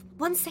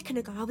 1 second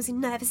ago, I was in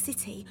Nerva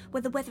City,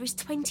 where the weather is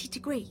 20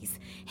 degrees.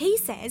 He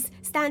says,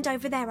 stand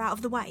over there out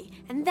of the way.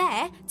 And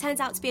there turns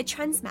out to be a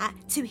transmat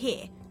to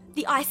here,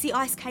 the icy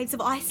ice caves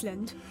of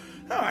Iceland.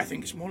 Oh, I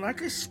think it's more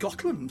likely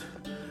Scotland.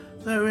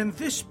 Though in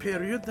this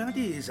period, that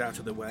is out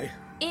of the way.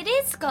 It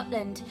is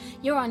Scotland.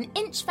 You're on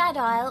Wirrn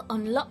Isle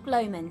on Loch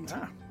Lomond.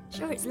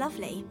 Sure, it's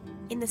lovely.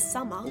 In the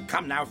summer. Oh,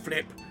 come now,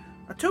 Flip.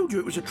 I told you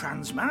it was a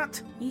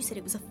transmat. You said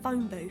it was a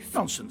phone booth.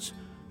 Nonsense.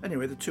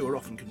 Anyway, the two are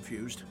often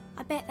confused.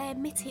 I bet they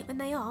admit it when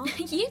they are.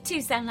 You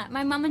two sound like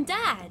my mum and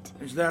dad.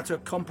 Is that a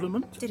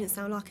compliment? Didn't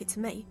sound like it to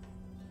me.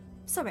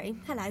 Sorry,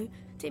 hello.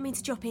 Didn't mean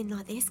to drop in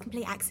like this.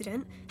 Complete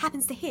accident.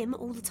 Happens to him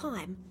all the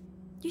time.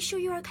 You sure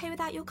you're okay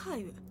without your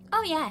coat?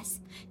 Oh, yes.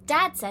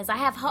 Dad says I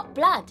have hot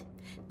blood.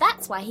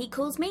 That's why he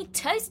calls me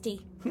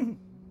Toasty.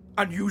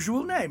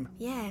 Unusual name.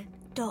 Yeah,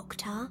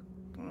 Doctor.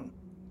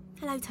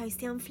 Hello,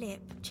 Toasty, I'm Flip.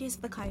 Cheers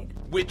for the coat.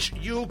 Which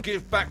you'll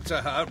give back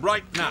to her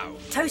right now.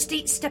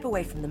 Toasty, step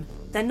away from them.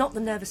 They're not the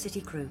Nerva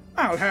City crew.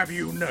 I'll have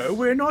you know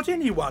we're not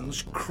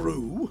anyone's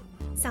crew.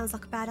 Sounds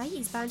like a bad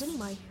 80s band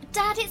anyway.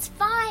 Dad, it's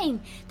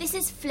fine. This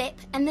is Flip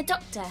and the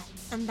Doctor.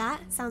 And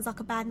that sounds like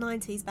a bad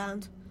 90s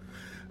band.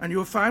 And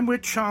you'll find we're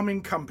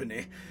charming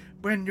company.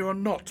 When you're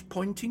not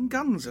pointing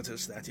guns at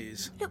us, that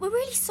is. Look, we're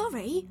really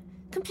sorry.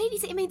 Completely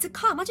didn't mean to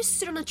come. I just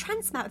stood on a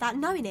transmat without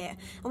knowing it.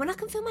 And when I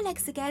can feel my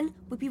legs again,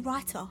 we'll be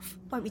right off.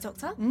 Won't we,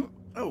 Doctor?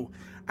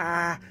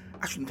 I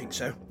shouldn't think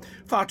so.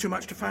 Far too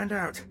much to find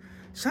out.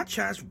 Such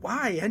as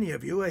why any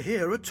of you are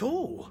here at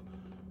all.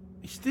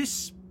 Is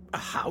this a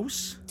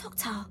house?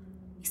 Doctor,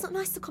 it's not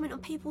nice to comment on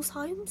people's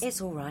homes.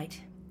 It's all right.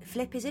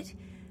 Flip, is it?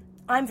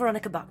 I'm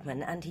Veronica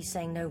Buchman, and he's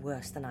saying no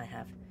worse than I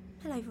have.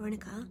 Hello,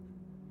 Veronica.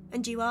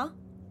 And you are?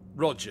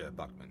 Roger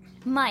Buchman.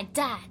 My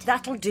dad.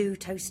 That'll do,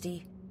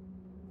 Toasty.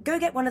 Go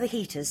get one of the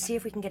heaters, see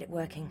if we can get it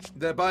working.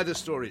 They're by the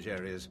storage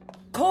areas.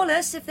 Call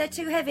us if they're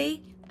too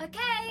heavy.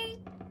 Okay.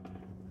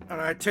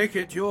 And I take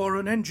it you're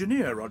an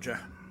engineer, Roger.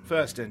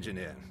 First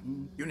engineer.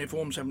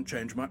 Uniforms haven't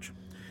changed much.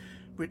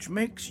 Which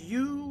makes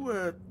you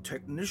a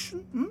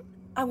technician,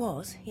 I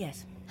was,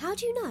 yes. How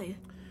do you know?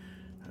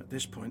 At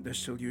this point, they're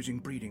still using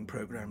breeding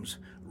programs,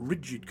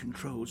 rigid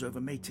controls over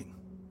mating.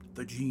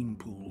 The gene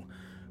pool.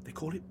 They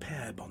call it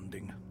pair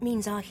bonding.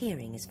 Means our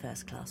hearing is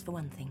first class, for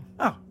one thing.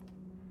 Oh,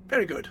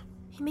 very good.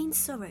 He means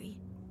sorry.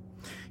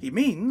 He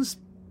means...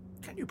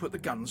 Can you put the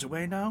guns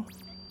away now?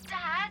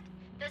 Dad,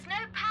 there's no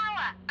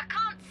power. I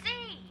can't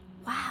see.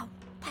 Wow,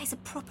 that is a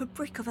proper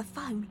brick of a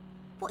phone.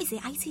 What is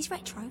it, 80s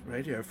retro?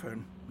 Radio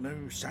phone.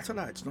 No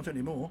satellites, not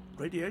anymore.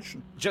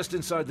 Radiation. Just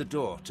inside the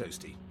door,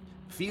 Toasty.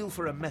 Feel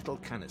for a metal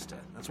canister.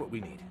 That's what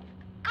we need.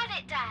 Got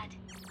it, Dad.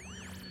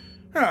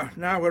 Ah,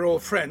 now we're all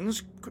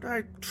friends. Could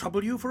I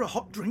trouble you for a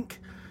hot drink?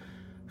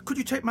 Could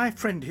you take my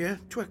friend here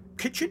to a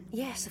kitchen?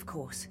 Yes, of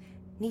course.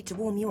 Need to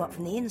warm you up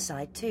from the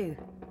inside, too.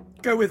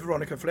 Go with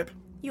Veronica, Flip.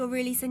 You're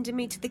really sending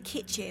me to the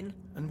kitchen?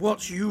 And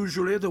what's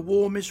usually the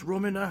warmest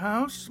room in a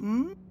house?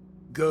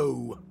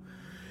 Go.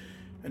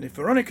 And if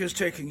Veronica's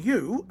taking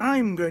you,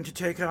 I'm going to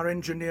take our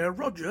engineer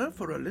Roger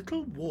for a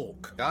little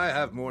walk. I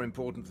have more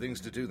important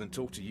things to do than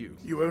talk to you.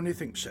 You only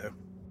think so.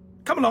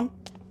 Come along.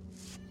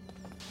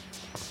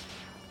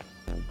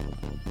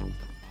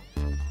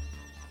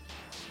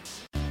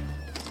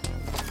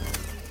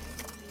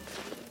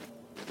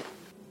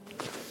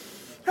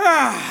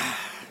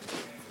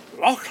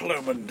 Loch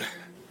Lomond.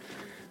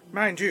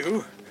 Mind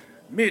you,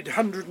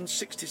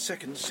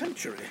 mid-162nd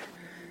century.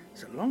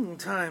 It's a long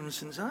time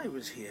since I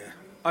was here.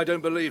 I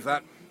don't believe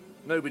that.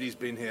 Nobody's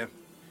been here.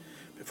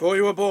 Before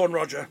you were born,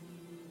 Roger.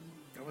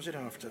 Or was it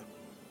after?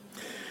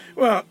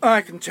 Well,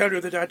 I can tell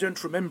you that I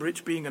don't remember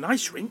it being an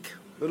ice rink.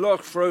 The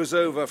loch froze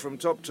over from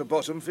top to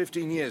bottom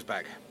 15 years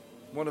back.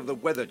 One of the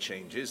weather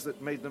changes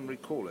that made them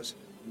recall us.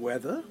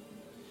 Weather?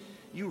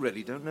 You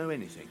really don't know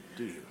anything,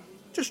 do you?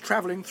 Just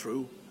travelling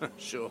through.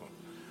 Sure.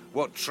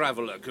 What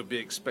traveller could be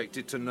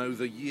expected to know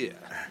the year?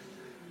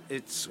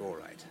 It's all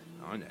right.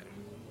 I know.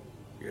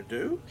 You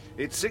do?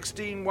 It's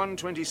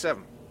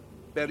 16127.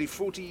 Barely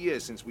 40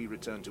 years since we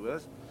returned to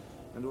Earth,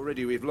 and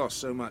already we've lost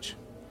so much.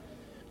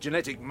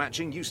 Genetic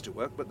matching used to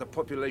work, but the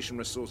population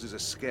resources are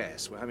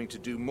scarce. We're having to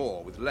do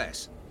more with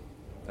less.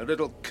 A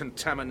little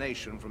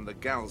contamination from the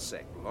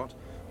Galsec lot,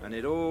 and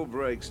it all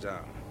breaks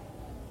down.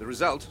 The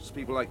result is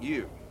people like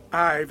you.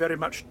 I very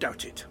much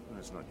doubt it.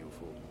 That's not your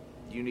fault.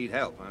 You need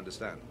help, I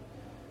understand.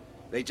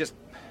 They just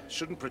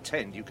shouldn't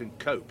pretend you can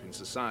cope in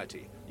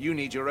society. You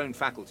need your own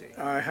faculty.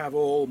 I have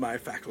all my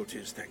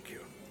faculties, thank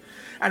you.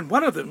 And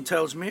one of them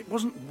tells me it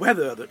wasn't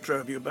weather that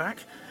drove you back.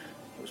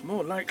 It was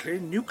more likely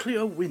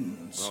nuclear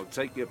winds. Well,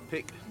 take your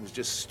pick. It was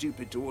just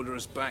stupid to order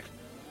us back.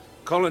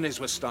 Colonies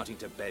were starting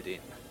to bed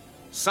in.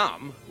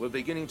 Some were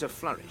beginning to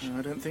flourish.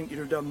 I don't think you'd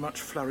have done much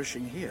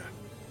flourishing here.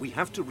 We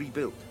have to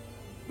rebuild.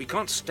 We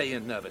can't stay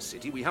in Nerva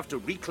City. We have to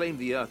reclaim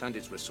the Earth and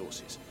its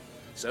resources.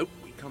 So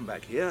we come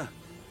back here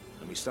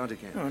and we start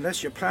again. Oh,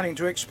 unless you're planning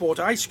to export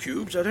ice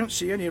cubes, I don't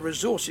see any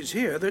resources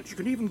here that you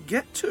can even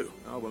get to.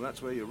 Oh, well,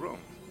 that's where you're wrong.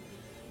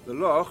 The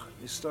loch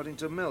is starting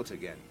to melt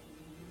again.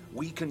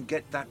 We can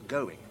get that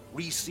going,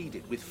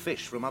 reseeded with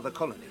fish from other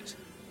colonies.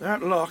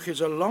 That loch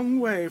is a long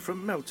way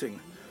from melting,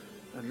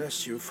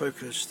 unless you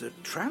focus the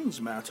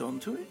transmat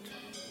onto it.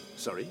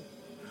 Sorry?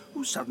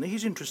 Oh, suddenly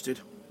he's interested.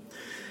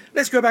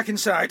 Let's go back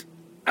inside.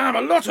 I'm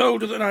a lot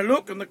older than I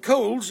look, and the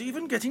cold's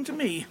even getting to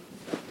me.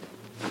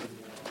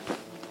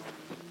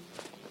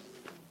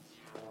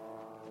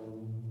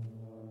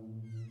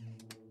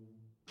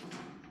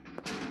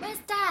 Where's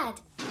Dad?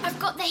 I've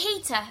got the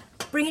heater.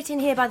 Bring it in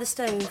here by the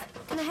stove.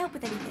 Can I help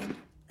with anything?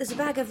 There's a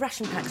bag of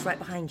ration packs right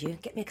behind you.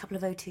 Get me a couple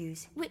of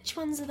O2s. Which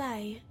ones are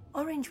they?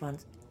 Orange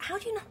ones. How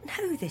do you not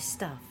know this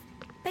stuff?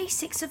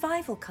 Basic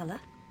survival colour.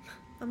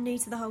 I'm new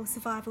to the whole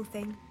survival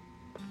thing.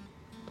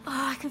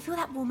 Oh, I can feel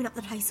that warming up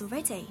the place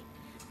already.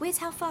 Weird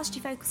how fast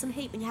you focus on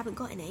heat when you haven't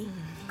got any.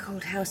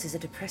 Cold houses are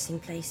depressing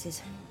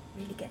places.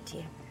 Really get to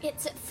you.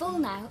 It's at full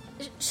now.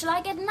 Shall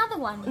I get another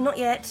one? Not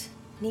yet.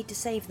 Need to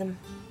save them.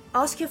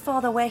 Ask your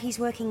father where he's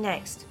working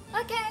next.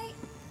 Okay.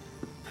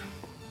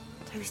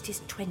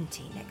 Toasty's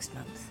 20 next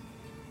month.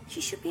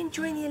 She should be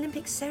enjoying the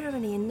Olympic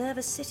ceremony in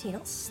Nerva City,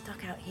 not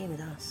stuck out here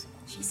with us.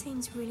 She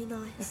seems really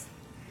nice.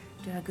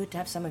 Do her good to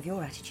have some of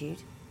your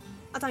attitude.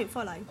 I don't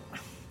follow.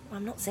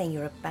 I'm not saying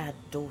you're a bad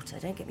daughter,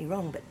 don't get me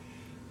wrong, but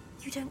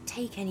you don't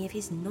take any of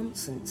his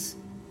nonsense.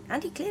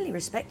 And he clearly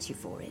respects you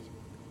for it.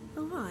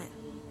 All right.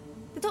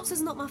 The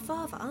doctor's not my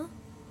father.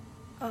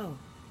 Oh,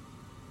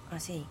 I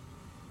see.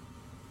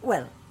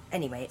 Well,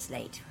 anyway, it's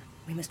late.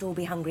 We must all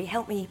be hungry.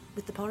 Help me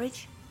with the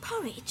porridge.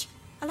 Porridge?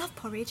 I love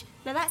porridge.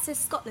 Now that says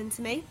Scotland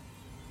to me.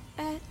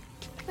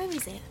 Where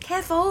is it?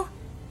 Careful!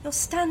 You're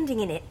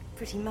standing in it,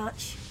 pretty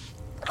much.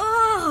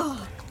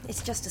 Oh!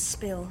 It's just a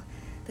spill.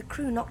 The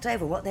crew knocked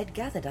over what they'd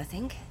gathered, I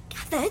think.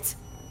 Gathered?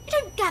 You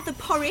don't gather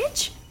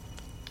porridge.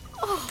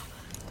 Oh.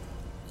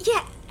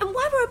 Yeah, and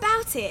while we're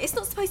about it, it's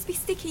not supposed to be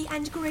sticky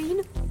and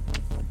green.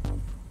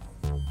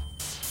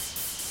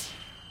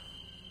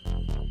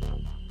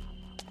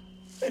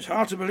 It's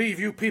hard to believe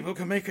you people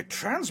can make a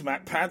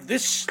transmat pad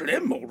this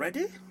slim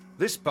already.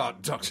 This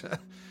part, Doctor,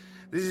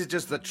 this is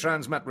just the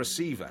transmat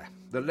receiver,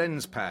 the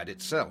lens pad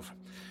itself.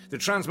 The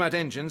transmat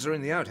engines are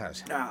in the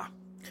outhouse. Ah,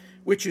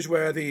 which is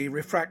where the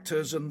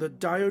refractors and the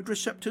diode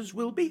receptors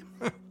will be?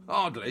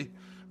 Hardly.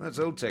 That's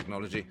old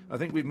technology. I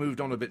think we've moved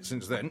on a bit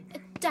since then.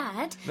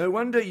 Dad? No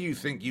wonder you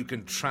think you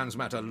can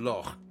transmat a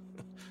loch.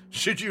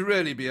 Should you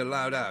really be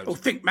allowed out? Oh,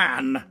 think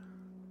man.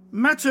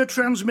 Matter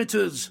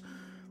transmitters.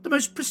 The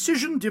most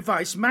precision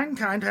device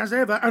mankind has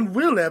ever and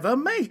will ever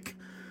make.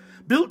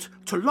 Built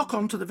to lock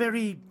onto the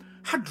very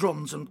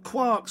hadrons and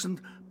quarks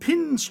and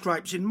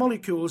pinstripes in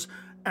molecules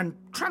and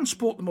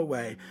transport them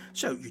away.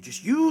 So you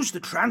just use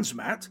the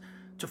transmat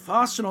to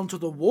fasten onto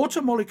the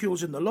water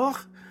molecules in the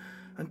loch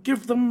and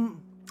give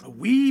them a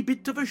wee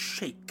bit of a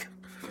shake,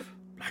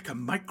 like a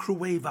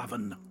microwave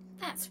oven.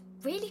 That's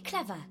really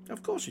clever.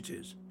 Of course it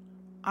is.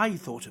 I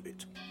thought of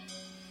it.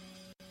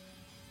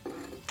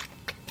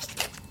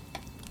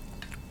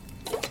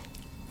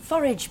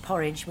 Forage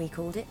porridge, we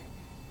called it.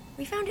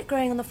 We found it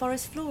growing on the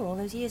forest floor all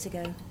those years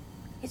ago.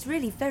 It's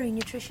really very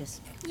nutritious.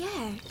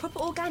 Yeah, proper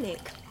organic.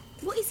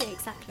 What is it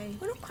exactly?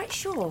 We're not quite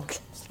sure.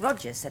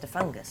 Roger said a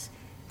fungus.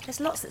 There's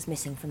lots that's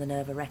missing from the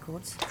Nerva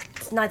records.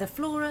 It's neither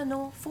flora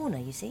nor fauna,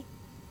 you see.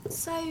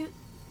 So,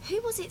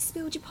 who was it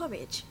spilled your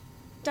porridge?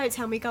 Don't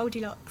tell me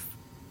Goldilocks.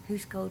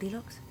 Who's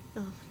Goldilocks?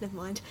 Oh, never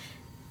mind.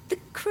 The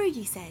crew,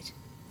 you said.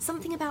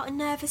 Something about a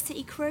Nerva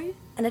City crew?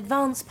 An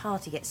advance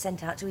party gets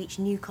sent out to each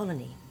new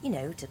colony. You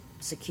know, to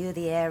secure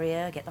the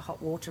area, get the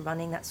hot water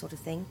running, that sort of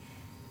thing.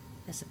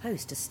 They're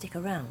supposed to stick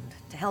around,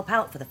 to help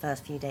out for the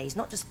first few days,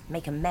 not just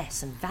make a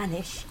mess and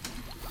vanish.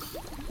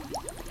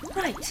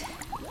 Right.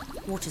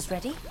 Water's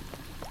ready.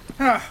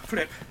 Ah,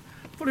 Flip.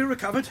 Fully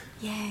recovered?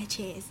 Yeah,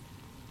 cheers.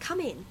 Come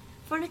in.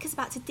 Veronica's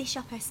about to dish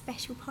up her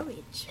special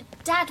porridge.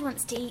 Dad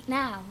wants to eat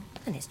now.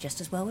 And it's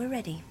just as well we're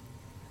ready.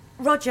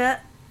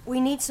 Roger, we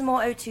need some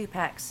more O2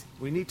 packs.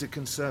 We need to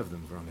conserve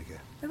them, Veronica.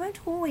 We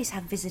won't always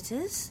have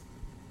visitors.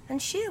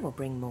 And Shear will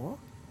bring more.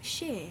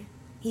 Shear?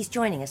 He's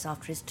joining us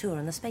after his tour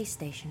on the space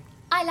station.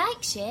 I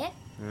like Shear.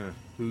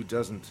 Who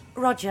doesn't?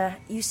 Roger,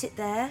 you sit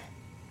there.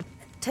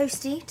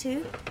 Toasty,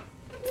 too.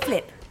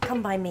 Flip,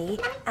 come by me.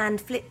 And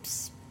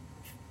Flip's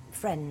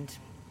friend,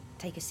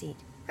 take a seat.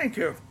 Thank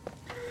you.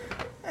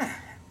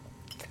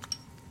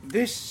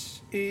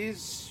 This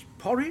is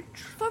porridge?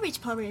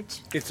 Forage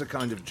porridge. It's a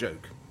kind of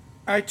joke.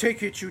 I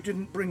take it you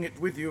didn't bring it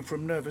with you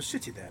from Nerva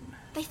City, then?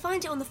 They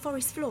find it on the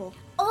forest floor.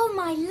 All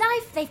my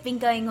life they've been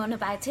going on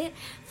about it.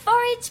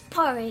 Forage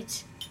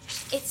porridge.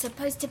 It's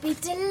supposed to be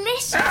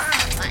delicious.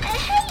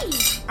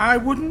 Hey! I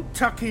wouldn't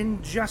tuck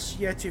in just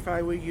yet if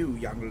I were you,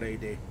 young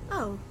lady.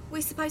 Oh,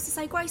 we're supposed to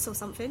say grace or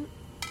something?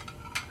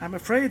 I'm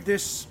afraid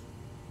this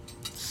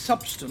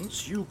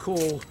substance you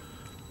call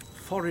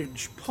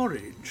forage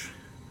porridge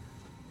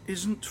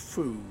isn't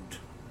food.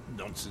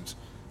 Nonsense.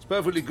 It's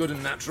perfectly good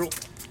and natural.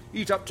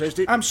 Eat up,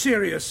 Toasty. I'm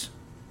serious.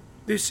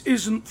 This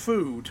isn't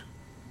food.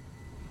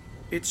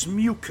 It's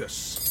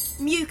mucus.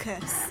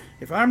 Mucus?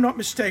 If I'm not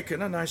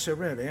mistaken, and I so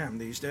rarely am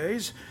these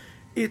days,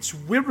 it's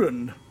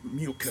Wirrn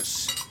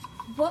mucus.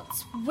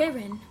 What's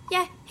Wirrn?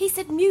 Yeah, he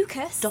said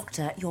mucus.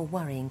 Doctor, you're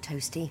worrying,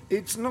 Toasty.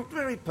 It's not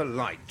very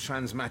polite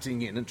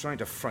transmatting in and trying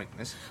to frighten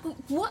us.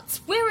 What's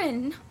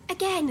Wirrn?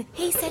 Again,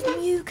 he said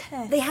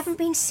mucus. They haven't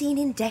been seen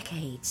in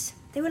decades.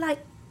 They were like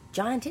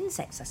giant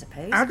insects, I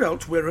suppose.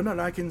 Adult Wirrn are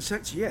like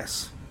insects,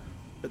 yes.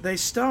 But they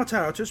start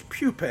out as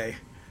pupae,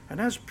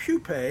 and as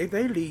pupae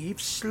they leave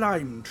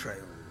slime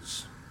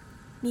trails.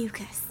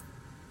 Mucus.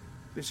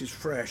 This is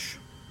fresh.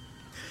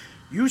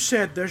 You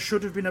said there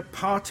should have been a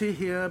party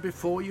here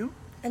before you?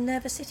 A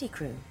Nerva City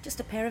crew. Just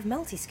a pair of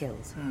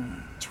multi-skills.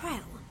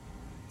 Trail.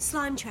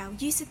 Slime trail.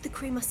 You said the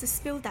crew must have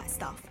spilled that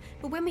stuff.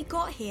 But when we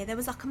got here, there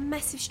was like a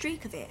massive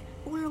streak of it,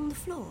 all along the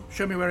floor.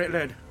 Show me where it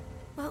led.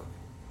 Well,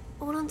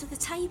 all under the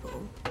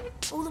table.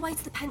 All the way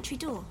to the pantry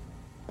door.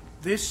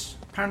 This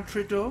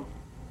pantry door?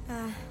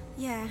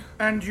 Yeah.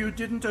 And you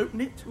didn't open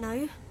it?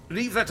 No.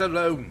 Leave that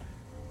alone.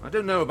 I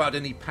don't know about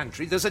any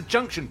pantry. There's a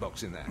junction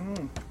box in there.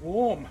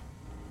 Warm.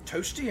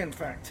 Toasty, in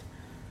fact.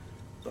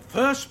 The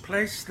first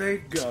place they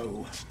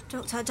go.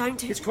 Doctor, don't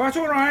do... It's quite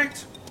all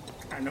right.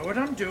 I know what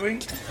I'm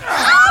doing.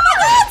 Oh, my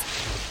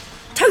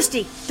God!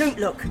 Toasty, don't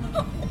look.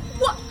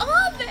 What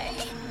are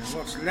they?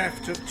 What's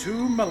left of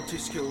two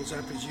multi-skills,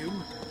 I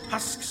presume.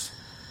 Husks.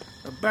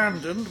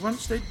 Abandoned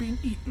once they'd been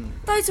eaten.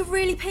 Those are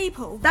really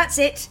people. That's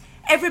it.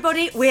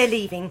 Everybody, we're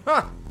leaving.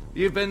 Ha!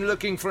 You've been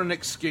looking for an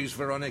excuse,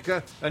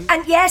 Veronica, and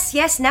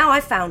yes, now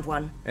I've found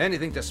one.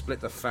 Anything to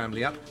split the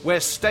family up. We're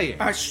staying.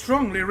 I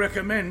strongly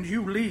recommend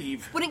you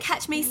leave. Wouldn't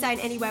catch me staying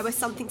anywhere where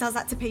something does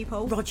that to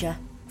people. Roger,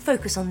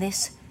 focus on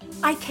this.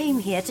 I came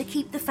here to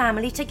keep the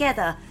family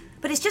together.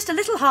 But it's just a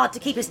little hard to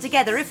keep us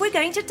together if we're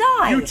going to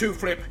die. You too,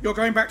 Flip. You're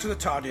going back to the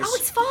TARDIS. Oh,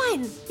 it's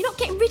fine. You're not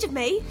getting rid of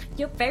me.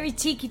 You're very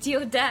cheeky to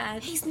your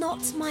dad. He's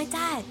not my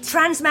dad.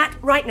 Transmat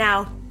right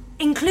now,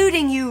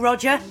 including you,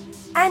 Roger,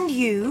 and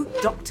you,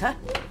 Doctor.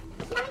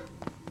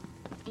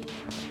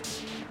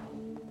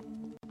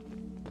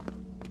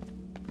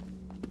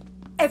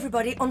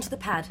 Everybody onto the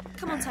pad.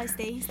 Come on,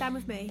 Toasty, stand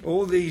with me.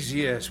 All these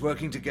years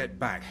working to get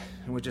back,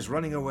 and we're just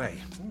running away.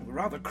 A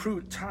rather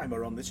crude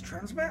timer on this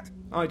transmat.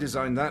 I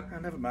designed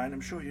that. Never mind,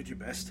 I'm sure you do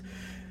best.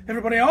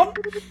 Everybody on,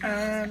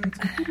 and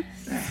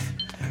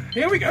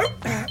here we go.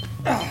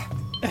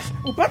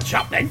 Well, bunch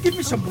up then, give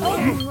me some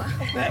room.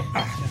 There.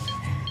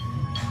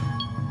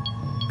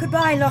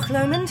 Goodbye, Loch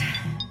Lomond.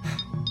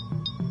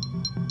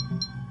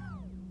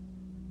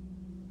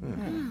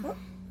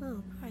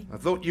 I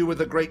thought you were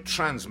the great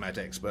transmat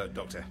expert,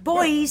 Doctor.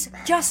 Boys,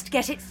 just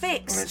get it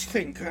fixed. Let's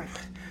think.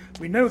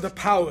 We know the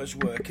power's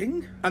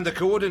working. And the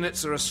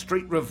coordinates are a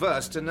straight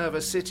reverse to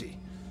Nerva City.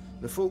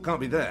 The fault can't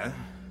be there.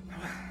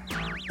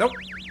 Nope.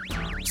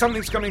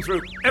 Something's coming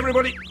through.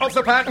 Everybody, off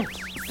the pad!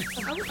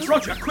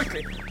 Roger,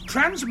 quickly.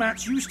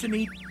 Transmats used to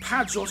need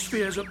pads or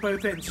spheres at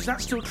both ends. Is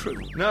that still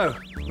true? No,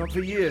 not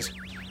for years.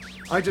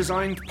 I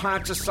designed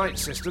pad-to-site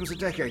systems a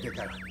decade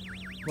ago.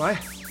 Why?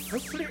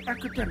 Hopefully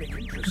academic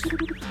interest.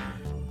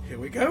 Here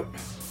we go.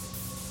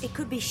 It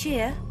could be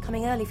Shear,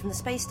 coming early from the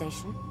space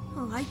station.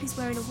 Oh, I hope he's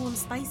wearing a warm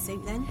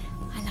spacesuit then.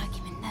 I like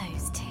him in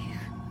those too.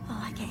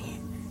 Oh, I get it.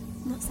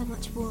 Not so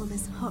much warm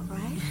as hot,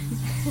 right?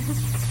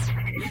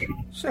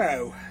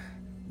 So,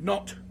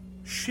 not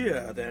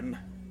Shear then.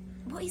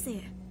 What is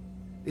it?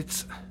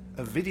 It's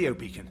a video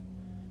beacon.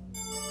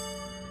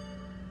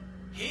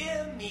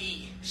 Hear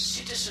me,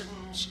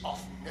 citizens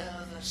of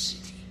Nerva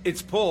City.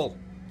 It's Paul.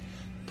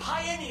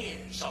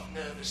 Pioneers of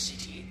Nerva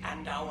City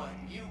and our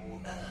new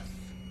Earth.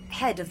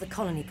 Head of the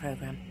colony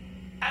program.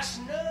 As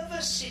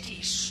Nerva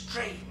City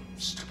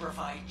strains to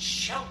provide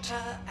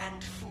shelter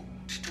and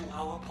food to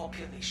our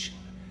population,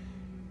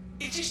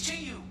 it is to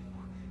you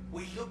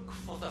we look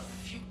for the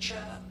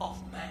future of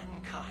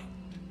mankind.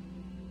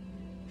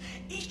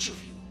 Each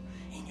of you,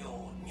 in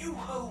your new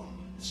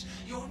homes,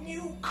 your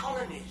new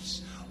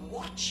colonies,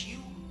 what you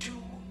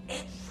do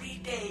every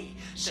day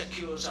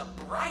secures a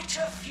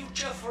brighter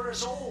future for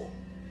us all.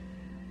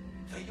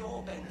 For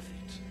your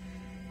benefit,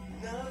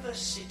 Nerva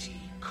City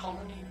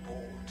Colony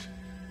Board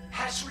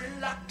has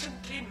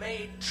reluctantly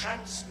made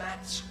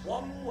transmats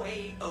one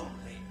way only.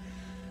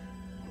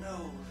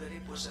 Know that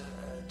it was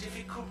a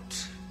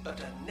difficult but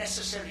a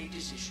necessary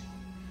decision.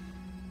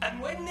 And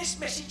when this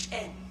message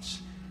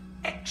ends,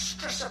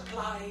 extra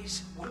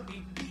supplies will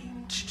be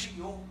beamed to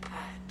your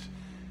pad.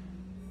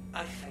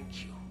 I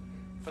thank you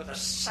for the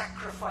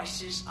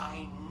sacrifices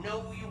I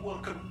know you will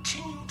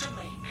continue to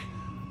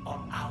make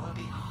on our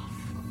behalf.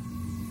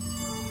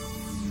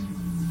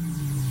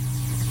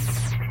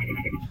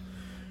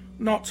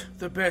 Not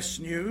the best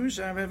news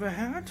I've ever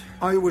had.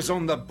 I was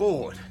on the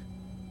board.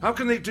 How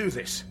can they do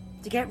this?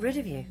 To get rid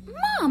of you.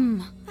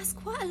 Mum! That's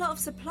quite a lot of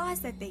supplies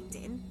they've beamed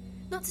in.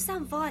 Not to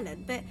sound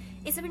violent, but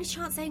is there any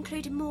chance they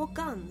included more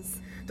guns?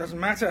 Doesn't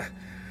matter.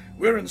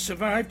 Wirrn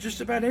survived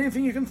just about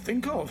anything you can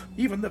think of.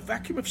 Even the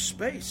vacuum of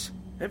space.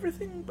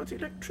 Everything but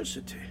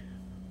electricity.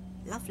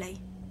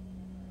 Lovely.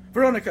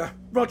 Veronica,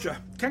 Roger,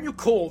 can you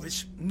call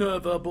this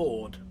Nerva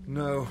board?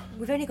 No.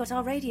 We've only got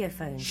our radio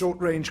phones.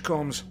 Short-range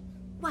comms.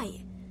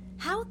 Wait,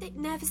 how are the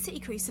Nerva City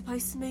crew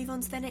supposed to move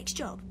on to their next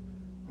job?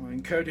 Well,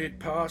 encoded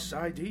pass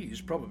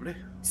IDs, probably.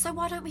 So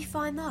why don't we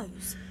find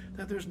those?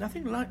 There's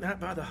nothing like that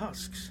by the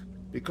husks.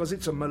 Because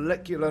it's a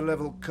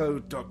molecular-level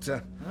code,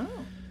 Doctor. Oh.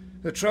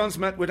 The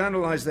transmat would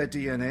analyse their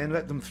DNA and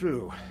let them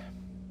through.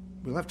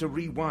 We'll have to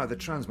rewire the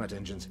transmat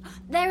engines.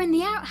 They're in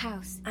the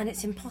outhouse. And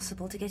it's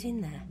impossible to get in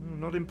there.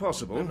 Not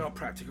impossible. Not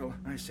practical,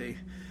 I see.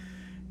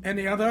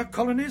 Any other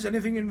colonies?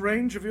 Anything in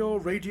range of your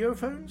radio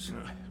phones?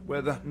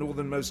 We're the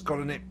northernmost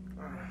colony.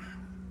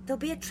 There'll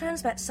be a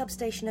transmat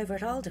substation over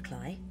at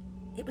Aldecly.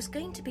 It was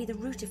going to be the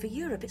router for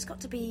Europe. It's got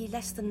to be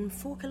less than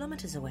 4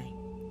 kilometres away.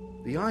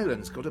 The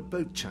island's got a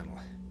boat channel.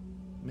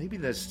 Maybe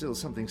there's still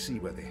something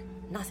seaworthy.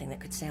 Nothing that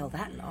could sail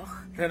that loch.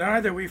 Then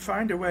either we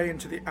find a way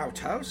into the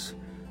outhouse,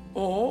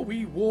 or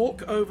we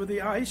walk over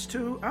the ice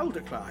to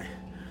Aldecly.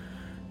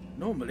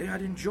 Normally,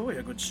 I'd enjoy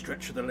a good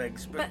stretch of the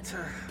legs, but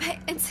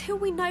until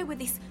we know where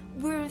this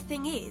Wirrn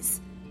thing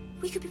is,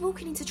 we could be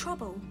walking into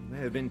trouble.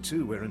 There have been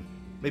 2, Wirrn.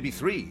 Maybe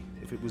 3,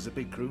 if it was a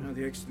big crew. No,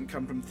 the eggs didn't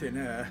come from thin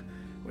air.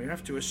 We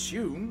have to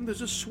assume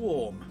there's a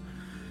swarm.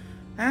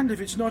 And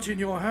if it's not in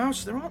your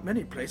house, there aren't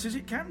many places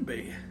it can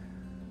be.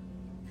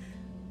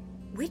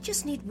 We'd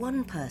just need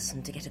one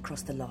person to get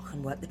across the loch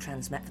and work the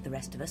transmat for the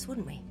rest of us,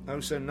 wouldn't we? Oh,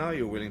 so now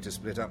you're willing to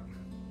split up?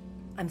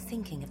 I'm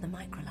thinking of the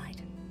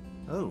microlite.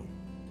 Oh.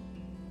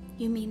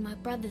 You mean my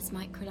brother's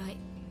microlite?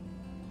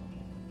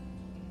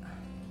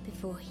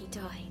 Before he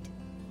died.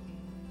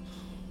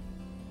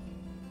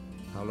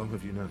 How long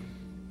have you known?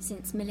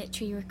 Since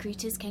military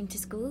recruiters came to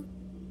school.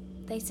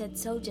 They said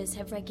soldiers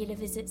have regular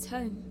visits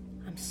home.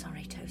 I'm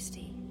sorry,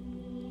 Toasty.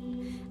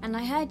 And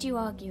I heard you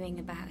arguing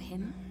about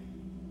him.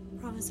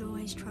 Brothers are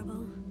always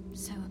trouble.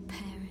 So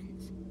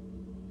apparent.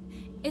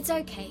 It's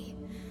okay.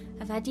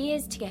 I've had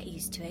years to get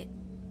used to it.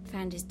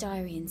 Found his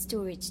diary in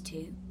storage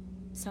too.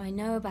 So I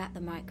know about the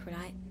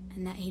microlite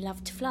and that he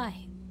loved to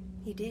fly.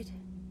 He did.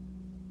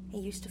 He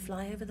used to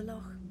fly over the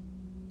loch.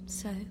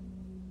 So,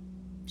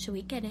 shall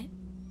we get it?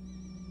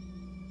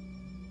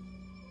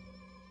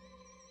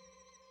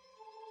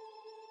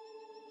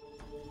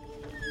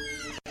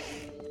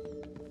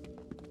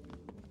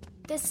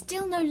 There's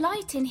still no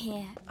light in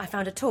here. I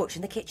found a torch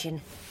in the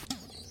kitchen.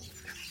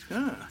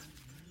 Ah.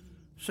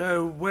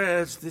 So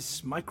where's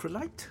this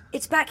microlite?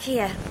 It's back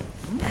here.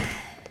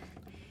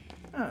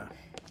 Ah.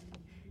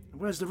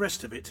 Where's the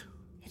rest of it?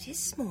 It is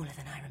smaller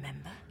than I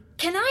remember.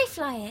 Can I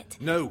fly it?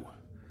 No.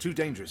 Too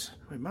dangerous.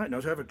 We might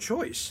not have a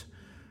choice.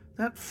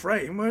 That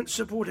frame won't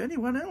support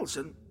anyone else,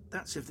 and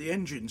that's if the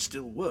engine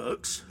still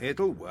works.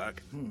 It'll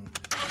work.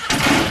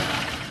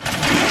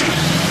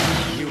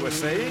 You were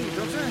saying,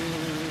 Doctor?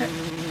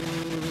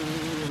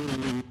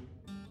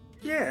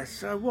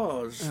 Yes, I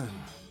was.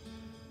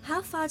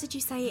 How far did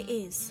you say it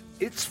is?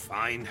 It's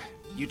fine.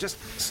 You just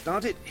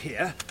start it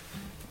here,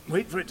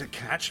 wait for it to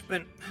catch,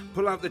 then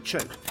pull out the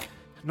choke.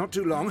 Not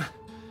too long.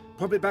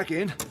 Pop it back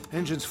in.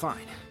 Engine's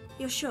fine.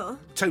 You're sure?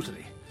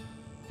 Totally.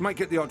 Might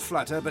get the odd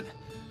flutter, but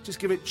just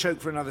give it choke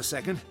for another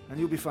second, and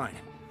you'll be fine.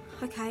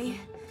 Okay,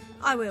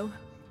 I will.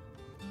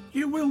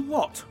 You will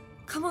what?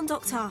 Come on,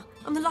 Doctor.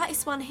 I'm the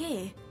lightest one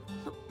here.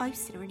 Not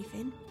boasting or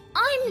anything.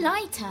 I'm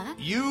lighter.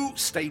 You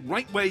stay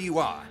right where you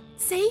are.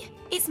 See?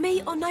 It's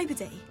me or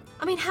nobody.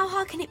 I mean, how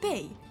hard can it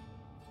be?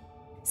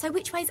 So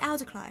which way's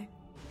Alderclough?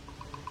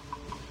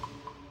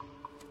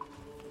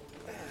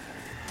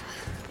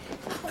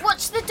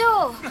 Watch the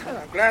door.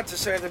 I'm glad to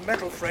say the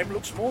metal frame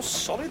looks more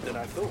solid than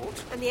I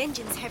thought. And the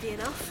engine's heavy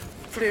enough.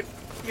 Flip,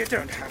 you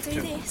don't have Do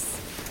to. this.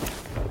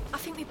 I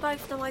think we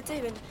both know I do,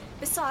 and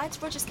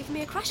besides, Roger's given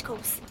me a crash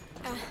course.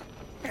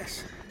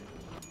 Yes.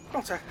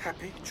 Not a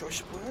happy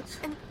choice of words.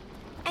 And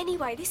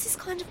anyway, this is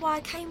kind of why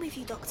I came with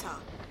you, Doctor.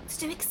 To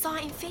do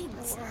exciting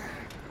things.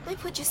 No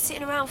point just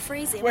sitting around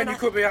freezing. When you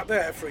could be up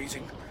there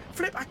freezing.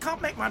 Flip, I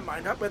can't make my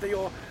mind up whether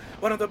you're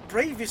one of the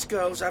bravest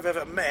girls I've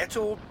ever met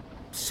or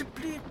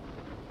simply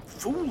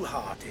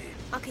foolhardy.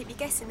 I'll keep you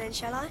guessing then,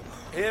 shall I?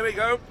 Here we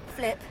go.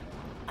 Flip,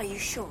 are you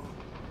sure?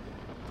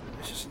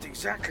 This isn't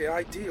exactly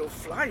ideal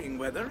flying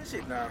weather, is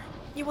it now?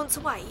 You want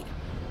to wait?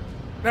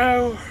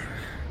 No,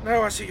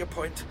 I see your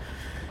point.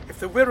 If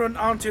the Wirrn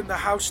aren't in the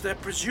house, they're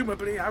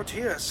presumably out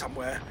here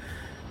somewhere.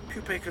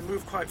 Pupae can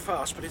move quite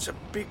fast, but it's a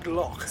big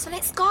lock. So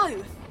let's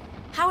go.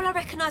 How will I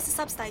recognise the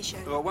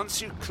substation? Well,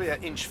 once you clear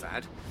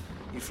Inchfad,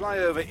 you fly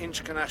over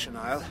Inchconassion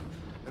Isle,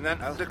 and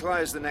then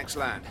Alderclough is the next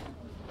land.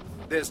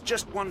 There's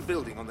just one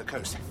building on the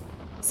coast.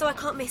 So I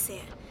can't miss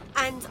it.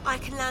 And I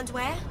can land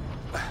where?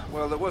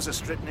 Well, there was a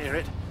strip near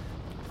it.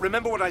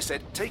 Remember what I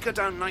said, take her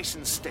down nice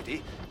and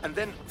steady, and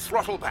then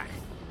throttle back.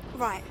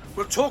 Right.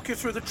 We'll talk you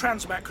through the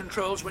transmat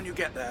controls when you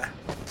get there.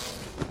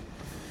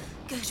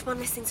 Good, one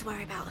less thing to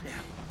worry about. Yeah.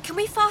 Can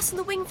we fasten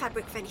the wing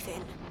fabric if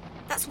anything?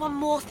 That's one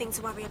more thing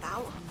to worry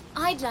about.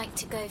 I'd like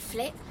to go,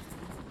 Flip.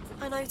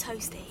 I know,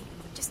 Toasty.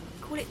 Just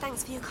call it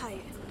thanks for your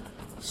coat.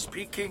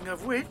 Speaking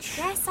of which...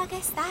 Yes, I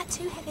guess that.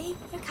 Too heavy.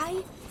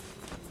 Okay.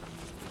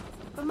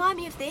 Remind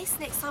me of this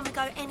next time we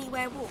go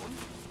anywhere warm.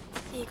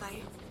 Here you go.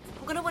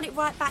 I'm going to want it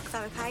right back,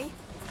 though, okay?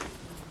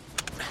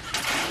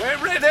 We're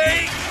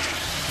ready!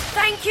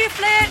 Thank you,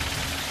 Flip!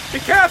 Be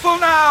careful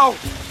now!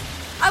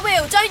 I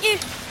will, don't you...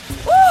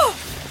 Woo!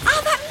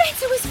 Oh, that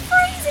metal is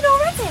freezing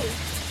already!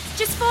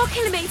 Just 4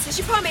 kilometres,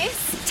 you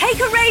promise? Take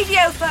a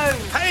radio phone!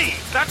 Hey,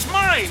 that's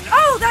mine!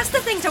 Oh, that's the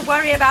thing to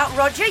worry about,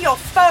 Roger, your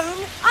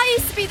phone! I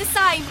used to be the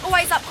same,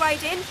 always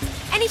upgrading.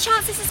 Any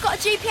chance this has got a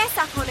GPS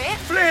app on it?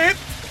 Flip!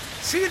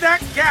 See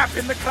that gap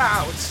in the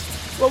clouds?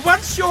 Well,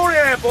 once you're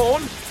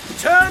airborne,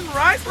 turn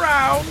right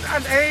round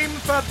and aim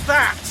for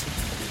that.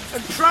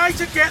 And try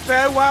to get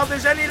there while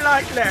there's any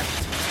light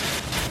left.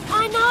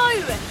 I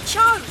know!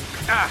 Choke!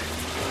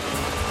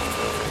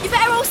 You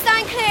better all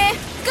stand clear.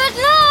 Good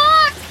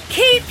luck!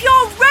 Keep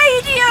your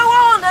radio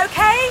on,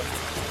 okay?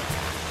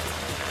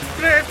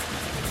 Flip,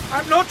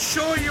 I'm not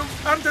sure you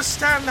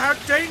understand how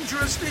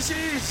dangerous this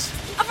is.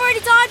 I've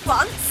already died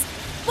once.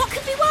 What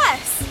could be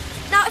worse?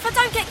 Now, if I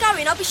don't get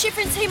going, I'll be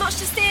shivering too much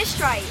to steer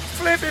straight.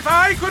 Flip, if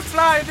I could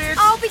fly this...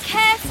 I'll be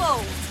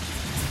careful.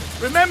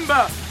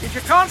 Remember, if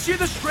you can't see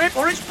the strip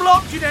or it's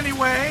blocked in any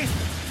way,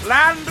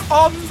 land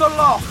on the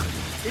loch.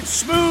 It's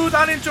smooth,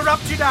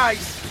 uninterrupted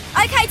ice.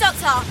 OK,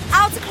 Doctor.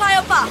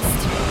 Alderclough or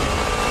bust.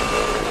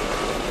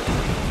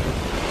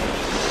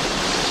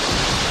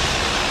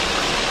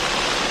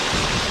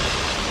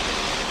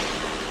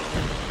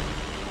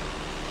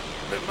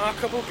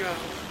 Remarkable girl.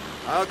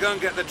 I'll go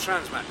and get the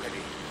transmat ready.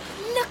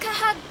 Look at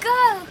her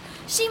go!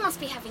 She must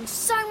be having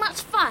so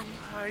much fun.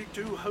 I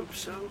do hope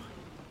so.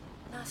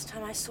 Last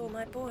time I saw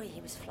my boy, he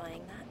was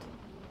flying that.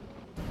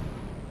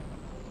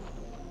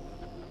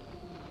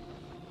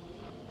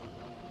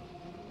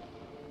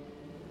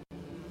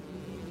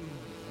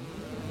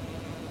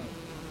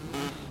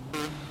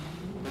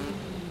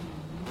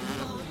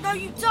 Oh, no,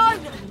 you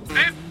don't!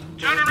 Flip,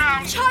 turn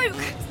around!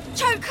 Choke!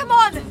 Choke, come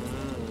on!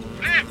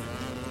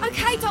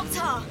 Okay,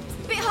 Doctor.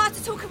 Bit hard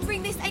to talk and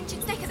wring this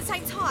engine's neck at the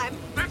same time.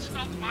 That's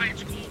not why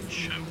it's called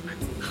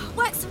choke.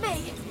 Works for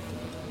me.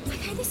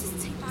 Okay, this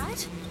isn't too bad.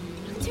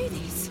 I can do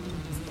this.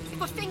 If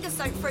my fingers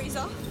don't freeze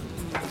off.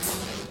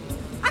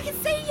 I can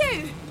see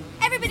you!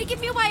 Everybody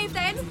give me a wave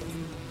then.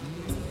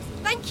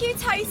 Thank you,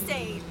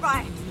 Toasty.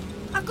 Right,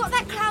 I've got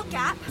that cloud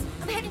gap.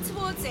 I'm heading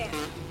towards it.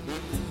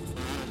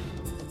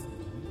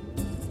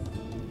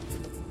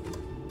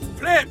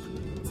 Flip!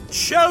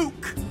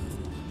 Choke!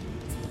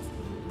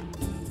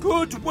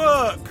 Good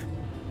work!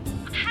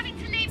 I'm having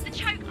to leave the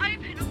choke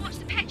open and watch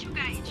the petrol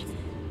gauge.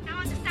 Now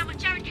I understand what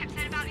Jared kept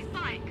saying about his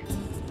bike.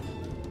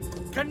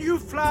 Can you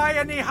fly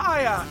any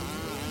higher?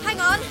 Hang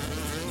on.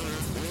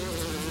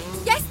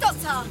 Yes,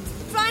 Doctor.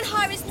 Flying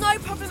higher is no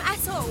problem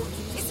at all.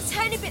 It's the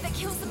turning bit that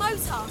kills the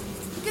motor.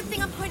 Good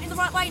thing I'm pointing the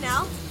right way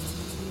now.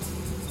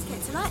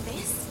 Get to like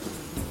this.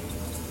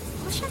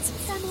 I wish I had some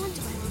thermal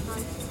underwear on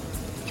though.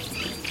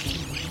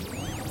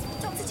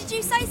 Doctor, did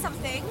you say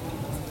something?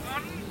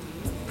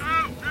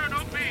 No,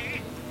 not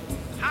me.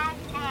 How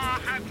far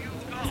have you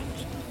got?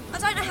 I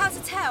don't know how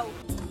to tell.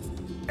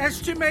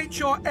 Estimate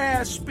your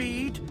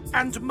airspeed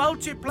and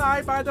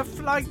multiply by the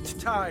flight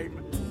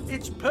time.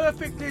 It's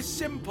perfectly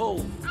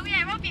simple. Oh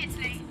yeah,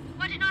 obviously.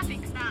 Why didn't I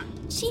think of that?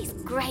 She's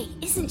great,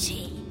 isn't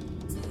she?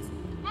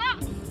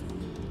 What?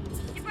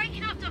 You're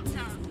breaking up,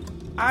 Doctor.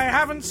 I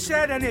haven't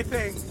said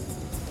anything.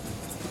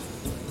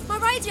 My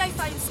radio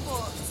phone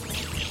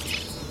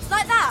squawks.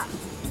 Like that.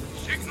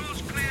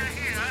 Signal's clear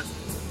here.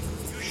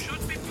 You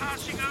should be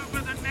passing over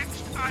the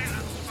next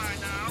islands by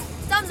now.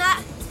 Done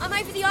that. I'm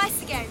over the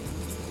ice again.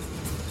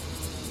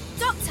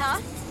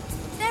 Doctor,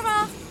 there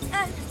are,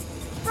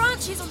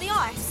 branches on the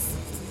ice.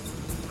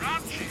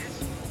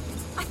 Branches?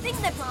 I think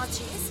they're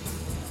branches.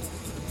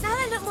 Now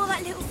they look more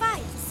like little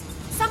veins.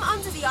 Some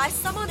under the ice,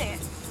 some on it.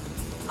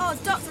 Oh,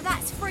 Doctor,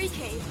 that's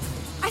freaky.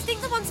 I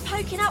think the ones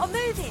poking out are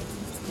moving.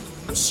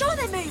 I'm sure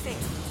they're moving.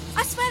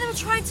 I swear they were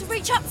trying to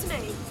reach up to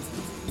me.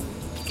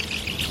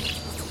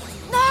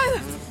 No!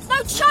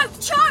 No, choke!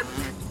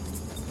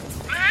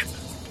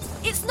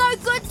 It's no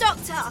good,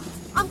 Doctor.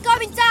 I'm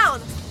going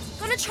down.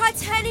 Gonna try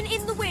turning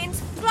in the wind,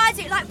 glide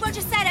it like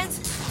Roger said, and...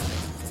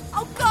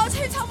 Oh, God,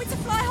 who told me to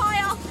fly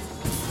higher?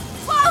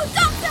 Whoa,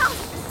 Doctor!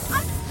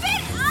 I'm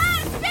spinning!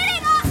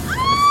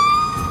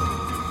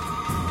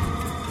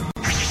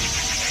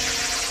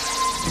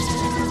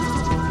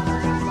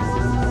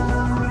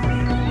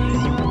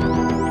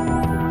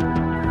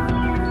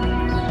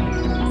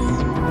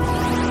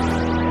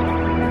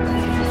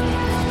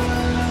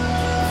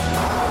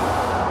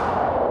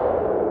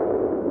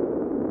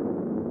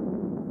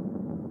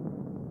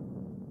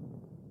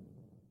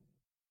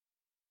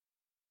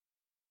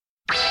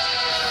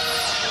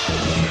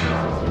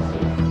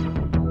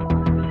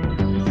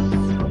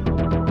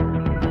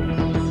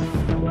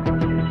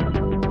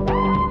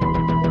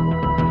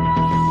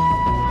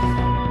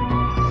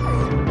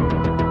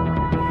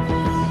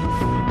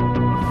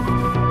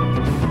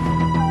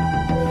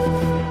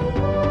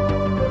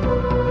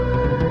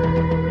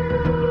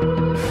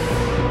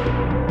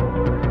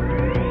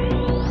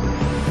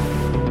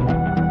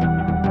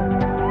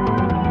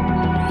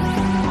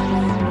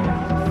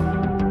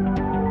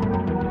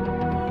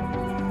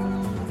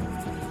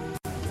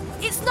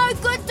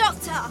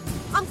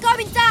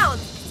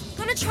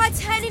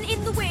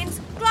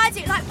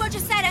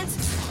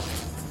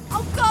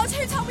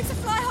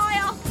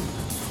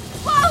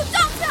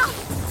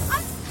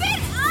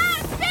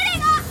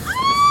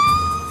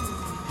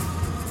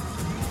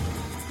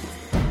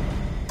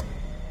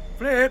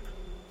 Flip!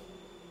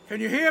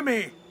 Can you hear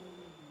me?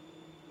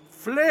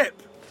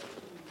 Flip!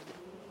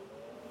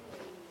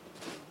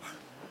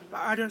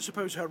 I don't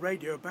suppose her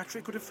radio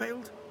battery could have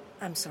failed?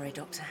 I'm sorry,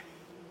 Doctor.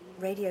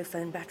 Radio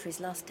phone batteries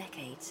last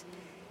decades.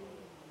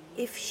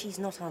 If she's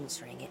not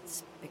answering,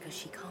 it's because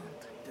she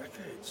can't.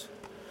 Decades?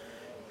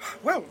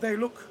 Well, they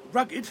look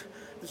rugged.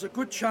 There's a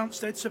good chance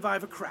they'd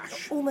survive a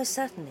crash. Almost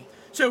certainly.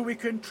 So we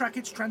can track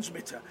its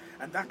transmitter,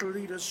 and that'll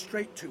lead us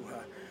straight to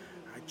her.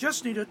 I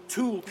just need a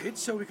toolkit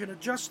so we can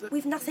adjust the...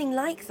 We've nothing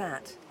like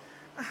that.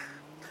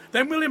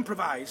 Then we'll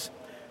improvise.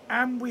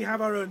 And we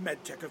have our own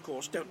medtech, of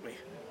course, don't we?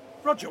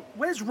 Roger,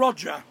 where's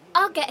Roger?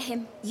 I'll get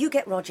him. You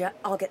get Roger,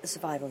 I'll get the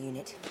survival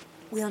unit.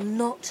 We are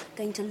not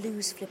going to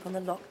lose Flip on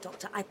the lock,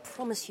 Doctor. I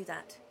promise you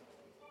that.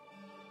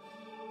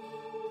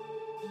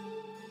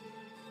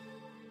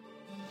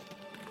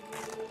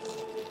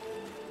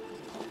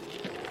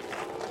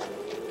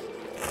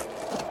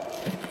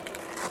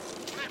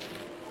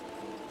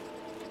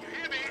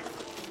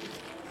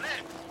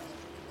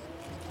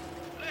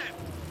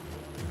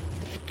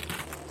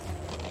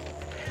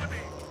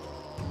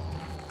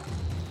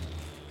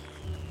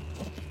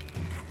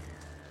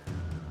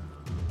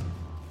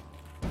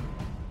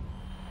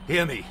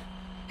 Hear me.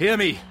 Hear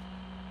me.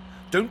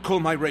 Don't call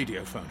my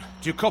radio phone.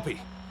 Do you copy?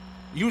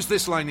 Use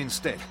this line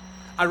instead.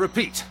 I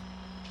repeat.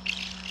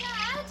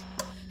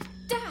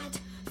 Dad,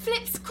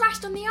 Flip's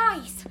crashed on the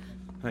ice.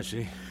 Has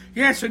she?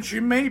 Yes, and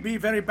she may be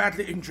very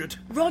badly injured.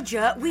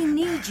 Roger, we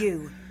need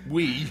you.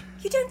 We?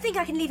 You don't think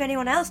I can leave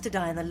anyone else to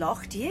die in the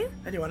loch, do you?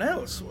 Anyone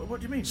else? What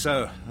do you mean?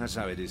 So, that's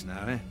how it is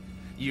now, eh?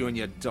 You and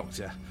your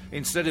doctor.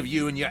 Instead of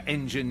you and your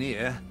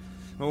engineer.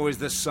 Always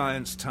the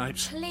science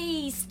types.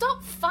 Please,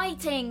 stop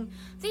fighting.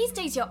 These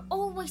days you're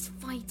always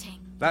fighting.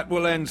 That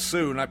will end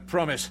soon, I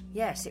promise.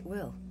 Yes, it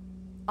will.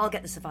 I'll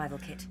get the survival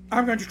kit.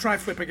 I'm going to try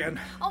Flip again.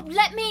 Oh,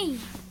 let me.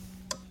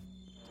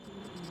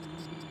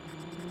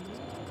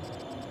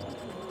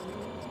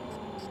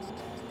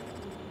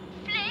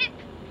 Flip,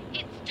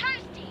 it's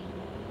Toasty.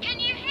 Can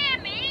you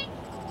hear me?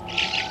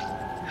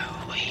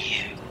 Who are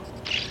you?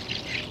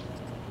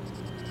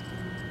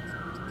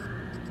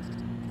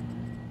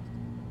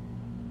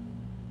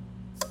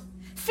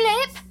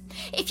 Flip,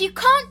 if you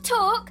can't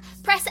talk,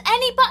 press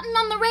any button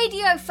on the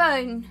radio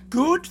phone.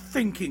 Good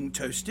thinking,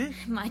 Toasty.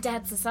 My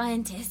dad's a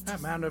scientist. A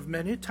man of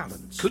many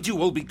talents. Could you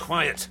all be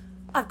quiet?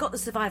 I've got the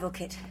survival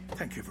kit.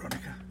 Thank you,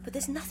 Veronica. But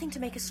there's nothing to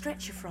make a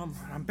stretcher from.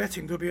 I'm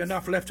betting there'll be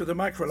enough left of the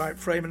microlite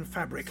frame and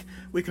fabric.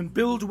 We can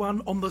build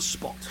one on the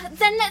spot.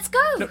 Then let's go.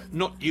 No,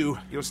 not you.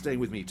 You're staying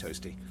with me,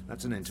 Toasty.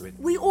 That's an end to it.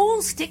 We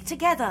all stick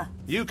together.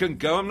 You can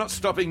go. I'm not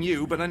stopping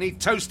you, but I need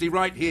Toasty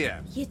right here.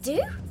 You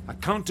do? I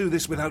can't do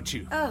this without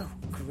you. Oh,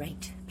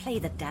 great. Play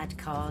the dad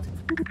card.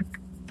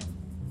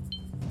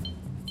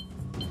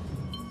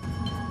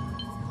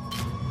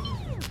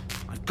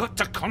 I've got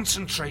to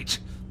concentrate.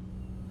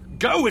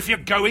 Go if you're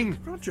going.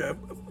 Roger,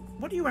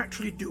 what are you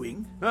actually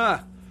doing?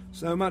 Ah,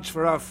 so much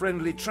for our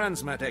friendly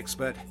transmat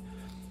expert.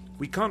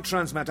 We can't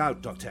transmat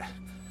out, Doctor.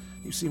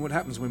 You've seen what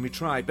happens when we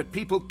try, but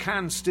people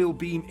can still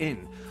beam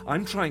in.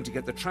 I'm trying to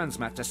get the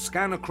transmat to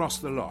scan across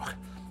the loch.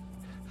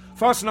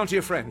 Fasten onto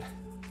your friend.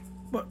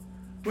 What?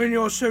 When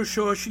you're so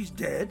sure she's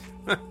dead?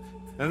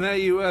 And there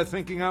you were,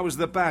 thinking I was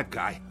the bad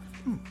guy.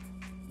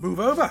 Move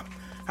over.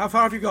 How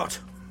far have you got?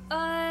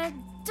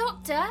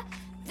 Doctor,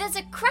 there's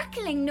a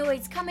crackling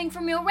noise coming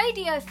from your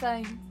radio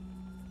phone.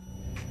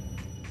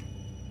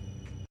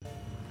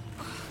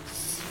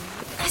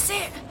 That's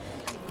it.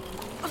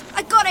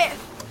 I got it.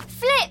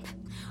 Flip,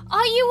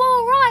 are you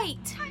all right?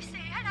 Toasty,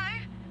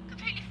 hello.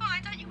 Completely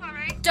fine, don't you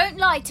worry. Don't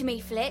lie to me,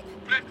 Flip.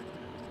 Flip,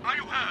 are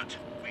you hurt?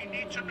 We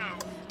need to know.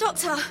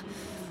 Doctor.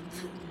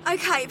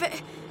 Okay,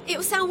 but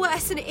it'll sound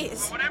worse than it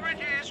is. Well, whatever it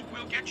is,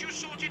 we'll get you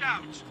sorted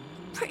out.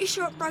 Pretty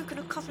sure I've broken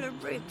a couple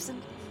of ribs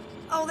and...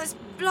 Oh, there's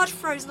blood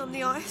frozen on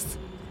the ice.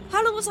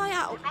 How long was I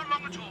out? Not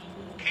long at all.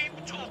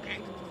 Keep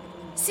talking.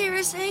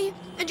 Seriously?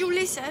 And you'll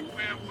listen?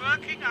 We're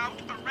working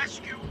out a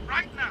rescue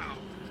right now.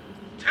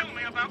 Tell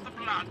me about the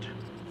blood.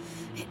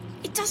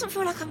 It doesn't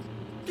feel like I'm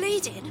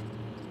bleeding.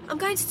 I'm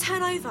going to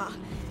turn over,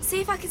 see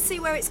if I can see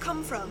where it's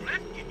come from.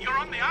 Flip, you're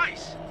on the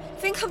ice.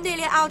 Think I'm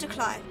nearly at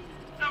Alderclyde.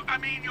 No, I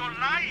mean you're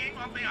lying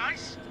on the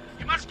ice.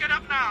 You must get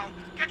up now.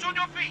 Get on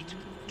your feet.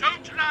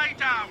 Don't lie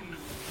down.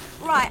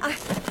 Right,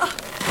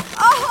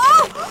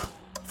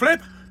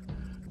 Flip!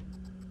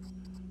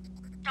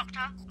 Doctor,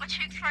 my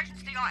cheek's frozen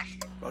to the ice.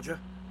 Roger.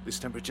 This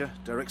temperature,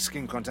 direct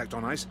skin contact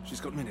on ice. She's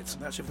got minutes.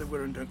 That's if the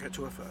Wirrn don't get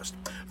to her first.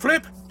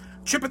 Flip!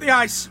 Chip at the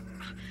ice!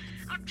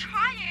 I'm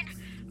trying.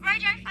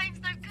 Radio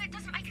phone's no good,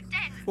 doesn't make a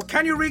dent. Well,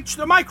 can you reach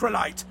the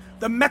microlite?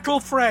 The metal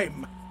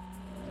frame?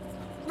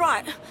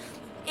 Right.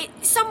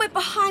 It's somewhere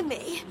behind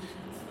me.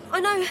 I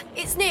know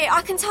it's near.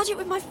 I can touch it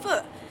with my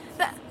foot.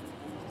 But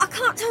I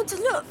can't turn to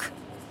look.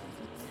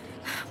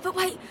 But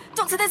wait,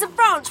 Doctor, there's a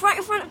branch right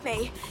in front of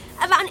me.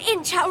 About an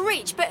inch out of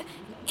reach, but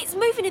it's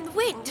moving in the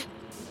wind.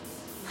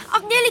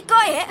 I've nearly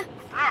got it.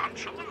 A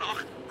branch on the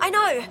loch? I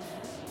know.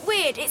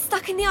 Weird, it's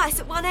stuck in the ice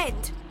at one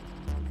end.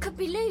 Could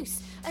be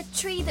loose. A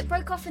tree that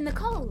broke off in the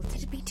cold.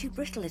 It'd be too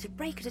brittle. It'd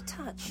break at a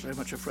touch. Very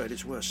much afraid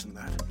it's worse than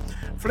that.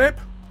 Flip,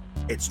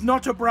 it's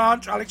not a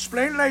branch. I'll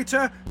explain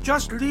later.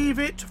 Just leave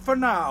it for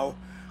now.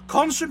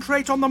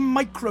 Concentrate on the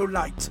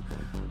microlite.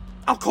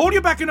 I'll call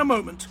you back in a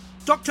moment.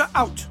 Doctor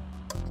out.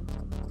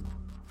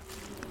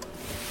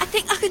 I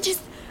think I can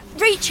just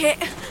reach it.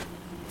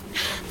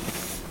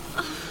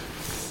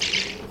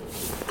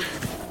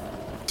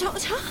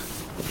 Doctor?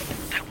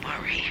 Don't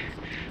worry.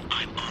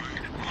 I'm on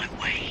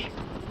my way.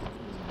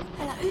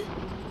 Hello?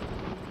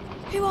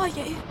 Who are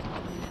you?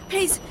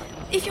 Please,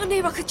 if you're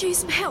near, I could use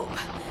some help.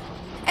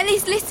 At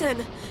least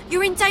listen.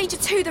 You're in danger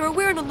too. There are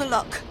Wirrn on the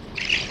loch.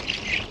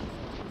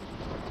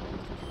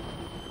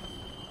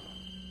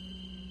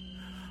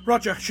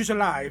 Roger, she's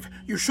alive.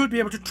 You should be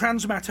able to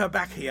transmat her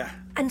back here.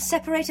 And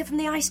separate her from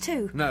the ice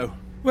too? No.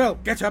 Well,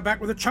 get her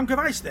back with a chunk of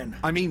ice then.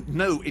 I mean,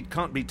 no, it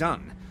can't be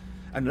done.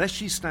 Unless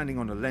she's standing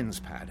on a lens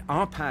pad,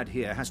 our pad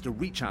here has to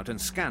reach out and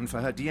scan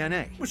for her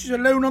DNA. Well, she's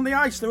alone on the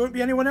ice. There won't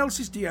be anyone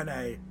else's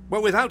DNA.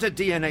 Well, without a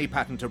DNA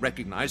pattern to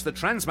recognise, the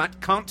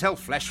transmat can't tell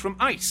flesh from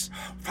ice.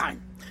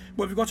 Fine.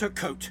 Well, we've got her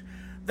coat.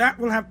 That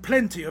will have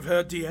plenty of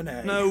her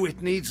DNA. No,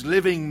 it needs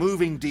living,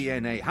 moving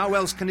DNA. How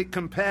else can it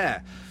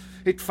compare?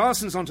 It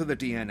fastens onto the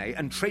DNA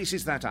and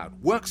traces that out,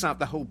 works out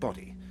the whole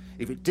body.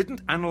 If it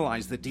didn't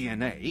analyse the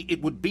DNA,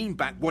 it would beam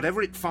back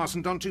whatever it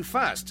fastened onto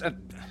first.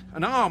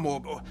 An arm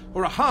or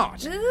a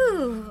heart.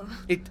 Ooh.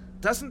 It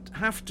doesn't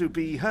have to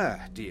be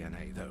her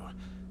DNA, though.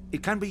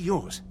 It can be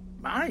yours.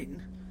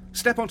 Mine?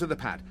 step onto the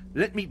pad.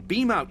 Let me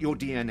beam out your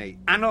DNA,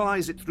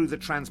 analyse it through the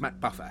transmat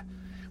buffer.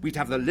 We'd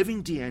have the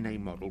living DNA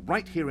model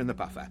right here in the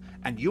buffer,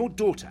 and your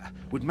daughter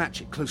would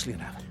match it closely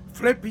enough.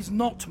 Flip is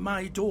not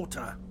my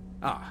daughter.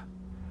 Ah.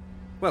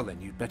 Well,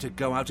 then you'd better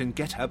go out and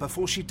get her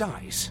before she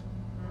dies.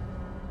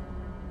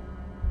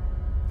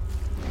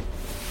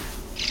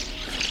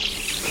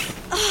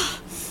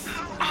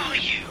 Who are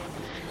you?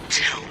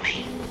 Tell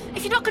me.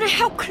 If you're not going to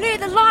help clear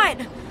the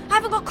line, I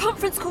haven't got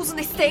conference calls on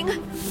this thing.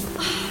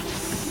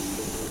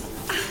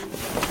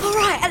 All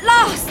right, at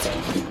last!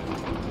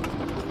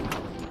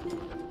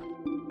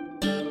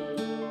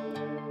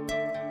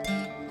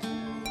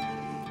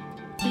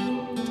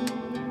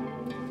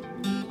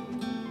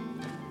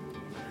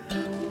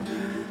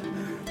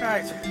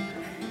 Right,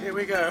 here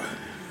we go.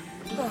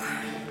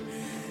 Oh,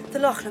 the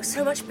loch looks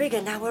so much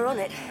bigger now we're on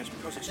it. That's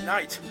because it's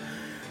night.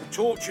 The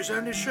torches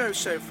only show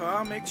so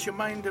far makes your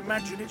mind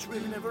imagine it's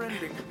really never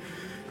ending.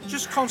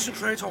 Just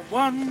concentrate on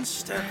one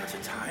step at a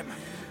time.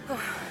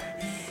 Oh,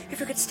 if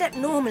we could step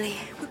normally,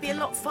 we'd be a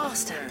lot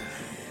faster.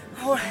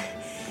 Or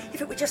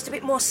if it were just a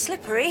bit more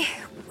slippery,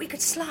 we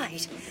could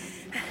slide.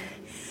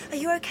 Are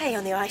you okay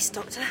on the ice,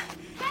 Doctor?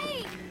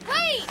 Hey,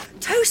 wait!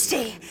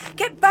 Toasty,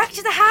 get back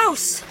to the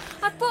house!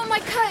 I've brought my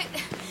coat.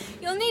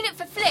 You'll need it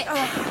for Flip.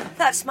 Oh,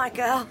 that's my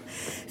girl.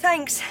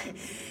 Thanks.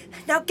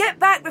 Now get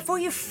back before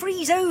you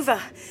freeze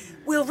over.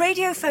 We'll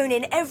radio phone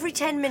in every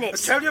 10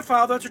 minutes. Tell your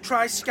father to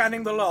try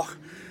scanning the loch.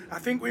 I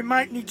think we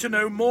might need to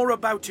know more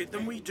about it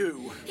than we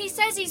do. He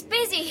says he's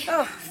busy.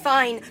 Oh,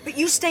 fine. But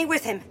you stay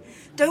with him.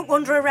 Don't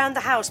wander around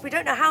the house. We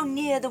don't know how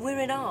near the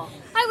Wirrn Isle.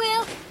 I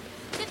will.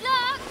 Good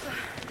luck.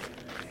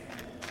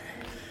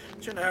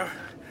 Do you know,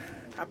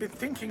 I've been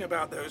thinking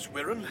about those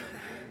Wirrn,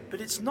 but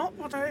it's not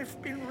what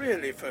I've been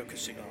really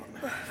focusing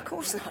on. Well, of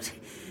course not.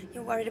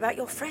 You're worried about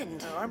your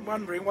friend. No, I'm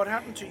wondering what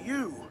happened to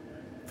you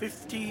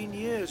 15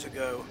 years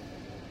ago.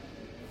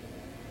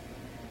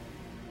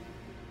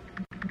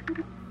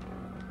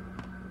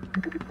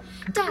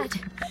 Dad,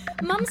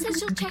 Mum says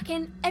she'll check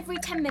in every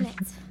 10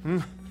 minutes.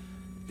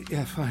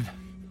 Yeah, fine.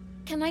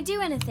 Can I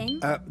do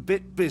anything?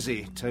 Bit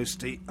busy,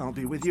 Toasty. I'll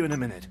be with you in a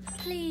minute.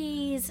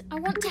 Please, I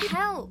want to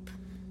help.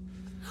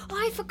 Oh,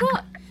 I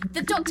forgot.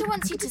 The doctor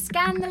wants you to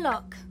scan the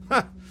loch.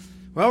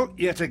 Well,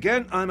 yet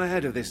again, I'm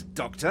ahead of this,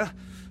 Doctor.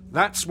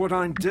 That's what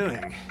I'm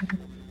doing.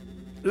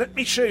 Let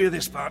me show you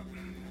this part.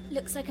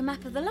 Looks like a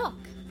map of the loch.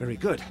 Very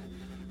good.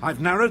 I've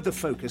narrowed the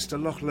focus to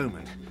Loch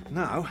Lomond.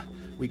 Now,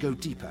 we go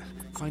deeper,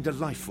 find a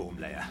life form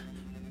layer.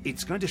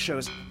 It's going to show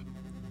us...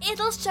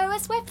 It'll show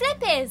us where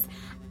Flip is.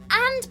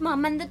 And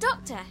Mum and the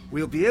doctor.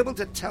 We'll be able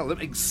to tell them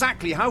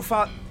exactly how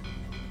far...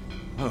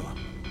 Oh.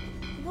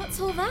 What's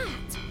all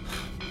that?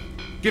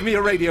 Give me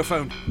a radio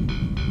phone.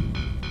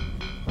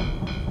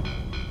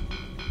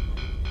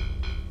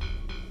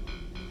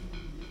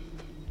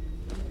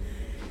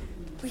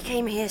 We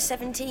came here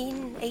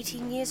 17,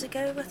 18 years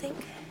ago, I think.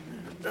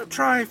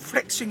 Try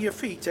flexing your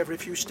feet every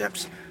few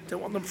steps.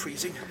 Don't want them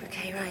freezing.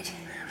 Okay, right.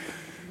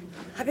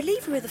 I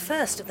believe we were the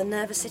first of the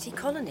Nerva City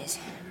colonies.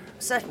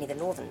 Certainly the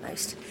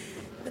northernmost.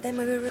 But then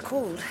we were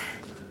recalled.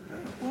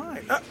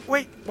 Why?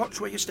 Wait, watch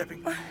where you're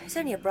stepping. It's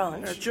only a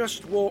branch.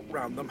 Just walk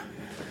round them.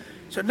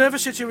 So Nerva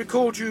City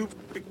recalled you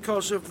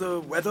because of the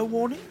weather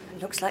warning?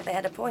 Looks like they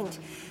had a point.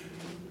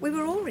 We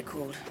were all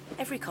recalled.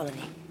 Every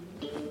colony.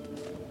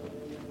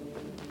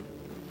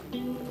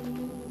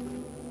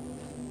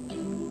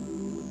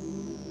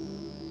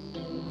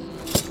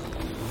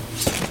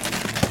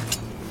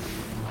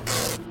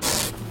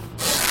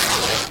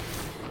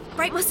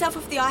 Break myself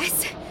off the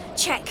ice.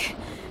 Check.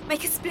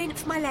 Make a splint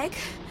for my leg.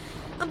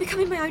 I'm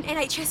becoming my own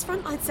NHS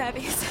frontline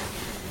service.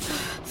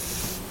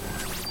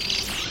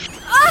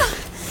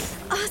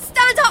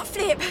 Stand up,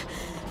 Flip.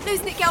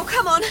 Losing it, girl.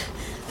 Come on.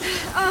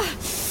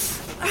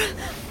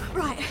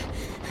 Right.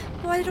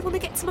 Why did I want to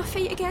get to my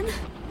feet again?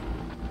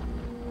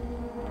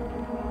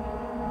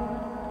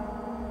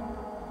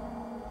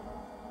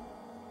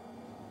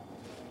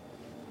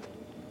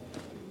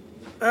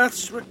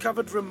 Earth's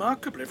recovered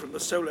remarkably from the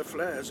solar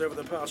flares over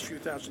the past few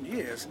thousand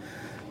years,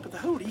 but the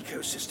whole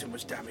ecosystem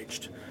was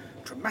damaged.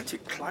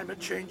 Dramatic climate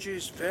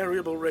changes,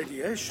 variable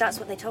radiation. That's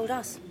what they told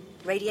us.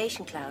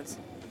 Radiation clouds.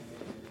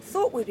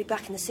 Thought we'd be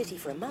back in the city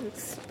for a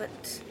month,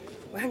 but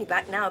we're only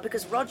back now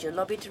because Roger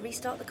lobbied to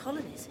restart the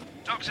colonies.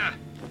 Doctor,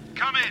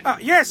 come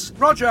in. Yes,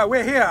 Roger,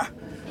 we're here.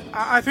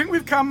 I think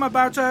we've come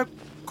about a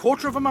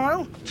quarter of a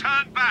mile.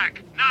 Turn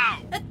back,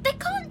 now. They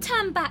can't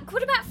turn back.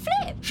 What about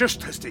Flip? Shush,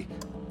 Toasty.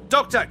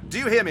 Doctor, do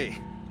you hear me?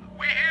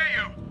 We hear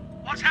you.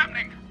 What's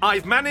happening?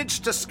 I've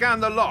managed to scan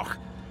the loch,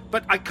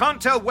 but I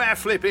can't tell where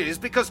Flip is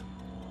because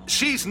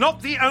she's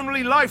not the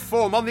only life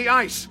form on the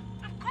ice.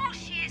 Of course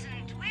she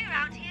isn't. We're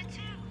out here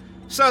too.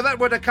 So that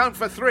would account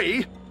for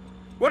 3.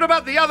 What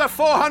about the other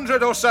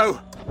 400 or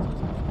so?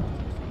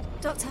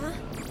 Doctor,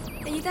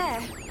 are you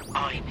there?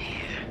 I'm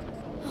here.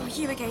 Oh,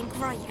 you again.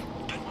 Great.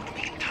 Don't want to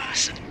be in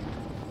person.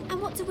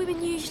 And what do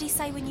women usually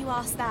say when you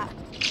ask that?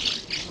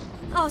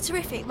 Oh,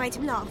 terrific. Made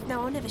him laugh.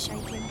 No, I'll never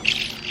shake him.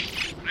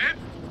 Flip?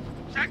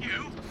 Is that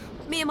you?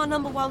 Me and my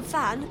 #1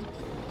 fan.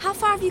 How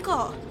far have you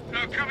got?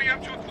 Coming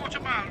up to a quarter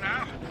mile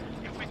now.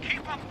 If we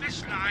keep on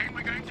this line,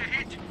 we're going to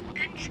hit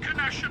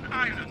Inchconashan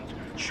Island.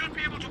 Should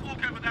be able to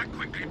walk over that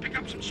quickly and pick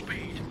up some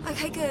speed.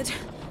 Okay, good.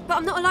 But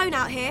I'm not alone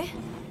out here.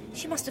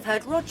 She must have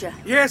heard Roger.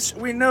 Yes,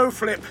 we know,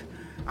 Flip.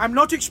 I'm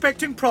not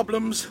expecting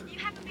problems. You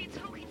haven't been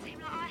talking to him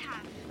like I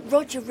have.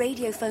 Roger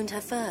radio phoned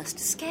her first,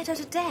 scared her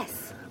to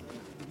death.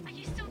 Are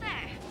you still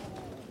there?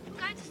 I'm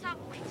going to start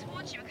walking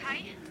towards you,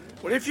 okay?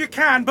 Well, if you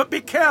can, but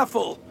be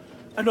careful.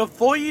 And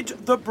avoid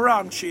the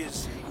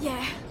branches.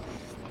 Yeah,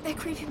 they're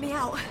creeping me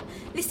out.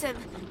 Listen,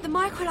 the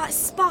microlight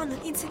spun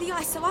into the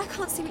ice, so I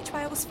can't see which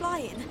way I was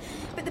flying.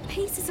 But the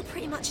pieces are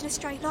pretty much in a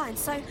straight line,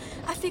 so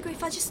I figure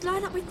if I just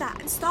line up with that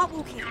and start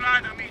walking... You'll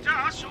either meet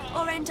us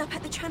or end up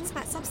at the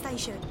transmat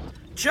substation.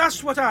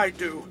 Just what I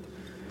do.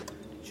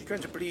 She's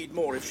going to bleed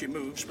more if she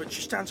moves, but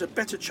she stands a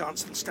better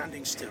chance than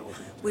standing still.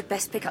 We'd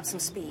best pick up some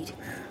speed.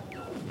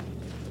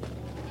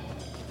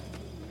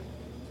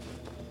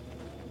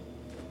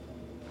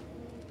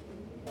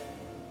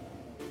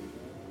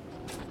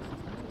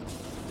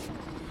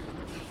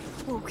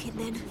 Walking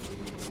then.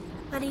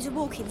 I need a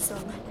walking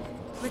song.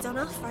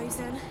 Madonna,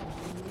 Frozen,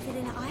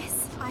 Vanilla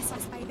Ice, Ice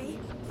Ice Baby,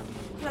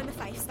 Blow My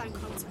Faith, Stone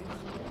Cold Too.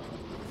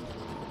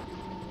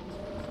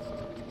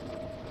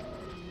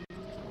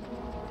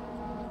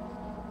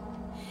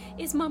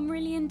 Is Mum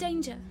really in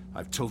danger?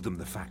 I've told them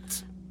the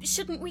facts.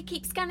 Shouldn't we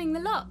keep scanning the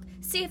lock?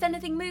 See if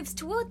anything moves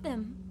toward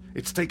them?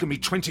 It's taken me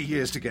 20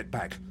 years to get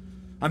back.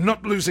 I'm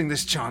not losing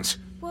this chance.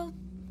 Well,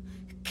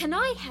 can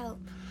I help?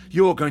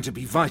 You're going to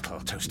be vital,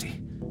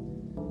 Toasty.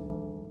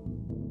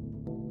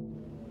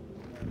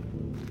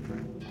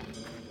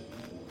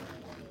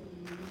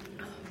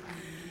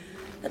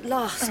 At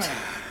last.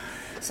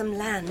 Some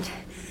land.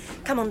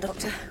 Come on,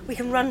 Doctor. We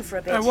can run for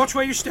a bit. Watch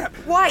where you step.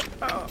 Why?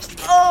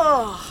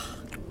 Oh,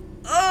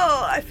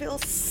 I feel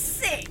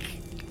sick.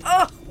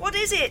 Oh, what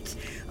is it?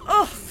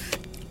 Oh,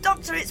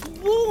 Doctor, it's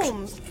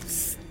warm.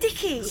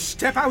 Sticky.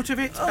 Step out of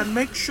it and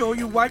make sure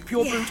you wipe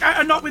your boot.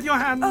 Not with your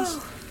hands.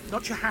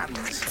 Not your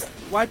hands.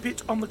 Wipe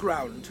it on the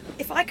ground.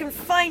 If I can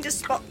find a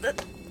spot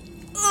that...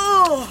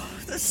 Oh,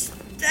 the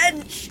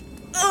stench.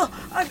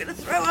 Oh, I'm going to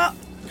throw up.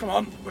 Come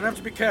on, we'll have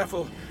to be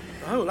careful.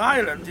 The whole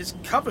island is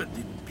covered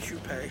in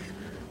pupae.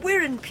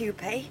 Wirrn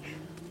pupae?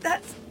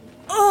 That's...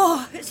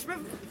 Oh, it's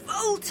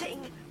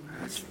revolting.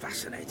 That's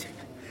fascinating.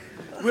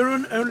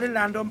 Wirrn only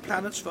land on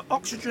planets for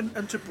oxygen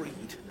and to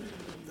breed.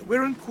 The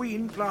Wirrn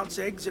queen plants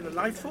eggs in a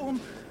life form,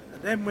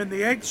 and then when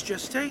the eggs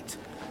gestate,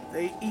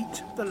 they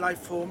eat the life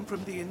form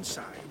from the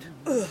inside.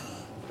 Ugh.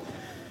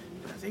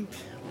 I think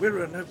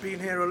Wirrn have been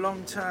here a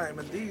long time,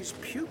 and these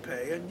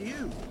pupae are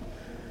new.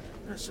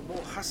 There's some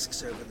more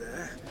husks over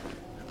there.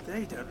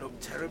 They don't look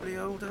terribly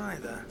old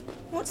either.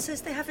 What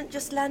says they haven't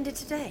just landed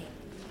today?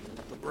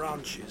 The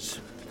branches.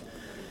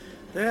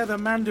 They're the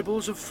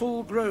mandibles of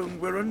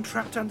full-grown Wirrn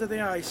trapped under the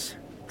ice.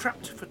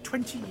 Trapped for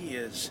 20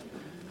 years.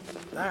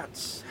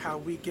 That's how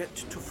we get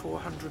to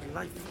 400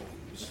 life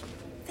forms.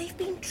 They've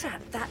been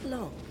trapped that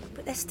long,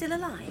 but they're still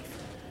alive?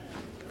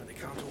 They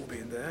can't all be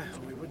in there,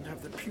 or we wouldn't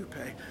have the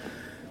pupae.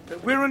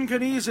 But Wirrn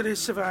can easily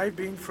survive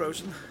being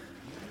frozen.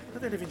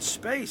 But they live in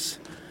space.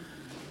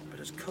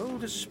 As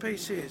cold as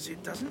space is,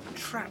 it doesn't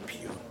trap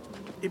you,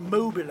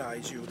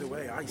 immobilize you the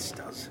way ice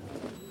does.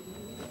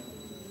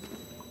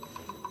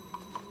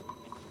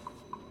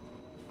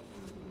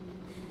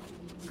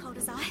 Cold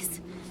as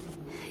ice?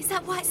 Is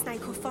that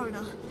Whitesnake or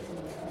Foreigner?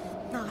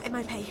 No,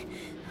 MOP.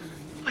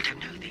 I don't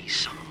know these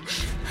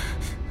songs.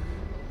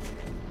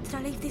 Did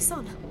I leave this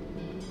on?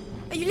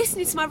 Are you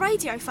listening to my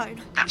radio phone?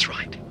 That's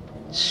right.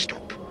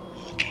 Stop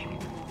walking.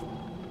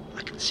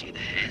 I can see the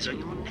hairs on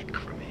your neck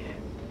from here.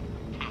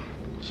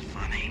 It's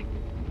funny.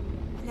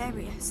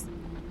 Hilarious.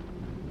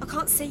 I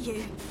can't see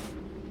you.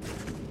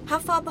 How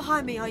far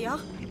behind me are you?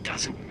 It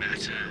doesn't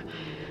matter.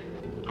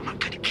 I'm not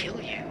going to kill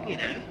you, you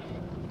know.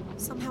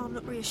 Somehow I'm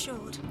not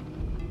reassured.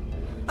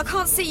 I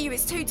can't see you,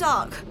 it's too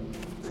dark.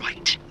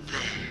 Right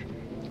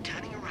there.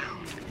 Turning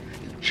around.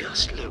 You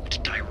just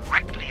looked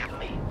directly at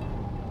me.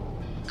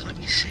 Can't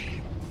you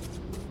see?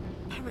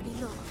 Apparently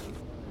not.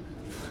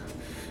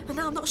 And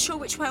now I'm not sure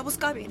which way I was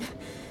going.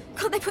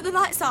 Can't they put the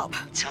lights up?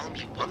 Tell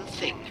me one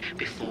thing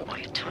before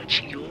I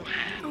touch your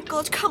hand. Oh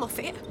God, come off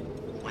it.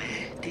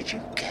 Where did you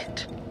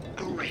get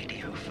a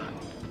radio phone?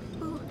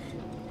 Well,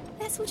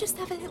 let's all just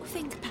have a little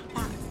think about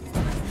that.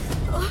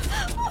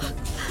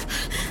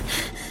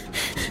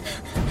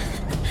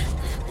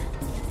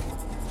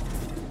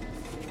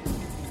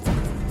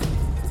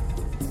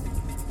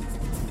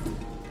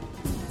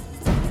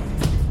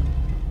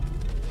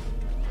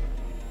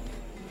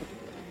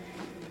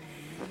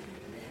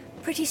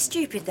 Pretty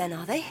stupid then,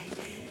 are they?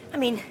 I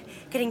mean,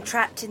 getting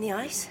trapped in the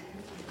ice?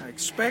 I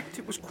expect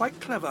it was quite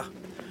clever.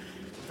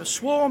 If a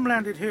swarm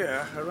landed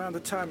here around the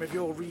time of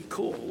your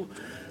recall,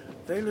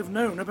 they'll have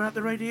known about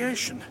the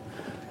radiation,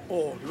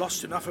 or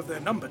lost enough of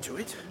their number to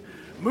it.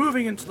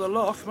 Moving into the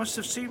loch must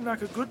have seemed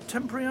like a good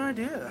temporary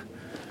idea.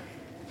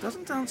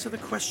 Doesn't answer the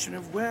question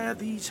of where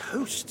these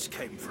hosts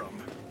came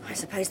from. I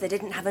suppose they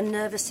didn't have a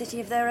Nerva City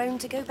of their own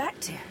to go back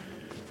to.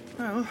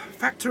 Well,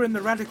 factor in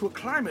the radical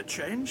climate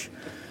change.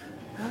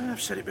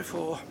 I've said it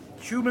before.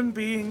 Human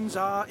beings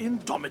are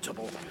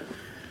indomitable.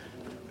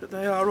 But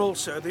they are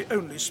also the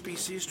only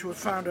species to have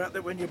found out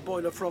that when you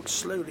boil a frog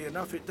slowly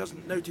enough, it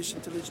doesn't notice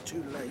until it's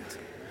too late.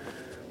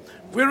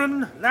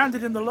 Wirrn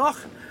landed in the loch,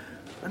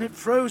 and it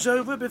froze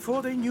over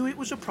before they knew it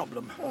was a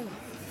problem. Oh,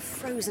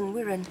 frozen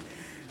Wirrn.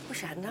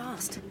 Wish I hadn't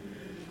asked.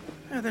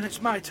 Then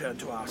it's my turn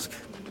to ask.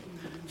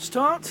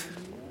 Start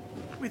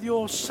with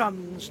your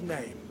son's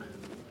name.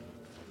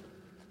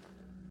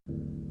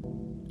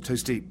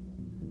 Toasty,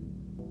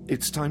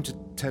 it's time to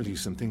tell you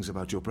some things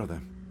about your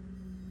brother.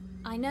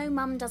 I know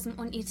Mum doesn't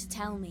want you to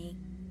tell me.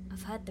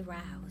 I've heard the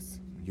rows.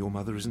 Your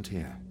mother isn't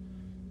here,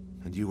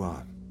 and you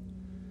are.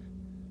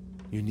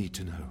 You need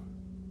to know.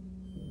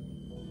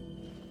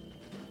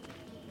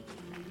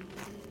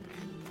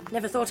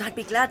 Never thought I'd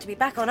be glad to be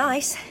back on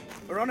ice.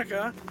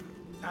 Veronica,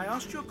 I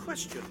asked you a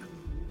question.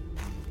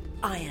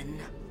 Iron.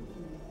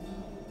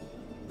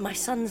 My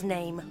son's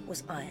name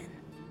was Iron.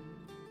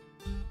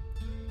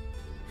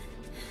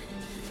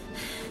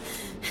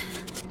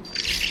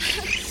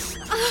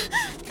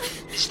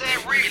 Is there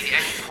really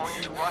any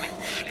point to running,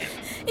 Flip?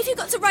 If you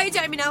got to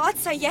radio me now, I'd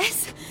say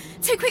yes.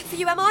 Too quick for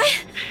you, am I?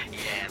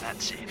 Yeah,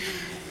 that's it.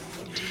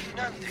 Do you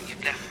know that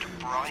you've left a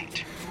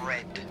bright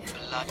red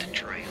blood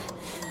trail?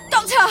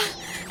 Doctor,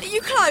 are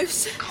you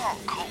close?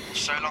 Can't call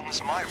so long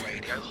as my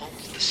radio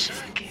holds the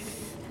circuit.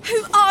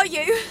 Who are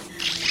you?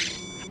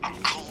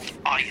 I'm called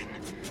Iron,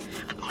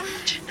 and I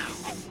want to know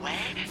where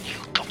you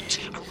got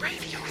a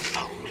radio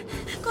phone.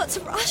 Got to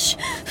rush.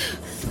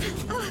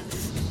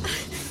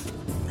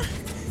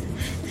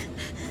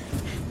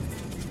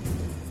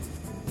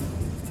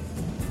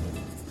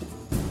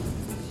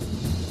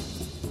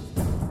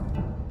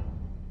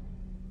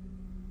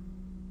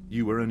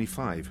 You were only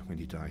 5 when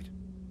he died.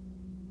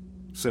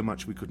 So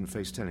much we couldn't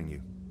face telling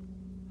you.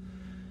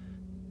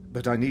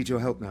 But I need your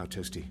help now,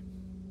 Toasty.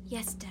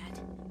 Yes, Dad.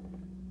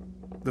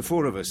 The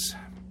 4 of us,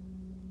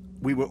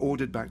 we were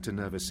ordered back to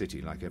Nerva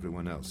City like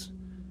everyone else.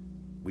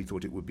 We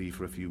thought it would be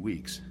for a few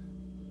weeks.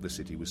 The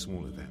city was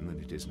smaller then than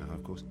it is now,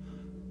 of course.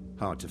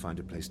 Hard to find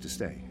a place to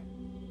stay.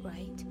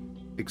 Right.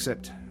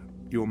 Except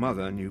your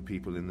mother knew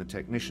people in the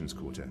technicians'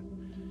 quarter.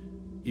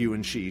 You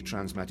and she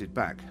transmatted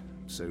back,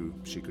 so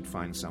she could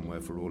find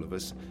somewhere for all of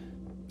us,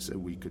 so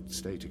we could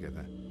stay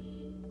together.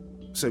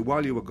 So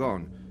while you were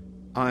gone,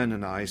 Iron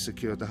and I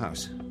secured the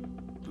house,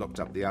 locked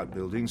up the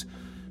outbuildings,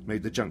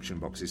 made the junction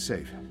boxes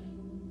safe.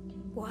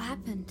 What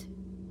happened?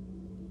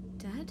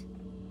 Dad?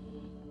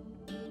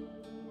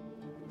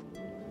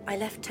 I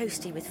left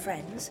Toasty with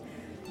friends,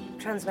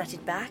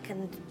 transmatted back,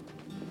 and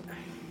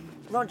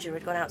Roger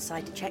had gone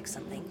outside to check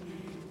something.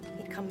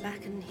 He'd come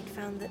back and he'd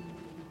found that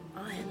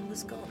Iron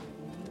was gone.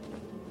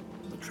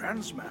 The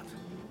transmat?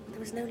 There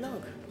was no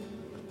log.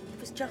 It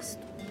was just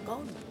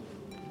gone.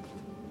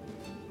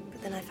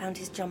 But then I found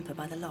his jumper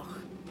by the loch.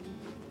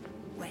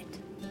 Wet.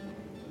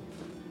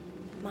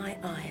 My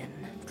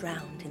Iron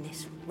drowned in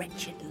this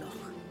wretched loch.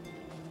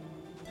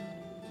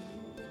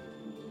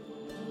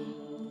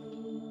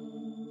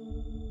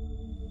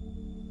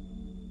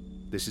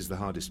 This is the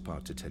hardest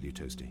part to tell you,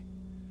 Toasty.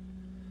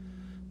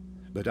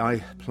 But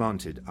I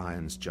planted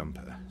Iron's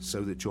jumper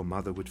so that your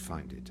mother would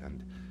find it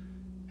and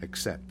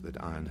accept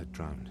that Iron had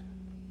drowned.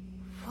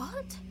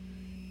 What?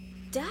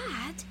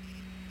 Dad?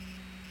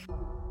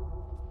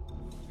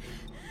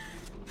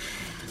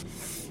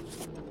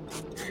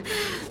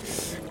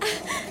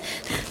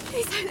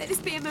 Please don't let this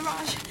be a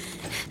mirage.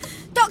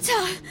 Doctor,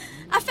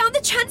 I found the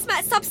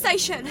transmat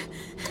substation.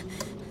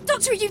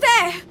 Doctor, are you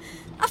there?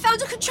 I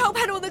found a control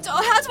panel on the door.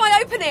 How do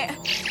I open it?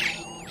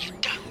 You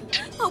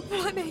don't. Oh,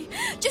 blimey.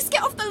 Just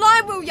get off the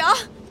line, will ya?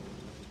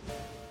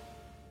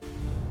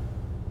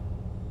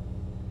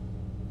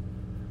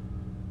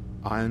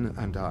 Iron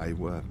and I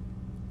were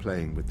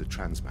playing with the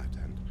transmat,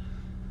 and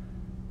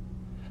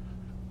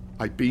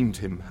I beamed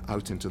him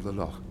out into the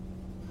loch.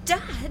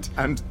 Dad?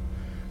 And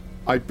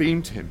I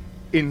beamed him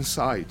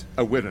inside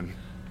a Wirrn.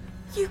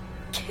 You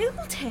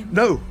killed him?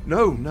 No.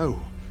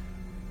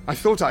 I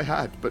thought I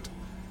had, but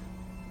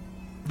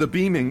the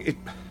beaming,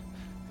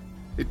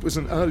 it was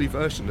an early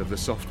version of the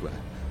software.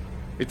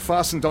 It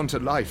fastened onto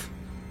life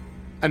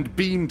and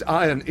beamed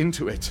Iron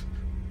into it.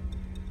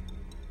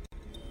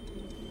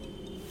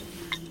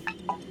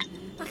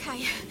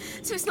 Okay,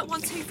 so it's not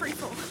 1, 2, 3,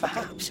 4.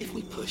 Perhaps if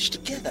we push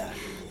together.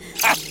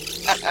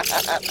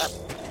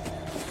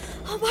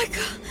 Oh my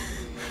God.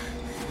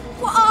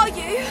 What are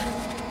you?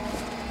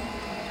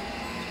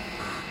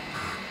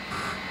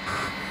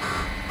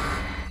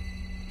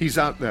 He's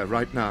out there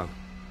right now.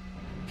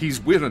 He's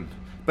Wirrn,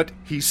 but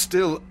he's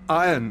still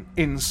Iron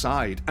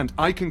inside, and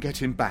I can get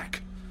him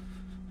back.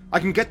 I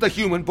can get the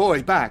human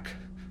boy back.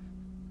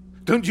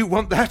 Don't you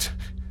want that,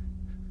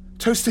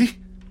 Toasty?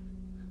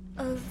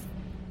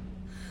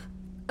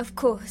 Of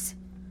course.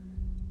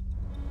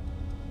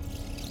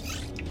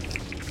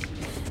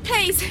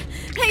 Please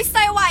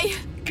stay away.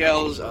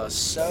 Girls are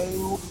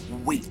so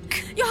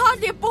weak. You're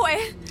hardly a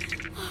boy.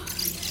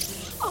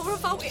 Oh,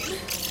 revolting.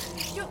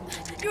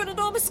 You're an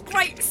enormous,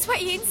 great,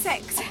 sweaty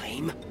insect.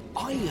 I'm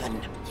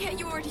iron. Yeah,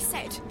 you already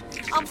said.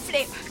 I'm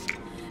Flip.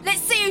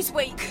 Let's see who's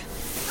weak.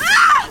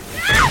 Ah!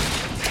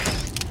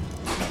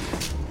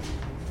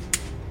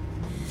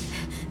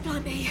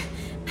 Blimey.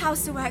 Power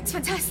still works.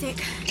 Fantastic.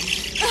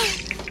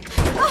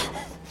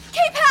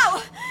 Keep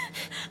out!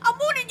 I'm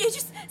warning you,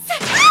 just...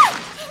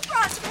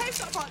 Branch, okay, it's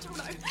not a branch, oh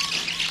no.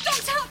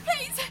 Doctor,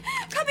 please!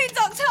 Come in,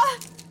 Doctor!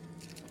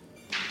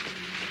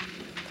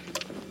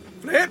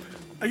 Flip,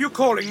 are you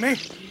calling me?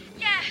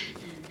 Yeah,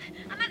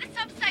 I'm at the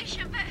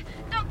substation, but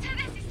Doctor,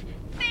 there's this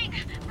thing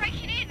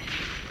breaking in.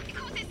 It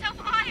calls itself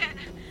iron.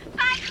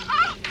 Back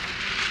off!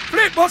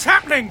 Flip, what's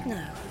happening?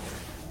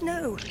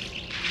 No.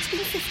 It's been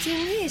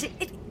 15 years.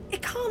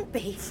 It can't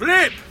be.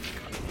 Flip!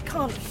 It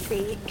can't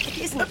be. It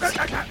isn't.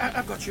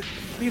 I've got you.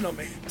 Lean on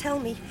me. Tell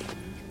me.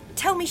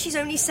 Tell me she's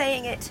only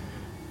saying it.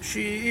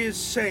 She is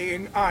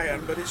saying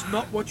iron, but it's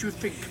not what you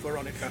think,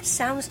 Veronica.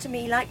 Sounds to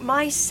me like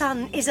my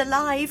son is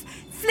alive.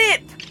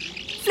 Flip!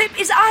 Flip,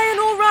 is iron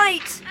all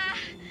right?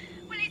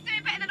 Well, he's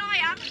doing better than I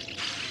am.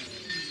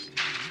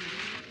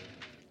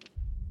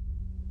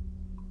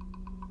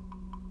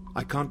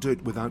 I can't do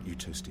it without you,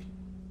 Toasty.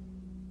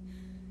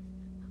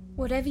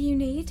 Whatever you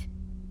need,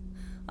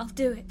 I'll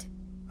do it.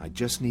 I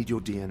just need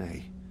your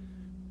DNA.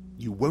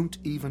 You won't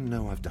even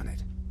know I've done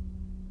it.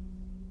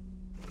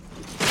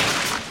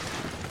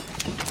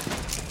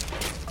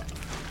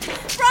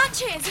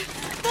 Branches!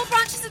 More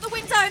branches at the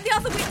window, and the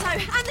other window,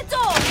 and the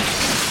door!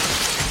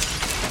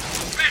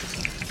 Flip,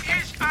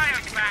 here's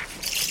iron back.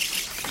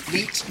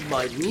 Meet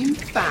my new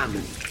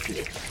family,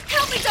 Flip.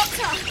 Help me,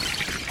 Doctor!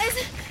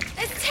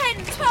 There's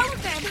 10, 12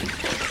 of them.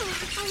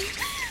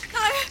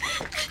 No.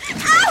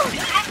 Ow!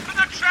 Look for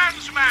the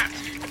transmat.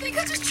 I think I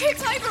just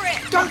tripped over it.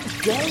 Don't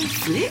go,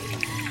 Flip.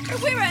 The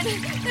Wirrn,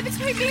 they're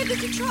between me and the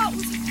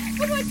controls.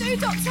 What do I do,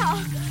 Doctor?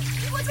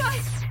 What do I...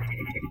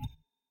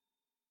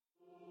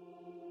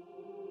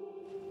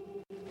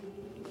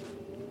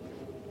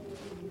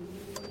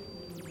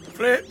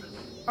 Flip,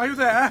 are you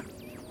there?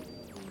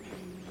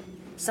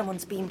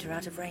 Someone's beamed her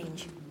out of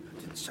range.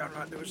 Didn't sound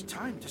like there was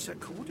time to set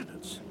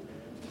coordinates.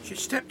 She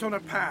stepped on a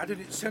pad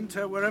and it sent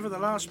her wherever the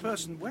last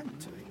person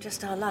went.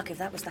 Just our luck if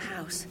that was the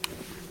house.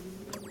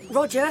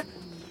 Roger?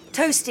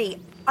 Toasty,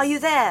 are you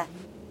there?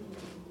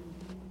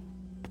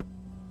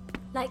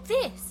 Like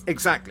this?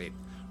 Exactly.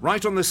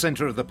 Right on the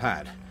centre of the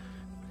pad.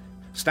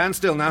 Stand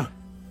still now.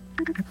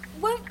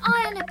 Won't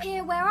iron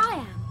appear where I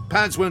am?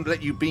 Pads won't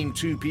let you beam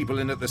two people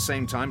in at the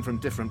same time from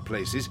different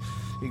places.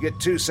 You get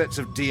two sets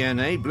of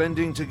DNA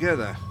blending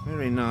together.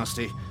 Very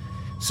nasty.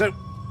 So,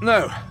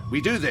 no,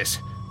 we do this.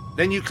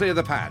 Then you clear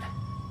the pad.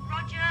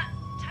 Roger,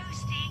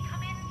 Toasty,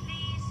 come in,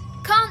 please.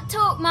 Can't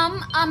talk,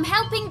 Mum. I'm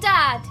helping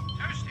Dad.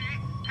 Toasty,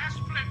 has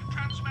Flip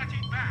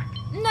transmatted back?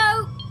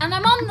 No, and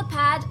I'm on the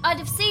pad. I'd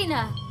have seen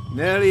her.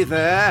 Nearly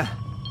there.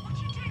 What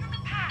are you doing on the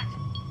pad?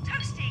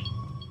 Toasty!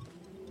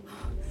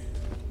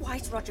 Why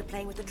is Roger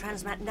playing with the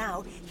transmat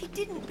now? He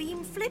didn't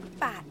beam Flip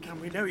back.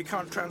 And we know he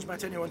can't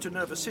transmat anyone to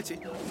Nerva City.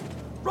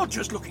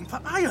 Roger's looking for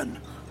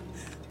iron.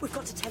 We've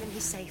got to tell him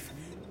he's safe.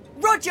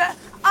 Roger,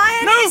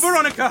 iron No, is...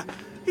 Veronica!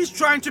 He's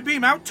trying to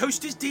beam out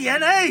Toasty's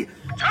DNA!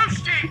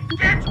 Toasty,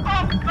 get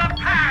off the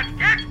pad!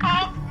 Get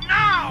off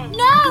now!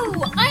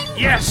 No!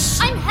 Yes!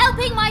 I'm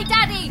helping my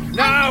daddy!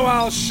 Now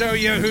I'll show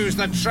you who's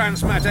the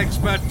transmat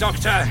expert,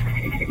 Doctor!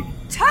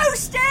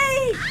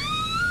 Toasty!